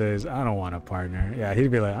think he says, I don't want a partner. Yeah,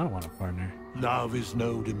 he'd be like, I don't want a partner. Love is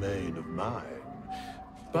no domain of mine,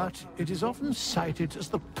 but it is often cited as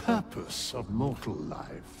the purpose of mortal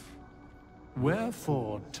life.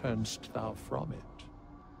 Wherefore turnst thou from it?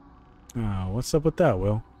 Oh, what's up with that,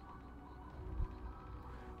 Will?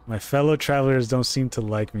 My fellow travelers don't seem to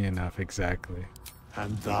like me enough, exactly.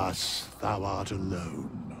 And thus thou art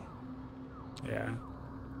alone. Yeah.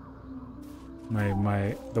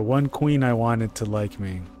 The one queen I wanted to like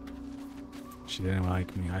me. She didn't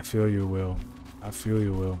like me. I feel you, Will. I feel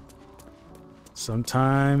you, Will.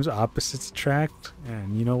 Sometimes opposites attract,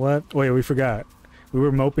 and you know what? Wait, we forgot. We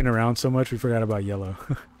were moping around so much we forgot about Yellow.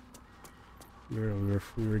 we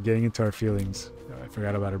were getting into our feelings. I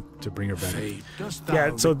forgot about her to bring her back.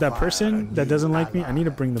 Yeah, so that person that doesn't like me, I need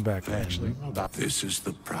to bring them back actually. This is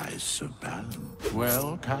the price of balance.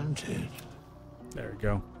 Well counted. There we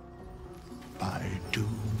go. By doom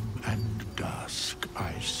and dusk,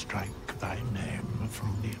 I strike thy name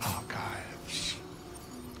from the archives.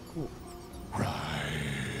 Cool.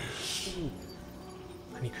 Rise. Ooh.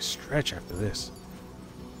 I need to stretch after this.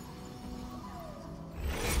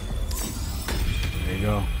 There you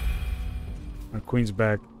go. Our queen's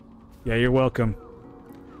back. Yeah, you're welcome.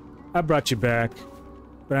 I brought you back,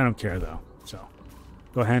 but I don't care though. So,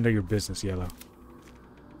 go handle your business, Yellow.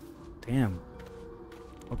 Damn.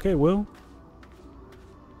 Okay, Will.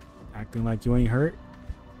 Acting like you ain't hurt.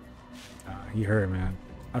 He hurt, man.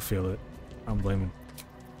 I feel it. I don't blame him.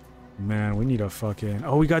 Man, we need a fucking...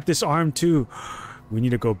 Oh, we got this arm too. We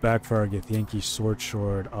need to go back for our Githyanki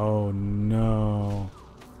sword. Oh no.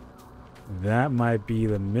 That might be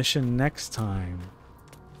the mission next time.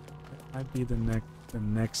 That might be the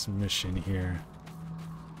next mission here.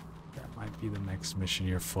 That might be the next mission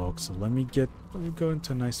here, folks. So let me go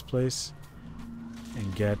into a nice place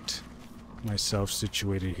and get myself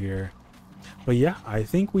situated here. But yeah, I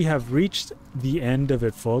think we have reached the end of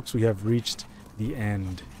it, folks. We have reached the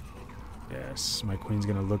end. Yes, my queen's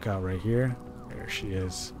gonna look out right here. There she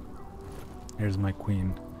is. Here's my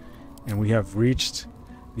queen. And we have reached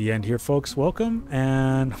the end here, folks. Welcome,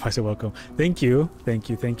 and I say welcome. Thank you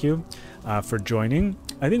for joining.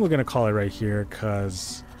 I think we're gonna call it right here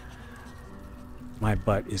because my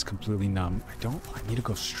butt is completely numb. I need to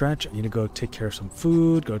go stretch. I need to go take care of some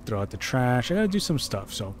food, go throw out the trash. I gotta do some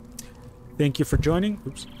stuff. So thank you for joining.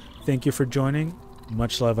 Oops. Thank you for joining.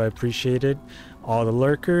 Much love. I appreciate it. All the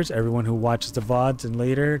lurkers, everyone who watches the VODs and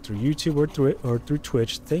later through YouTube or through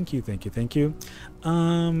Twitch. Thank you.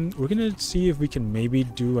 We're gonna see if we can maybe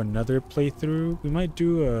do another playthrough. We might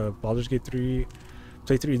do a Baldur's Gate 3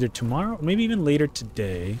 playthrough either tomorrow or maybe even later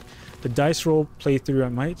today. The dice roll playthrough, I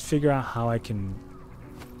might figure out how I can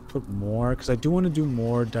put more, because I do want to do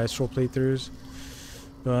more dice roll playthroughs,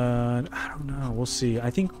 but I don't know. We'll see. I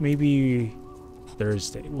think maybe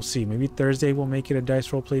Thursday. We'll see. Maybe Thursday we'll make it a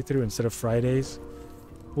dice roll playthrough instead of Fridays.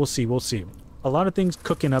 We'll see. We'll see. A lot of things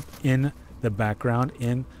cooking up in the background,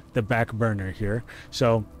 in the back burner here.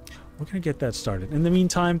 So we're going to get that started. In the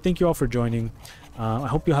meantime, thank you all for joining. I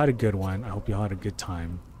hope you had a good one. I hope you had a good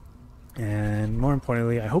time. And more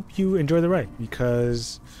importantly, I hope you enjoy the ride,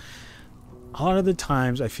 because a lot of the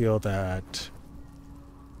times I feel that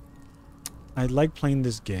I like playing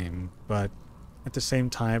this game, but at the same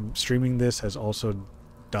time, streaming this has also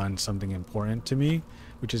done something important to me,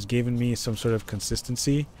 which has given me some sort of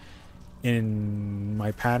consistency in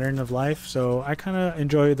my pattern of life. So I kind of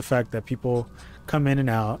enjoy the fact that people come in and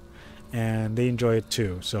out and they enjoy it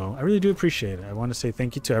too. So I really do appreciate it. I want to say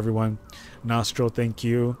thank you to everyone. Nostril, thank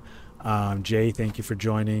you. Jay, thank you for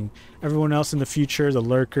joining. Everyone else in the future, the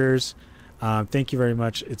lurkers, thank you very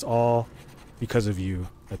much. It's all because of you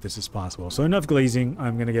that this is possible. So enough glazing.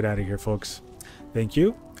 I'm going to get out of here, folks. Thank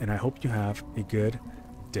you, and I hope you have a good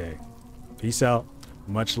day. Peace out.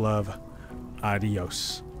 Much love.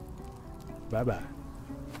 Adios. Bye-bye.